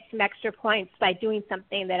can get some extra points by doing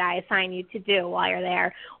something that I assign you to do while you're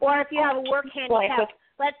there. Or if you have a work handicap,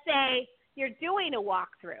 let's say you're doing a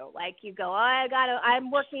walkthrough, like you go, I'm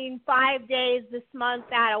working 5 days this month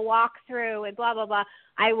at a walkthrough and blah, blah, blah.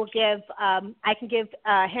 I can give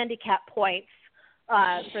handicap points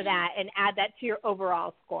for that and add that to your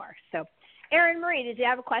overall score. So, Erin Marie, did you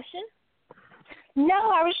have a question? No,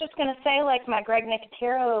 I was just going to say, like my Greg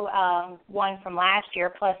Nicotero one from last year,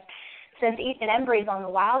 plus since Ethan Embry's on the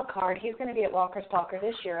wild card, he's going to be at Walker's Talker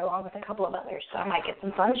this year along with a couple of others, so I might get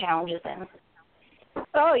some fun challenges in.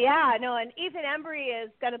 Oh, yeah, no, and Ethan Embry is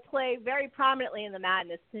going to play very prominently in the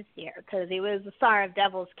madness this year because he was the star of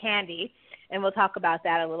Devil's Candy, and we'll talk about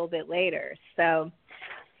that a little bit later. So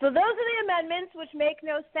those are the amendments, which make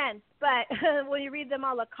no sense, but when you read them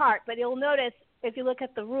a la carte. But you'll notice if you look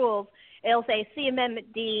at the rules, it'll say see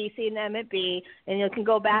Amendment D, see Amendment B, and you can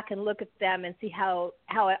go back and look at them and see how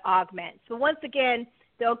it augments. But once again,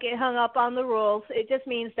 Don't get hung up on the rules. It just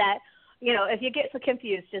means that, if you get so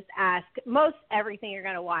confused, just ask. Most everything you're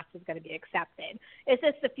going to watch is going to be accepted. It's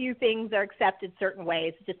just a few things are accepted certain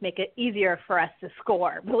ways to just make it easier for us to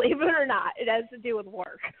score. Believe it or not, it has to do with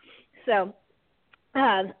work. So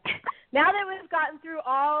now that we've gotten through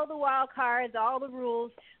all the wild cards, all the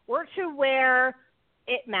rules, we're to where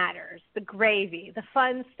it matters, the gravy, the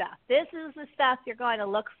fun stuff. This is the stuff you're going to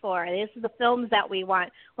look for. This is the films that we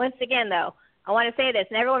want. Once again, though, I want to say this,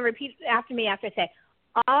 and everyone repeat after me after I say,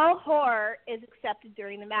 all horror is accepted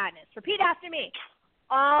during the madness. Repeat after me.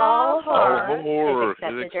 All horror is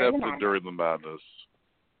accepted during the madness.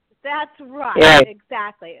 That's right. Yeah.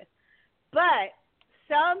 Exactly. But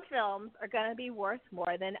some films are going to be worth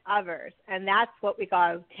more than others, and that's what we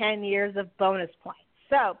call 10 years of bonus points.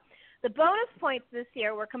 So the bonus points this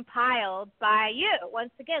year were compiled by you,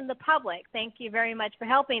 once again, the public. Thank you very much for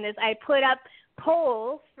helping us. I put up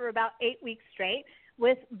polls for about 8 weeks straight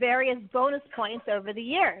with various bonus points over the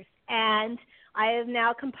years. And I have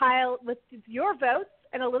now compiled, with your votes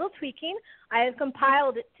and a little tweaking, I have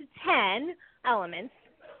compiled it to 10 elements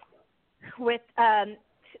with 10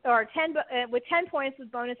 points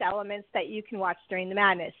with bonus elements that you can watch during the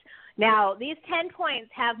madness. Now, these 10 points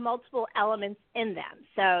have multiple elements in them,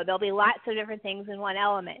 so there'll be lots of different things in one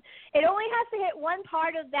element. It only has to hit one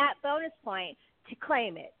part of that bonus point to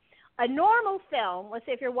claim it. A normal film, let's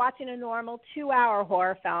say if you're watching a normal 2-hour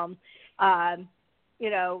horror film, 2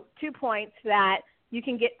 points that you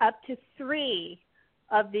can get up to 3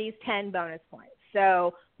 of these 10 bonus points.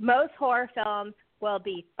 So most horror films will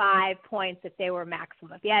be 5 points if they were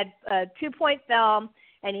maximum. If you had a 2-point film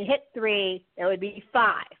and you hit 3, it would be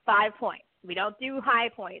 5 points. We don't do high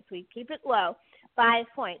points. We keep it low, 5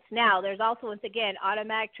 points. Now, there's also, once again,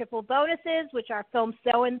 automatic triple bonuses, which are films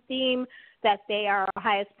so in theme that they are our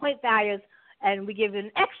highest point values, and we give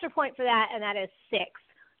an extra point for that, and that is 6.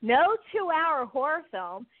 No 2-hour horror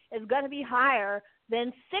film is going to be higher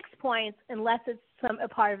than 6 points unless it's a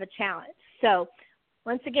part of a challenge. So,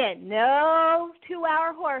 once again, no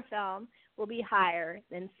 2-hour horror film will be higher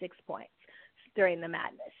than 6 points during the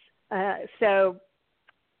madness.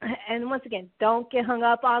 And once again, don't get hung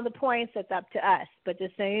up on the points. That's up to us. But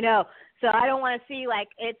just so you know, so I don't want to see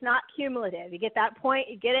it's not cumulative. You get that point,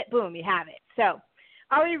 you get it, boom, you have it. So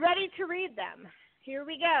are we ready to read them? Here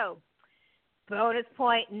we go. Bonus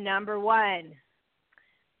point number 1.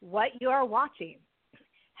 What you are watching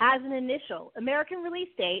has an initial American release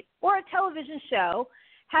date or a television show,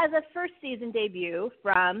 has a first season debut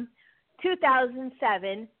from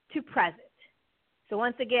 2007 to present. So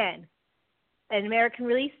once again, an American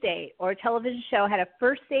release date or a television show had a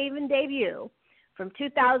first season debut from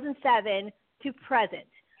 2007 to present.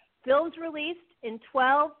 Films released in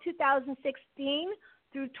 2016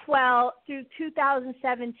 through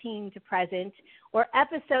 2017 to present, or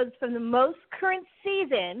episodes from the most current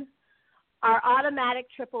season are automatic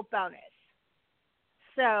triple bonus.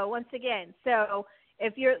 So once again,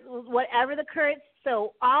 if you're whatever the current,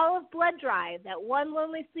 so all of Blood Drive, that one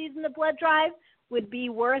lonely season of Blood Drive would be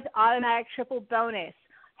worth automatic triple bonus.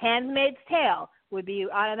 Handmaid's Tale would be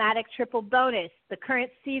automatic triple bonus. The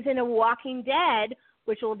current season of Walking Dead,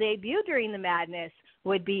 which will debut during the madness,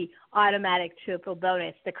 would be automatic triple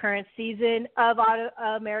bonus. The current season of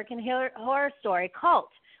American Horror Story,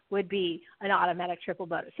 Cult, would be an automatic triple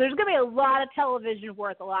bonus. So there's going to be a lot of television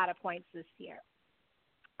worth a lot of points this year.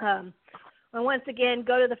 And once again,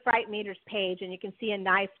 go to the Fright Meters page, and you can see a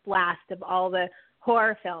nice blast of all the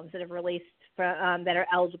horror films that have released that are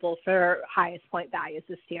eligible for highest point values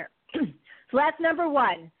this year. So that's number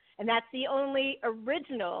 1, and that's the only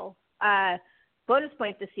original bonus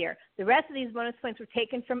point this year. The rest of these bonus points were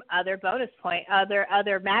taken from other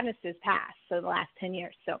other madnesses past, so the last 10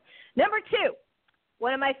 years. So number 2,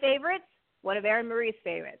 one of my favorites, one of Erin Marie's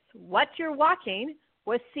favorites. What you're watching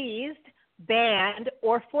was seized, banned,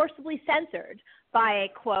 or forcibly censored by a,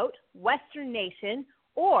 quote, Western nation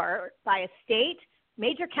or by a state,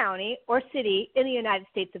 major county, or city in the United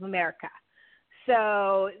States of America.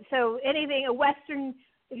 So anything, a Western,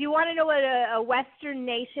 if you want to know what a Western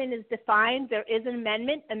nation is defined, there is an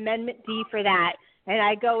amendment, Amendment D for that. And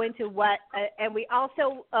I go into and we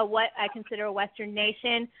also, what I consider a Western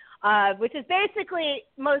nation, which is basically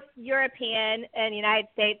most European and United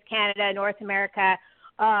States, Canada, North America,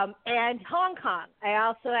 and Hong Kong. I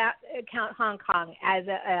also count Hong Kong as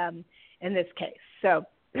in this case. So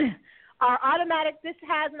this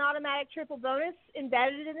has an automatic triple bonus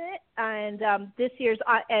embedded in it, and this year's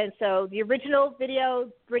and so the original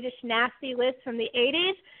video British Nasty List from the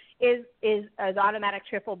 80s is automatic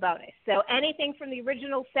triple bonus. So anything from the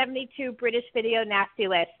original 72 British Video Nasty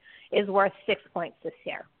List is worth 6 points this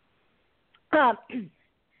year.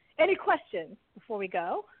 Any questions before we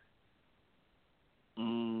go?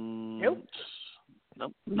 Nope.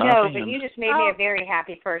 Nope. No, but you just made me a very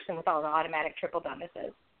happy person with all the automatic triple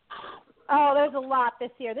bonuses. Oh, there's a lot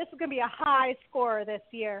this year. This is going to be a high score this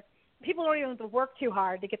year. People don't even have to work too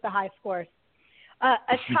hard to get the high scores.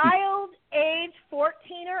 A child age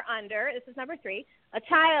 14 or under, this is number 3, a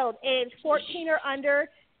child age 14 or under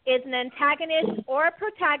is an antagonist or a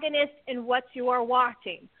protagonist in what you are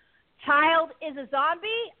watching. Child is a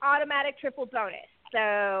zombie, automatic triple bonus.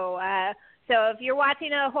 So if you're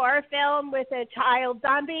watching a horror film with a child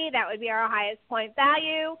zombie, that would be our highest point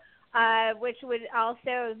value, which would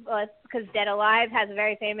also, because Dead Alive has a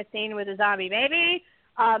very famous scene with a zombie baby.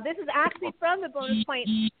 This is actually from the bonus point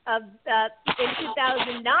of in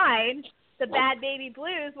 2009, the Bad Baby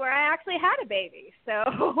Blues, where I actually had a baby. So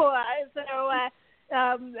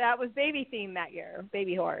that was baby themed that year,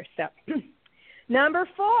 baby horror. So number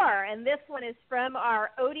 4, and this one is from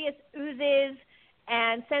our Odious Oozes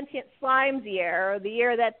and Sentient Slimes year, the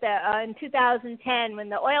year that in 2010, when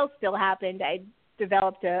the oil spill happened, I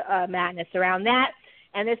developed a madness around that.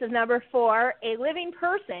 And this is number 4. A living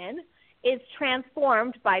person is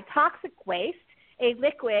transformed by toxic waste, a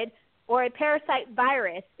liquid, or a parasite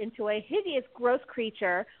virus into a hideous, gross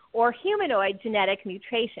creature or humanoid genetic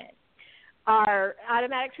mutation. Our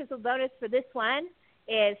automatic triple bonus for this one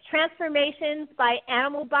is transformations by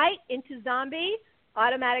animal bite into zombie,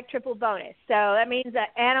 automatic triple bonus. So that means that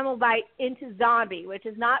animal bite into zombie, which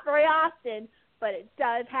is not very often, but it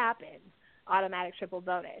does happen. Automatic triple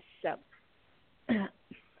bonus. So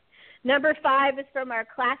number 5 is from our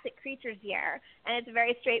classic creatures year, and it's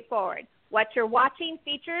very straightforward. What you're watching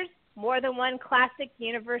features more than one classic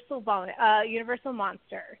universal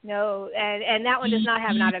monster. No, and that one does not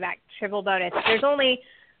have an automatic triple bonus. There's only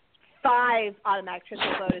 5 automatic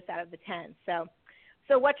triple bonus out of the 10.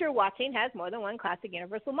 So what you're watching has more than one classic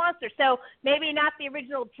universal monster. So maybe not the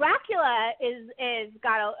original Dracula is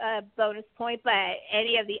got a bonus point, but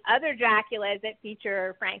any of the other Draculas that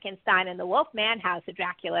feature Frankenstein and the Wolfman, House of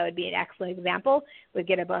Dracula would be an excellent example. Would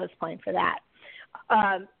get a bonus point for that.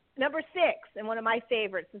 Number 6, and one of my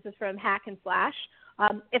favorites, this is from Hack and Slash.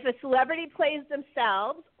 If a celebrity plays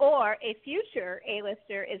themselves or a future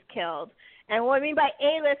A-lister is killed. And what I mean by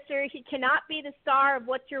A-lister, he cannot be the star of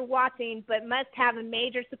what you're watching, but must have a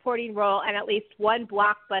major supporting role and at least one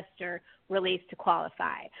blockbuster release to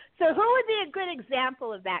qualify. So who would be a good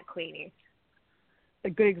example of that, Queenie? A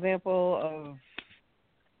good example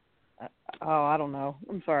of, I don't know.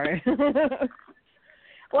 I'm sorry.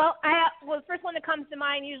 Well, the first one that comes to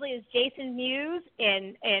mind usually is Jason Mewes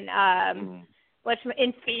in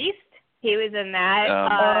Feast. He was in that.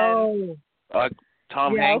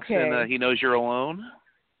 Tom Hanks and He Knows You're Alone.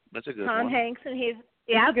 That's a good one. Tom Hanks and people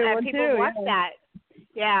too, watch that.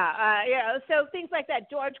 Yeah, so things like that.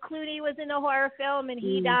 George Clooney was in a horror film and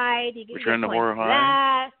he died. Return to Horror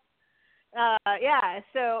High.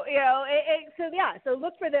 So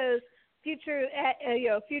look for those future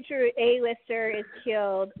A-lister is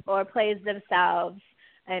killed or plays themselves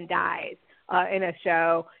and dies in a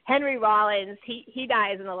show. Henry Rollins, he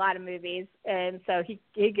dies in a lot of movies, and so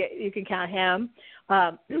you can count him.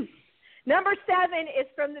 Number 7 is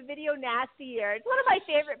from the Video Nasty year. It's one of my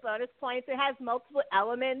favorite bonus points. It has multiple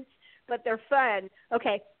elements, but they're fun.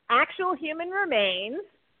 Okay, actual human remains,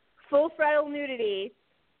 full frontal nudity,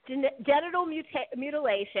 genital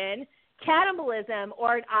mutilation, cannibalism,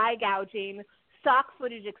 or an eye gouging, stock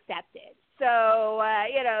footage accepted. So,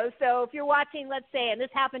 so if you're watching, let's say, and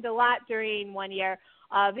this happened a lot during one year,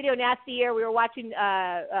 Video Nasty year, we were watching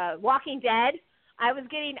Walking Dead. I was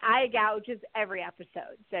getting eye gouges every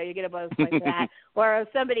episode, so you get a bonus point for that. Or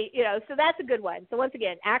somebody, so that's a good one. So once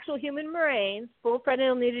again, actual human remains, full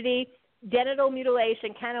frontal nudity, genital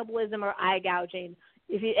mutilation, cannibalism, or eye gouging.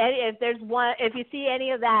 If you see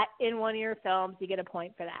any of that in one of your films, you get a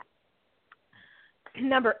point for that.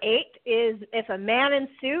 Number 8 is if a man in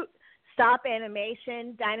suit, stop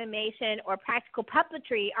animation, dynamation, or practical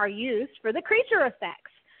puppetry are used for the creature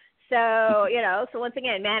effects. So, so once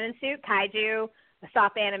again, man in suit, kaiju,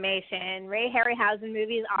 stop animation, Ray Harryhausen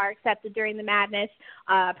movies are accepted during the madness.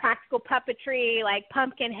 Practical puppetry like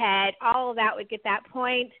Pumpkinhead, all of that would get that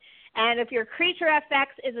point. And if your creature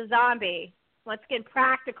effects is a zombie, once again,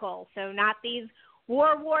 practical, so not these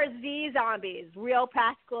World War Z zombies, real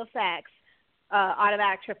practical effects,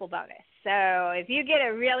 automatic triple bonus. So if you get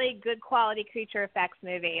a really good quality creature effects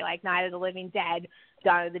movie like Night of the Living Dead,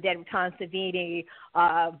 Dawn of the Dead with Tom Savini,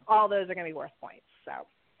 all those are going to be worth points. So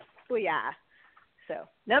yeah. So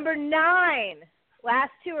number 9,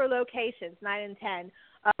 last 2 are locations, 9 and 10.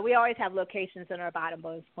 We always have locations in our bottom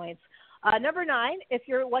bonus points. Number 9, if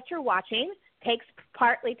what you're watching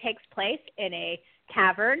partly takes place in a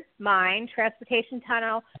cavern, mine, transportation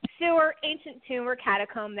tunnel, sewer, ancient tomb, or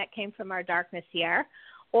catacomb that came from our darkness year.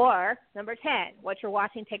 Or, number 10, what you're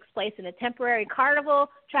watching takes place in a temporary carnival,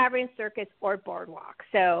 traveling circus, or boardwalk.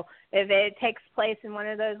 So if it takes place in one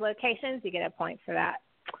of those locations, you get a point for that.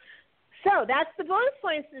 So that's the bonus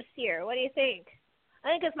points this year. What do you think? I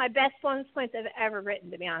think it's my best bonus points I've ever written,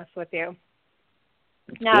 to be honest with you.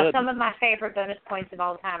 No, Good. some of my favorite bonus points of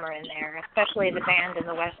all time are in there, especially the band and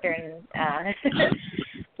the Western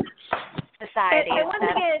society.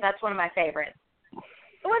 That's one of my favorites.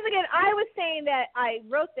 Once again, I was saying that I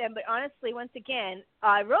wrote them, but honestly, once again,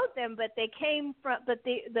 I wrote them, but they came from, but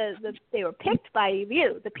they were picked by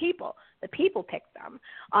you, the people. The people picked them.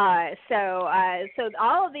 So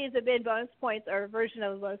all of these have been bonus points or a version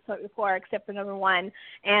of the bonus point before, except for number 1.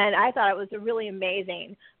 And I thought it was really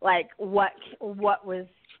amazing, like what was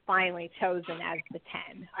finally chosen as the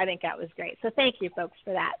 10. I think that was great. So thank you, folks,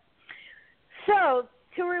 for that. So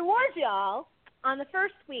to reward y'all on the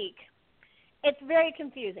first week. It's very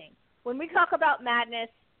confusing. When we talk about madness,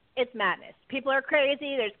 it's madness. People are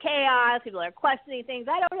crazy. There's chaos. People are questioning things.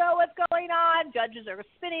 I don't know what's going on. Judges are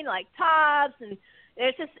spinning like tops, and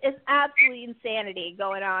it's absolutely insanity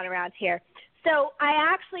going on around here. So I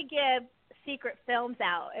actually give secret films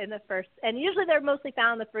out in the first, and usually they're mostly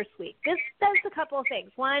found in the first week. This does a couple of things.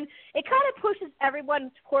 One, it kind of pushes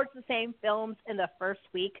everyone towards the same films in the first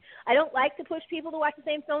week. I don't like to push people to watch the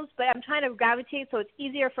same films, but I'm trying to gravitate so it's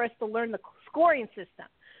easier for us to learn the scoring system,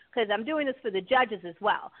 because I'm doing this for the judges as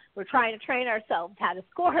well. We're trying to train ourselves how to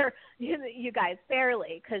score you guys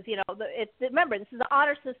fairly, because remember, this is an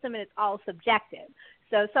honor system and it's all subjective.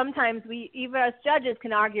 So sometimes even us judges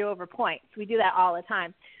can argue over points. We do that all the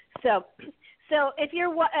time. So if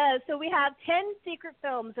you're so we have 10 secret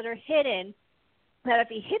films that are hidden that if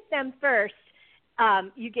you hit them first,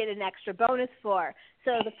 you get an extra bonus for.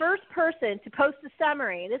 So the first person to post a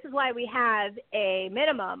summary, this is why we have a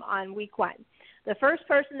minimum on week 1. The first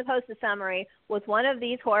person to post a summary with one of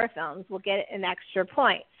these horror films will get an extra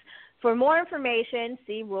point. For more information,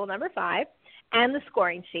 see rule number 5 and the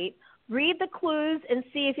scoring sheet. Read the clues and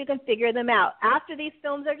see if you can figure them out. After these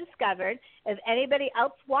films are discovered, if anybody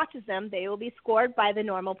else watches them, they will be scored by the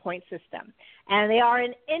normal point system. And they are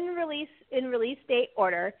in release date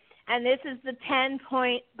order. And this is the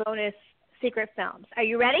 10-point bonus secret films. Are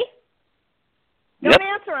you ready? Yep. Don't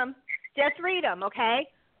answer them. Just read them, okay?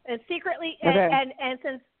 And secretly, Okay.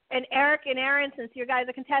 and Eric and Aaron, since you guys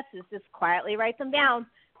are contestants, just quietly write them down.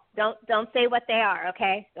 Don't say what they are,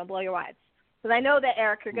 okay? Don't blow your wads. Because I know that,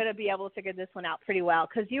 Eric, you're going to be able to figure this one out pretty well,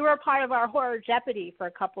 because you were part of our Horror Jeopardy for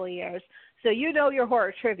a couple of years, so you know your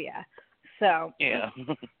horror trivia. So Yeah.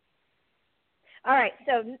 All right,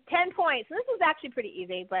 so 10 points. This was actually pretty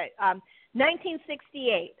easy, but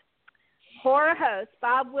 1968, horror host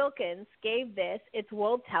Bob Wilkins gave this its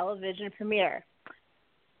world television premiere.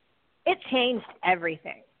 It changed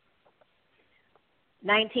everything.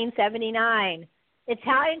 1979,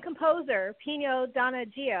 Italian composer Pino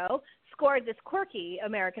Donaggio scored this quirky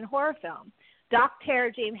American horror film.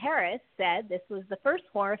 Dr. James Harris said this was the first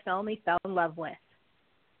horror film he fell in love with.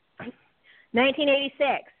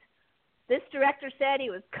 1986, this director said he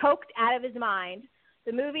was coked out of his mind.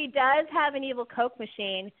 The movie does have an evil Coke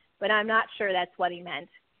machine, but I'm not sure that's what he meant.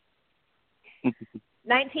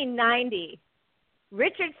 1990,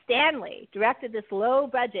 Richard Stanley directed this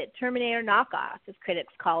low-budget Terminator knockoff, as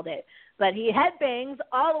critics called it, but he headbangs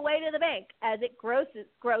all the way to the bank as it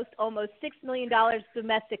grossed almost $6 million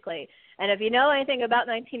domestically. And if you know anything about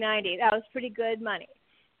 1990, that was pretty good money.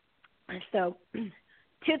 So,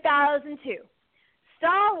 2002,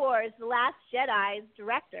 Star Wars The Last Jedi's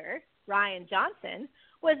director, Rian Johnson,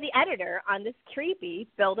 was the editor on this creepy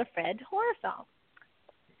Build-A-Fred horror film.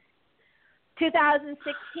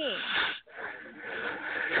 2016,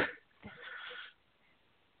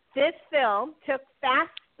 this film took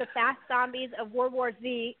the fast zombies of World War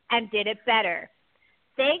Z and did it better.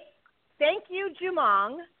 Thank you,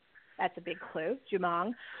 Jumong. That's a big clue,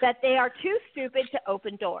 Jumong, that they are too stupid to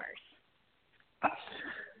open doors.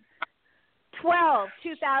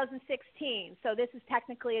 2016. So this is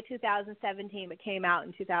technically a 2017, but came out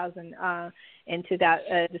in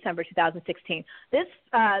December 2016. This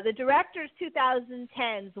the director's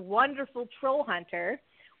 2010's Wonderful Troll Hunter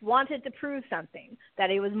wanted to prove something, that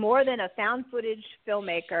he was more than a found footage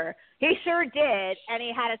filmmaker. He sure did, and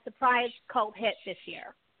he had a surprise cult hit this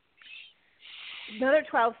year. Another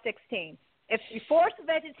 12/16. If you force a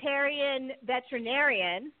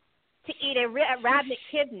veterinarian to eat a rabbit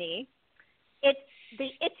kidney, the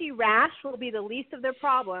itchy rash will be the least of their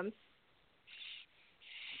problems.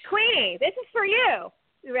 Queenie, this is for you.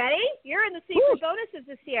 You ready? You're in the secret bonuses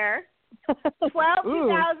this year.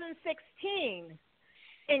 2016.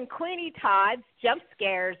 In Queenie Todd's Jump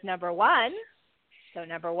Scares #1. So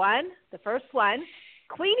 #1, the first one,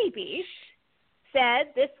 Queenie Beast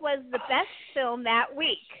said this was the best film that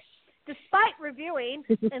week, despite reviewing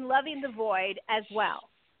and loving The Void as well.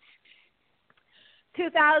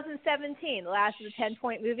 2017, the last of the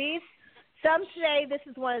 10-point movies. Some say this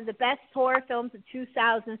is one of the best horror films of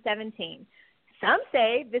 2017. Some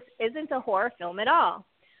say this isn't a horror film at all.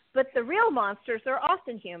 But the real monsters are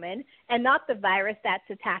often human and not the virus that's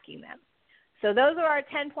attacking them. So those are our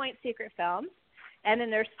 10-point secret films. And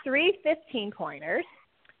then there's 3 15-pointers.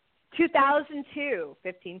 2002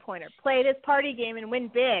 15-pointer. Play this party game and win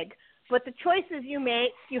big. But the choices you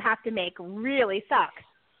have to make really suck.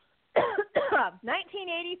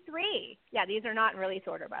 1983. Yeah, these are not in release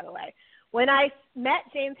order, by the way. When I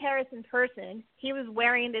met James Harris in person, he was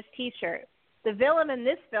wearing this T-shirt. The villain in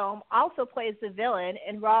this film also plays the villain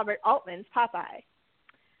in Robert Altman's Popeye.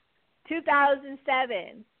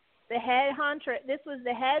 2007. This was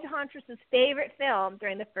the head huntress's favorite film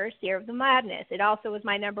during the first year of the madness. It also was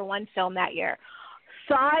my #1 film that year.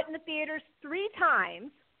 Saw it in the theaters 3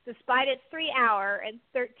 times, despite its 3-hour and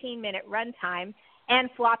 13-minute runtime and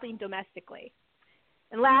flopping domestically.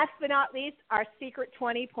 And last but not least, our secret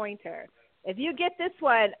 20-pointer. If you get this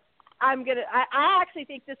one, I actually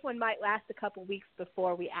think this one might last a couple weeks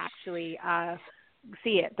before we actually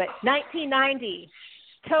see it. But 1990,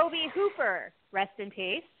 Tobe Hooper, rest in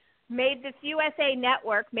peace, made this USA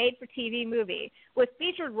Network made-for-TV movie with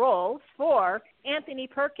featured roles for Anthony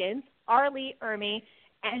Perkins, R. Lee Ermey,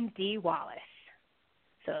 and Dee Wallace.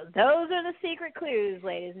 So those are the secret clues,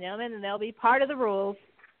 ladies and gentlemen, and they'll be part of the rules.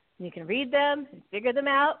 You can read them and figure them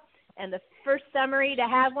out, and the first summary to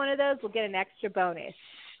have one of those will get an extra bonus.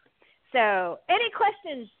 So, any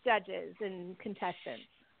questions, judges and contestants?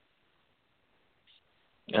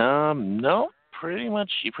 No, you pretty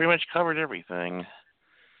much covered everything.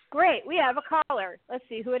 Great. We have a caller. Let's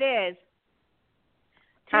see who it is.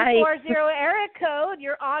 Hi. 240 area code.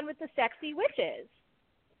 You're on with the Sexy Witches.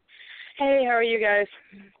 Hey, how are you guys?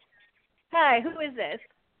 Hi, who is this?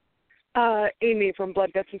 Amy from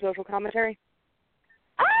Blood, Guts, and Social Commentary.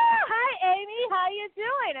 Hi, Amy. How you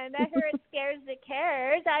doing? I met her at Scares That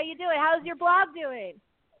Cares. How you doing? How's your blog doing?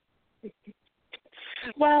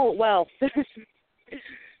 Well.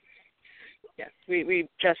 Yes, we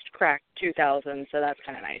just cracked 2,000, so that's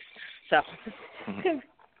kind of nice. So,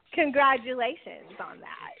 congratulations on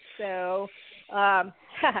that. So,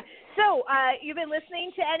 you've been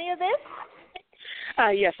listening to any of this?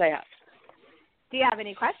 Yes, I have. Do you have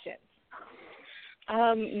any questions?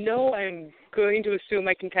 No, I'm going to assume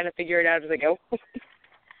I can kind of figure it out as I go.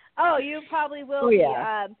 Oh, you probably will be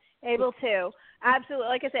able to. Absolutely.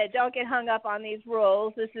 Like I said, don't get hung up on these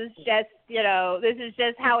rules. This is just,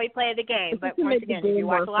 how we play the game. But once again, if you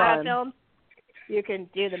watch a lot of films, you can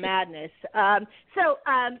do the madness.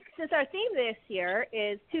 Since our theme this year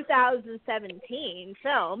is 2017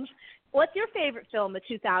 films, what's your favorite film of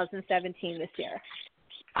 2017 this year?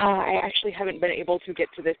 I actually haven't been able to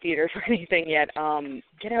get to the theater for anything yet.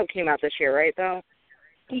 Get Out came out this year, right, though?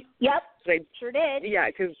 Yep, sure did. Yeah,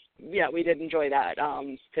 because, we did enjoy that,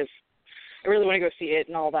 because I really want to go see it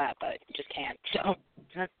and all that, but just can't. So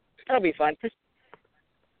that'll be fun.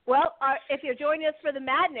 Well, if you're joining us for the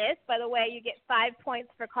madness, by the way, you get 5 points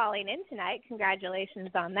for calling in tonight.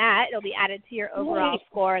 Congratulations on that. It'll be added to your overall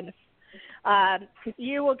score, and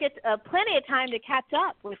you will get plenty of time to catch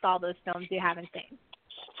up with all those films you haven't seen.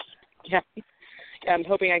 Yeah, I'm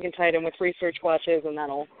hoping I can tie it in with research watches, and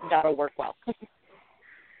that'll work well.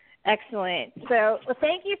 Excellent. So,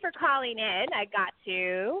 thank you for calling in. I got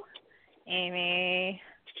you, Amy.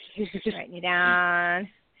 Writing you down.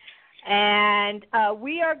 And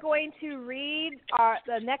we are going to read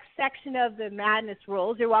the next section of the Madness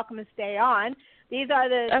rules. You're welcome to stay on. These are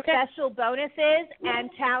the special bonuses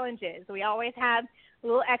and challenges. We always have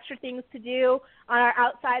little extra things to do on our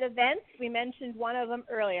outside events. We mentioned one of them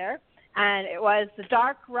earlier, and it was the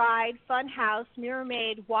Dark Ride Funhouse Mirror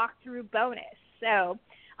Maid Walkthrough bonus. So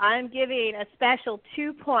I'm giving a special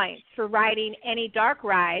 2 points for riding any dark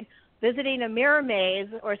ride, visiting a mirror maze,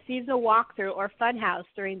 or seasonal walkthrough or funhouse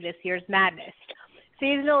during this year's madness.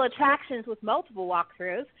 Seasonal attractions with multiple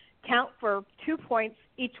walkthroughs count for 2 points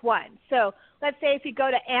each one. So let's say if you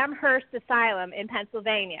go to Amherst Asylum in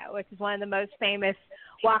Pennsylvania, which is one of the most famous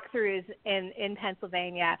walkthroughs in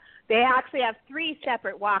Pennsylvania, they actually have 3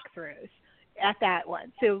 separate walkthroughs at that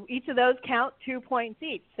one. So each of those count 2 points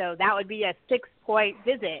each. So that would be a 6-point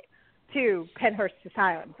visit to Penhurst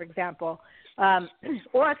Asylum, for example.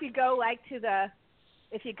 Or if you go like to the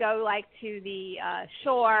If you go like to the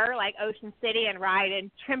shore, like Ocean City, and ride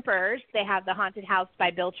in Trimpers, they have the Haunted House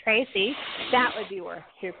by Bill Tracy. That would be worth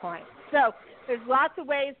 2 points. So there's lots of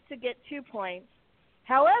ways to get 2 points.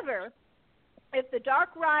 However, if the dark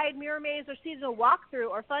ride, mirror maze, or seasonal walkthrough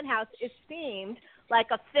or funhouse is themed like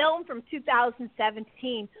a film from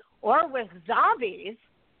 2017 or with zombies,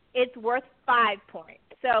 it's worth 5 points.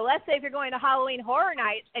 So let's say if you're going to Halloween Horror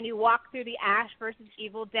Nights and you walk through the Ash versus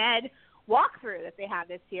Evil Dead walkthrough that they have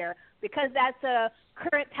this year, because that's a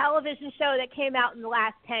current television show that came out in the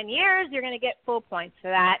last 10 years, you're going to get full points for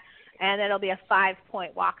that, and it'll be a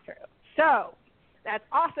 5-point walkthrough. So that's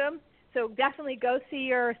awesome. So definitely go see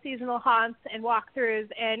your seasonal haunts and walkthroughs,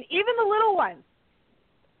 and even the little ones.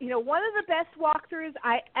 You know, one of the best walkthroughs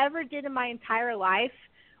I ever did in my entire life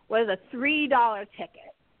was a $3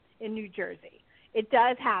 ticket in New Jersey. It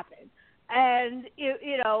does happen. And,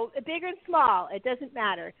 you know, big or small, it doesn't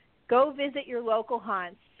matter. Go visit your local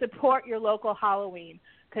haunts. Support your local Halloween,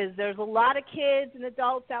 because there's a lot of kids and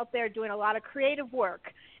adults out there doing a lot of creative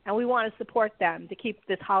work, and we want to support them to keep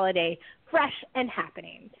this holiday fresh and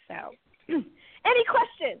happening. So, any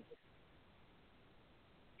questions?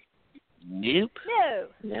 Nope. No.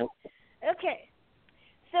 Nope. Okay.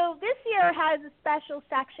 So this year has a special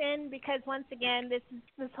section because, once again, this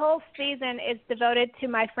whole season is devoted to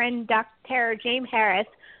my friend Dr. James Harris,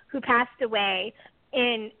 who passed away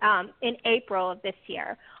in April of this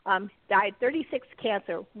year. Died 36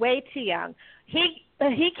 cancer, way too young. He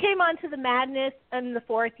came onto the Madness in the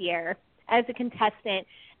 4th year as a contestant,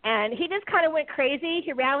 and he just kind of went crazy.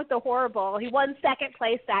 He ran with the Horror Bowl. He won 2nd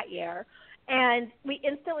place that year, and we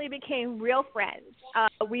instantly became real friends.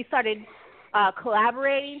 We started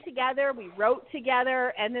collaborating together. We wrote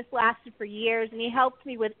together, and this lasted for years, and he helped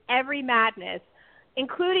me with every Madness,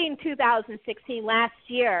 including 2016 last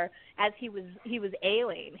year, as he was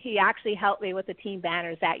ailing. He actually helped me with the team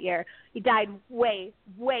banners that year. He died way,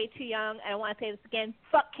 way too young, and I want to say this again,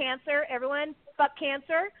 fuck cancer, everyone. Fuck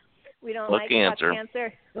cancer. We don't like cancer.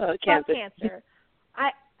 fuck cancer. Fuck cancer.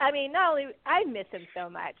 I mean, not only I miss him so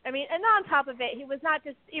much. I mean, and on top of it, he was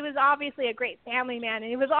obviously a great family man, and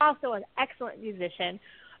he was also an excellent musician.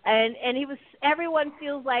 And he was, everyone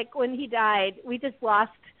feels like when he died, we just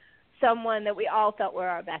lost someone that we all felt were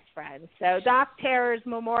our best friends. So Doc Terror's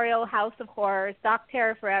Memorial House of Horrors, Doc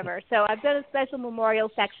Terror Forever. So I've done a special memorial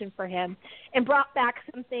section for him and brought back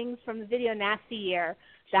some things from the Video Nasty year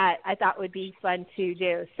that I thought would be fun to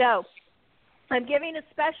do. So I'm giving a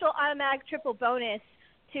special automatic triple bonus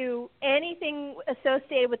to anything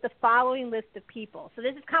associated with the following list of people. So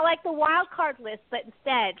this is kind of like the wild card list, but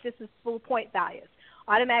instead this is full point values.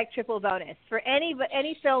 Automatic triple bonus for any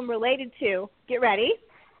film related to, get ready,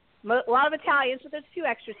 a lot of Italians, but there's 2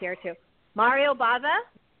 extras here too. Mario Bava,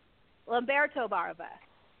 Lamberto Bava,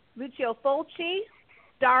 Lucio Fulci,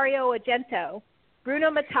 Dario Argento,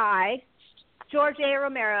 Bruno Mattei, George A.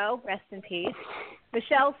 Romero, rest in peace,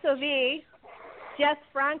 Michel Sauvé, Jess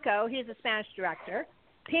Franco, he's a Spanish director,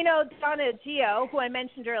 Pino Donaggio, who I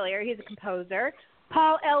mentioned earlier, he's a composer,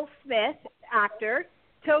 Paul L. Smith, actor,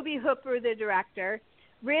 Toby Hooper, the director,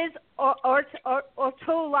 Riz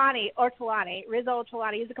Ortolani,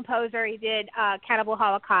 he's a composer. He did Cannibal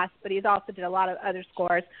Holocaust, but he's also did a lot of other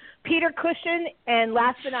scores. Peter Cushing, and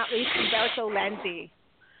last but not least, Umberto Lenzi.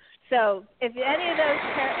 So if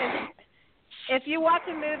you watch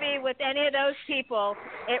a movie with any of those people,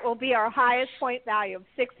 it will be our highest point value of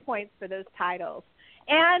 6 points for those titles.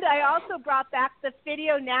 And I also brought back the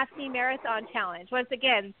Video Nasty Marathon Challenge. Once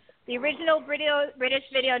again, the original British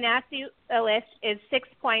Video Nasty list is 6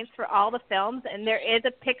 points for all the films, and there is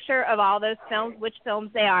a picture of all those films, which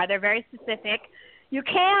films they are. They're very specific. You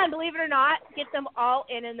can, believe it or not, get them all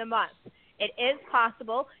in the month. It is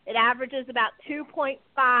possible. It averages about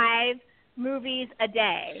 2.5 movies a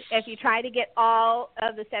day if you try to get all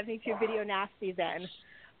of the 72 Video Nasties in.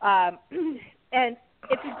 And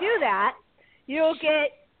if you do that, you'll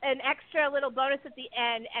get an extra little bonus at the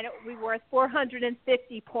end, and it will be worth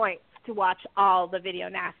 450 points to watch all the Video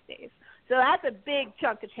Nasties. So that's a big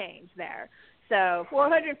chunk of change there. So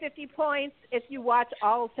 450 points if you watch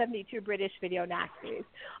all 72 British Video Nasties.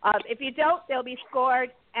 If you don't, they'll be scored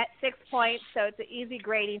at 6 points, so it's an easy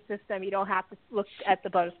grading system. You don't have to look at the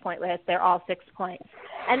bonus point list. They're all 6 points.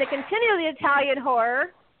 And to continue the Italian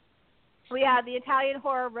horror, we have the Italian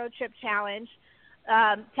Horror Road Trip Challenge.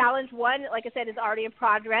 Challenge 1, like I said, is already in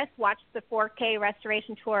progress. Watch the 4K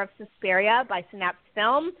restoration tour of Suspiria by Synapse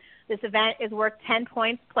Film. This event is worth 10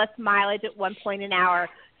 points plus mileage at 1 point an hour.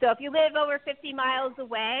 So if you live over 50 miles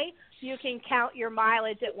away, you can count your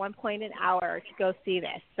mileage at 1 point an hour to go see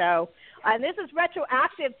this. So, and this is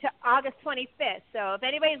retroactive to August 25th. So if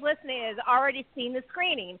anybody's listening and has already seen the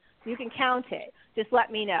screening, you can count it. Just let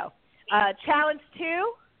me know. Challenge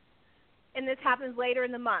 2, and this happens later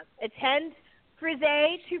in the month. Attend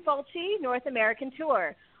Frise Tufulci North American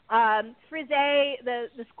Tour. Frise,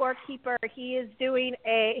 the scorekeeper, he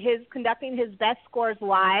is conducting his best scores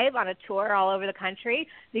live on a tour all over the country.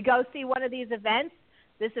 You go see one of these events.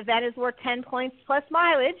 This event is worth 10 points plus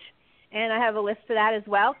mileage, and I have a list for that as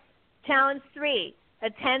well. Challenge 3,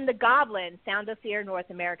 attend the Goblin Sound of Fear North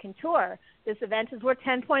American Tour. This event is worth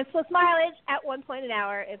 10 points plus mileage at 1 point an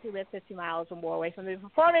hour if you live 50 miles or more away from the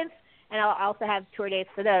performance, and I'll also have tour dates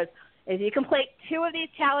for those. If you complete 2 of these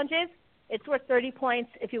challenges, it's worth 30 points.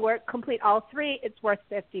 If you complete all 3, it's worth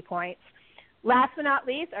 50 points. Last but not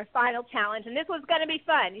least, our final challenge, and this one's going to be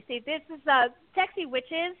fun. You see, this is Sexy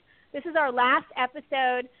Witches. This is our last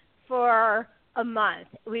episode for a month.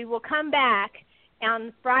 We will come back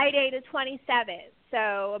on Friday the 27th,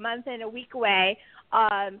 so a month and a week away,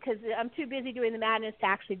 because I'm too busy doing the madness to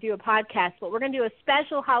actually do a podcast. But we're going to do a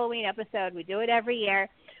special Halloween episode. We do it every year.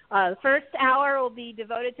 The first hour will be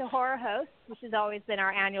devoted to horror hosts, which has always been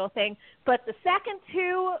our annual thing. But the second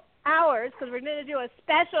 2 hours, because we're going to do a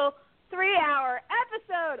special 3-hour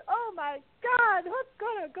episode. Oh, my God, what's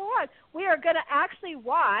going to go on? We are going to actually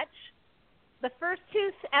watch the first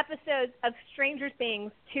 2 episodes of Stranger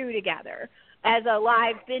Things 2 together as a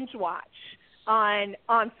live binge watch on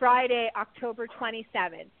Friday, October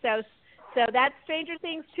 27th. So that's Stranger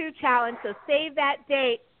Things 2 challenge. So save that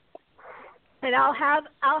date. And I'll have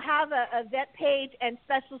a event page and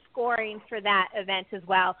special scoring for that event as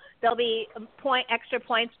well. There'll be extra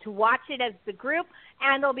points to watch it as the group,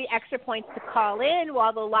 and there'll be extra points to call in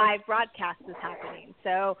while the live broadcast is happening.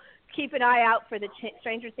 So keep an eye out for the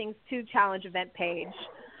Stranger Things 2 challenge event page.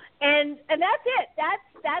 And that's it.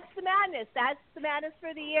 That's the madness. That's the madness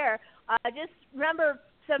for the year. Just remember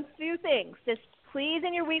some few things. Just please,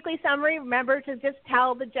 in your weekly summary, remember to just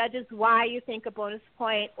tell the judges why you think a bonus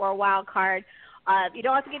point or a wild card. You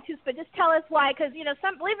don't have to get too specific. Just tell us why, because,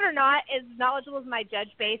 believe it or not, as knowledgeable as my judge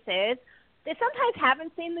base is, they sometimes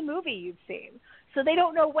haven't seen the movie you've seen, so they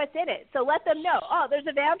don't know what's in it. So let them know, there's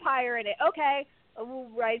a vampire in it. Okay, we'll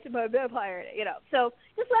write about a vampire in it, So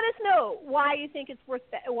just let us know why you think it's worth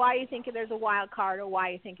that, why you think there's a wild card, or why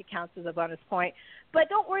you think it counts as a bonus point. But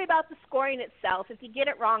don't worry about the scoring itself. If you get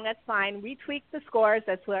it wrong, that's fine. We tweak the scores.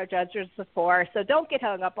 That's what our judges are for. So don't get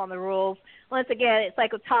hung up on the rules. Once again, it's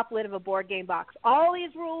like a top lid of a board game box. All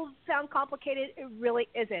these rules sound complicated. It really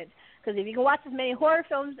isn't. Because if you can watch as many horror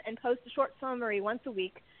films and post a short summary once a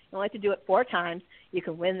week, you only have to do it 4 times, you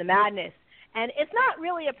can win the madness. And it's not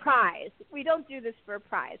really a prize. We don't do this for a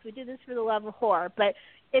prize. We do this for the love of horror. But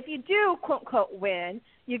if you do, quote-unquote, win,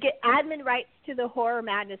 you get admin rights to the Horror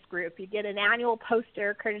Madness group. You get an annual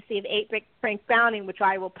poster courtesy of 8-Bit Frank Browning, which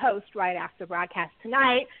I will post right after broadcast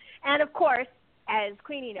tonight. And, of course, as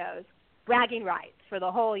Queenie knows, bragging rights for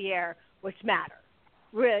the whole year, which matter.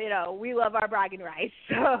 Really, we love our bragging rights.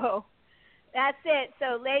 So that's it.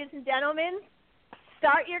 So, ladies and gentlemen,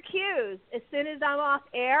 start your cues. As soon as I'm off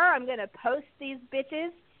air, I'm going to post these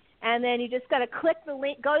bitches, and then you just got to click the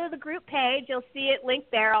link. Go to the group page. You'll see it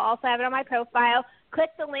linked there. I'll also have it on my profile. Click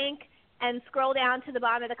the link and scroll down to the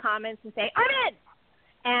bottom of the comments and say, I'm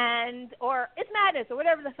in, or it's madness, or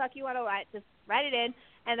whatever the fuck you want to write. Just write it in,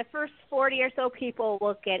 and the first 40 or so people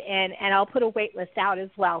will get in, and I'll put a wait list out as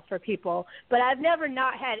well for people. But I've never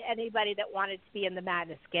not had anybody that wanted to be in the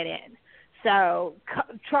madness get in. So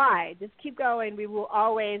try. Just keep going. We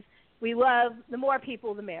love the more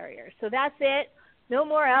people, the merrier. So that's it. No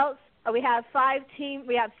more else. We have 5 teams.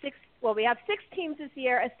 We have 6 teams this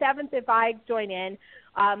year, a 7th if I join in.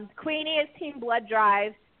 Queenie is Team Blood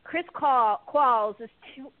Drive. Chris Qualls is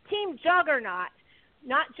Team Juggernaut,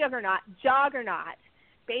 not Juggernaut, Joggernaut,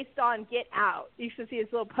 based on Get Out. You should see his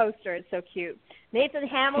little poster. It's so cute. Nathan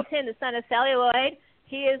Hamilton, the son of Celluloid,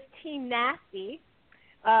 he is Team Nasty.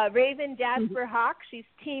 Raven Jasper Hawk, she's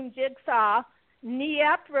Team Jigsaw.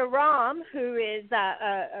 Niapra Ram, who is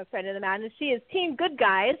a friend of the madness, she is Team Good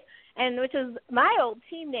Guys, and which is my old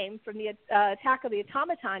team name from the Attack of the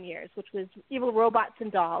Automaton years, which was Evil Robots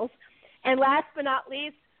and Dolls. And last but not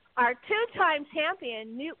least, our 2-time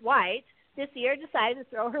champion, Newt White, this year decided to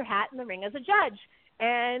throw her hat in the ring as a judge.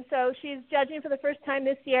 And so she's judging for the first time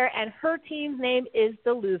this year, and her team's name is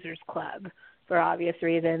the Losers Club, for obvious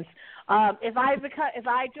reasons. If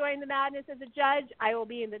I join the madness as a judge, I will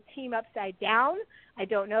be in the team Upside Down. I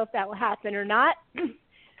don't know if that will happen or not.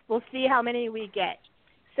 We'll see how many we get.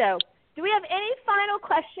 So, do we have any final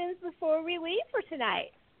questions before we leave for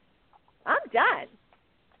tonight? I'm done.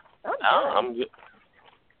 I'm good.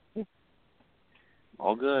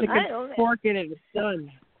 All good. Stick a fork in it. It's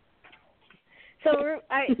done. So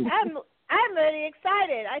I'm really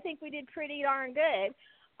excited. I think we did pretty darn good.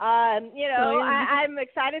 I'm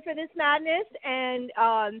excited for this madness, and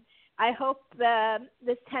I hope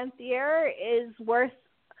this 10th year is worth.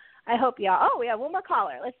 I hope y'all. Oh, we have one more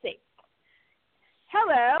caller. Let's see.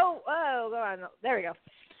 Hello. Oh, go on. There we go.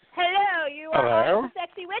 Hello, you are all the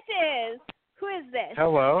Sexy Witches. Who is this?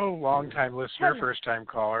 Hello, long-time listener, first-time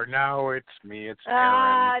caller. No, it's me. It's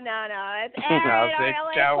Aaron. No. It's Aaron, our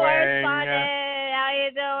LA correspondent. How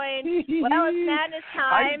you doing? Well, it's madness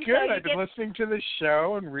time. I'm good. I've been listening to the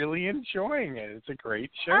show and really enjoying it. It's a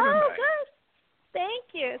great show tonight. Oh, good. Thank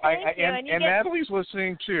you. Thank you. And Natalie's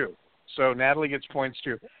listening, too. So Natalie gets points,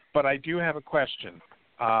 too. But I do have a question.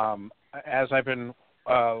 As I've been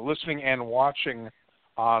listening and watching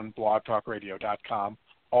on blogtalkradio.com,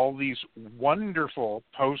 all these wonderful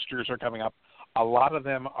posters are coming up. A lot of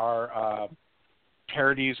them are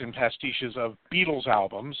parodies and pastiches of Beatles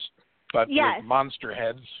albums, but with monster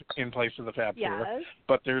heads in place of the Fab Four.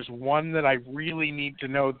 But there's one that I really need to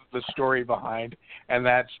know the story behind, and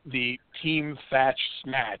that's the Team Thatch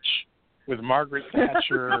Snatch with Margaret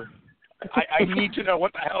Thatcher. I need to know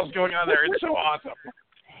what the hell's going on there. It's so awesome.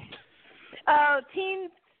 Oh, Team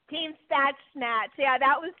Thatch Snatch. Yeah,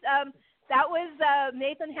 that was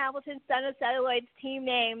Nathan Hamilton's Son of Celluloid's team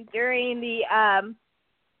name during the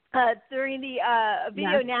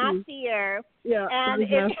Video Nasty year. Yeah, and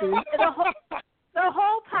the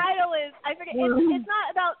whole title is, I forget. It's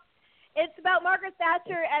not about. It's about Margaret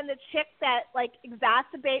Thatcher and the chick that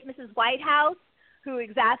exacerbate Mrs. Whitehouse, who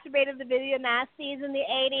exacerbated the Video Nasties in the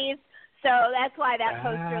 80s. So that's why that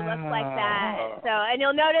poster looks like that. So, and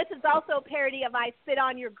you'll notice it's also a parody of "I Spit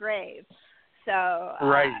on Your Grave." So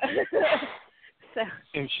right. So.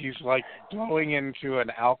 And she's blowing into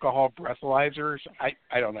an alcohol breathalyzer.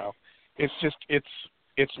 I don't know. It's just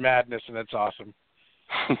it's madness and it's awesome.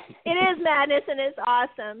 It is madness and it's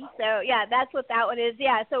awesome. So yeah, that's what that one is.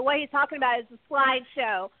 Yeah. So what he's talking about is the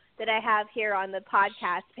slideshow that I have here on the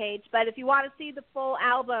podcast page. But if you want to see the full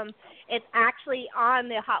album, it's actually on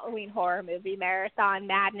the Halloween Horror Movie Marathon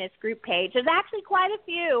Madness group page. There's actually quite a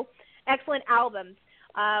few excellent albums.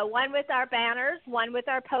 One with our banners, one with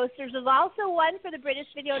our posters. There's also one for the British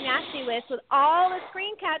Video Nasty List with all the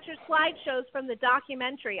screen capture slideshows from the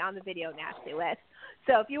documentary on the Video Nasty List.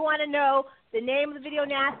 So if you want to know the name of the Video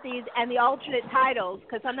Nasties and the alternate titles,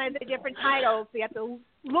 because sometimes they're different titles, so you have to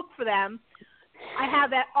look for them, I have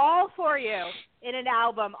that all for you in an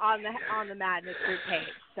album on the Madness group page.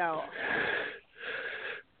 So,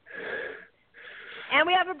 and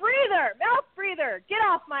we have a breather, mouth breather. Get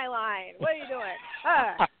off my line. What are you doing?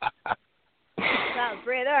 Mouth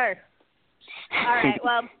breather. All right.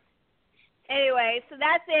 Well, anyway, so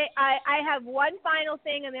that's it. I have one final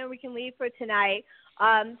thing, and then we can leave for tonight.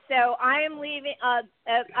 So I am leaving.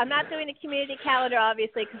 I'm not doing a community calendar,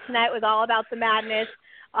 obviously, because tonight was all about the madness.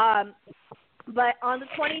 But on the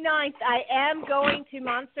 29th, I am going to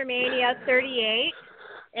Monster Mania 38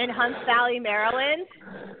 in Hunts Valley, Maryland.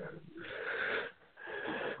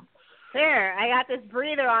 There, I got this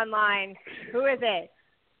breather online. Who is it?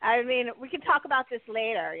 I mean, we can talk about this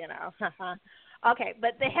later, you know. Okay,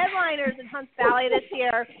 but the headliners in Hunts Valley this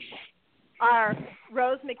year are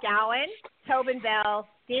Rose McGowan, Tobin Bell,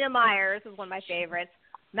 Dina Myers is one of my favorites,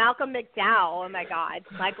 Malcolm McDowell, oh my God,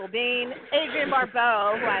 Michael Bean, Adrienne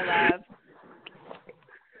Barbeau, who I love.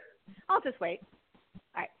 I'll just wait.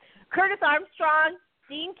 All right. Curtis Armstrong,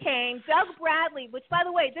 Dean Cain, Doug Bradley, which, by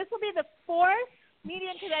the way, this will be the fourth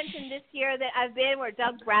media convention this year that I've been where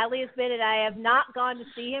Doug Bradley has been, and I have not gone to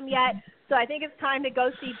see him yet. So I think it's time to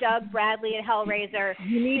go see Doug Bradley at Hellraiser.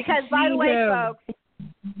 Because, by the way, folks,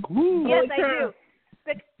 yes, I do.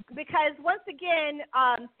 Because once again,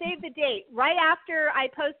 save the date. Right after I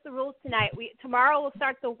post the rules tonight, tomorrow we'll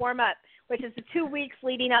start the warm-up, which is the 2 weeks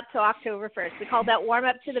leading up to October 1st. We call that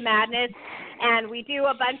warm-up to the madness, and we do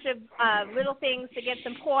a bunch of little things to get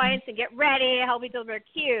some points and get ready, help me deliver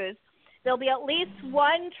cues. There'll be at least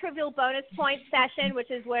one trivial bonus point session,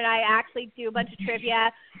 which is when I actually do a bunch of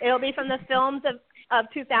trivia. It'll be from the films of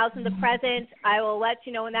 2000 to present. I will let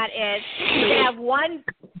you know when that is. We're going to have one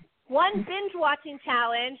binge-watching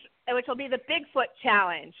challenge, which will be the Bigfoot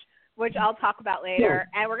challenge, which I'll talk about later.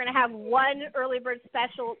 And we're going to have one early bird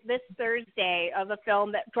special this Thursday of a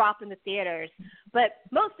film that dropped in the theaters. But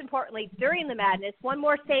most importantly, during the madness, one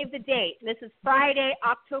more save the date. This is Friday,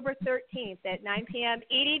 October 13th at 9 p.m.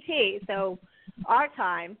 EDT, so our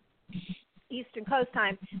time. Eastern Coast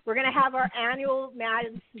time, we're going to have our annual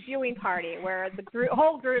Madness viewing party where the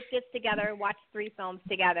whole group gets together and watches 3 films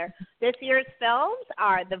together. This year's films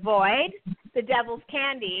are The Void, The Devil's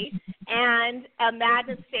Candy, and a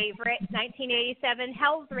Madness favorite, 1987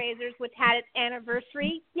 Hellraisers, which had its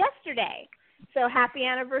anniversary yesterday. So happy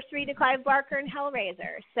anniversary to Clive Barker and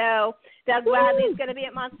Hellraiser. So Doug Bradley is going to be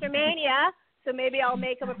at Monster Mania, so maybe I'll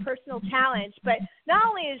make him a personal challenge. But not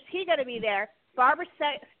only is he going to be there, Barbara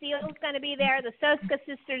Steele's going to be there. The Soska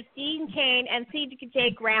sisters, Dean Cain, and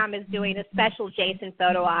C.J. Graham is doing a special Jason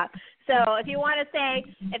photo op. So if you want to say,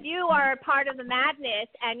 if you are a part of the Madness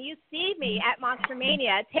and you see me at Monster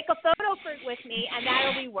Mania, take a photo with me, and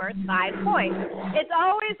that'll be worth 5 points. It's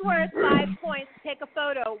always worth 5 points to take a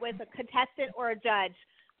photo with a contestant or a judge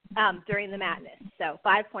during the Madness. So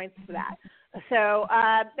 5 points for that. So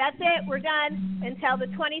that's it. We're done until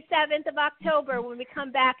the 27th of October when we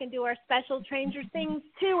come back and do our special Stranger Things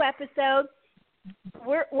 2 episode.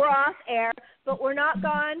 We're off air, but we're not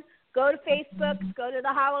gone. Go to Facebook. Go to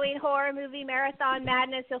the Halloween Horror Movie Marathon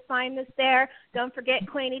Madness. You'll find us there. Don't forget,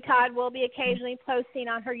 Queenie Todd will be occasionally posting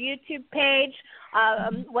on her YouTube page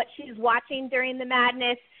what she's watching during the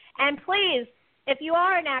Madness. And please, if you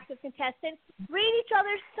are an active contestant, read each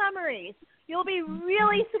other's summaries. You'll be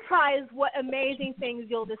really surprised what amazing things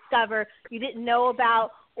you'll discover you didn't know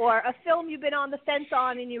about, or a film you've been on the fence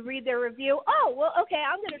on and you read their review. Oh, well, okay,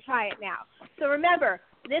 I'm going to try it now. So remember,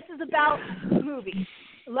 this is about movies,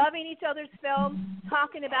 loving each other's films,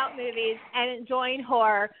 talking about movies, and enjoying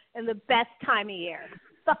horror in the best time of year,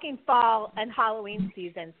 fucking fall and Halloween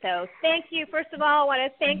season. So thank you. First of all, I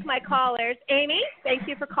want to thank my callers. Amy, thank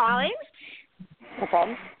you for calling. No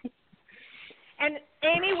problem. And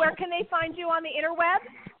Amy, where can they find you on the interweb?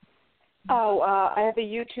 Oh, I have a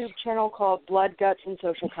YouTube channel called Blood, Guts, and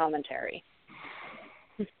Social Commentary.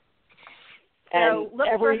 So look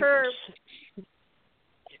for her.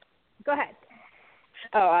 Go ahead.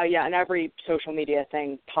 Oh, yeah, and every social media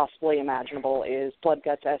thing possibly imaginable is Blood,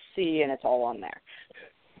 Guts, SC, and it's all on there.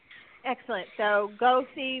 Excellent. So go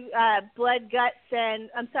see Blood, Guts, and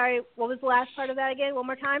I'm sorry, what was the last part of that again? One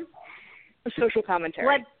more time? Social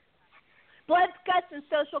Commentary. Blood, Guts, and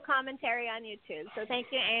Social Commentary on YouTube. So thank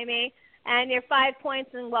you, Amy. And your 5 points,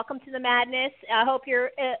 and welcome to the Madness. I hope your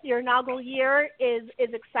inaugural year is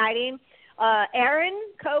exciting. Aaron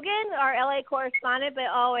Kogan, our LA correspondent, but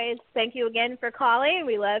always thank you again for calling.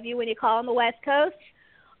 We love you when you call on the West Coast.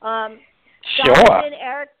 Sure.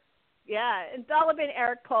 And Donovan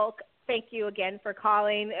Eric Polk, thank you again for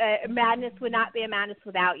calling. Madness would not be a Madness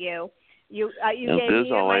without you. You gave me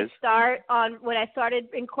my start on when I started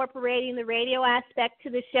incorporating the radio aspect to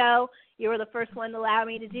the show. You were the first one to allow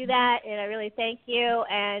me to do that, and I really thank you.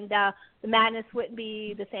 And the Madness wouldn't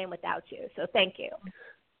be the same without you. So thank you.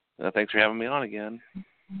 Thanks for having me on again.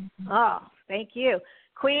 Oh, thank you.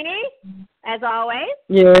 Queenie, as always,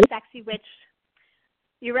 yes. Sexy Witch.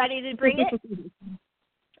 You ready to bring it?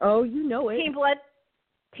 Oh, you know it.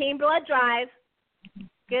 Team Blood Drive.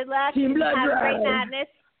 Good luck. Team Blood Have Drive. a great Madness.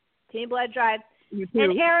 Team Blood Drive. You too.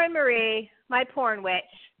 And Erin Marie, my porn witch,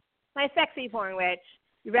 my sexy porn witch.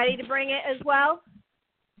 You ready to bring it as well?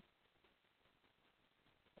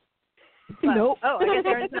 Nope. Oh, I guess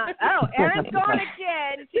Erin's not. Oh, Erin's gone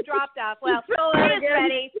again. She dropped off. Well, she is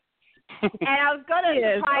ready. And I was going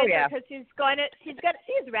to surprise her because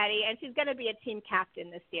she's ready, and she's going to be a team captain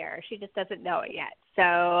this year. She just doesn't know it yet.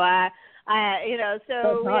 So,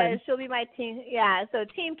 she'll be my team. Yeah, so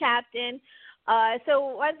team captain.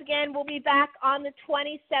 So once again, we'll be back on the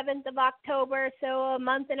 27th of October, so a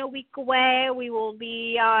month and a week away. We will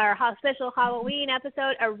be our special Halloween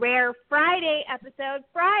episode, a rare Friday episode.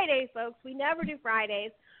 Friday, folks. We never do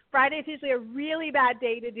Fridays. Friday's usually a really bad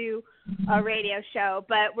day to do a radio show,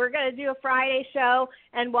 but we're going to do a Friday show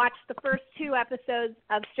and watch the first 2 episodes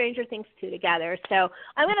of Stranger Things 2 together. So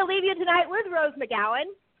I'm going to leave you tonight with Rose McGowan.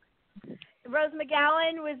 Rose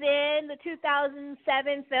McGowan was in the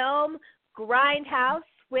 2007 film Grindhouse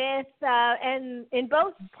with and in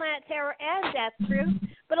both Planet Terror and Death Proof.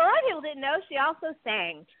 But a lot of people didn't know she also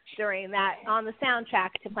sang during that on the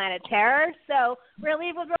soundtrack to Planet Terror. So we're going to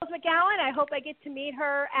leave with Rose McGowan. I hope I get to meet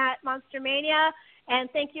her at Monster Mania. And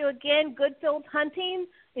thank you again, Goodfield Hunting.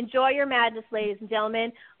 Enjoy your madness, ladies and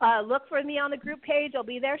gentlemen. Look for me on the group page. I'll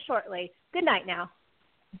be there shortly. Good night now.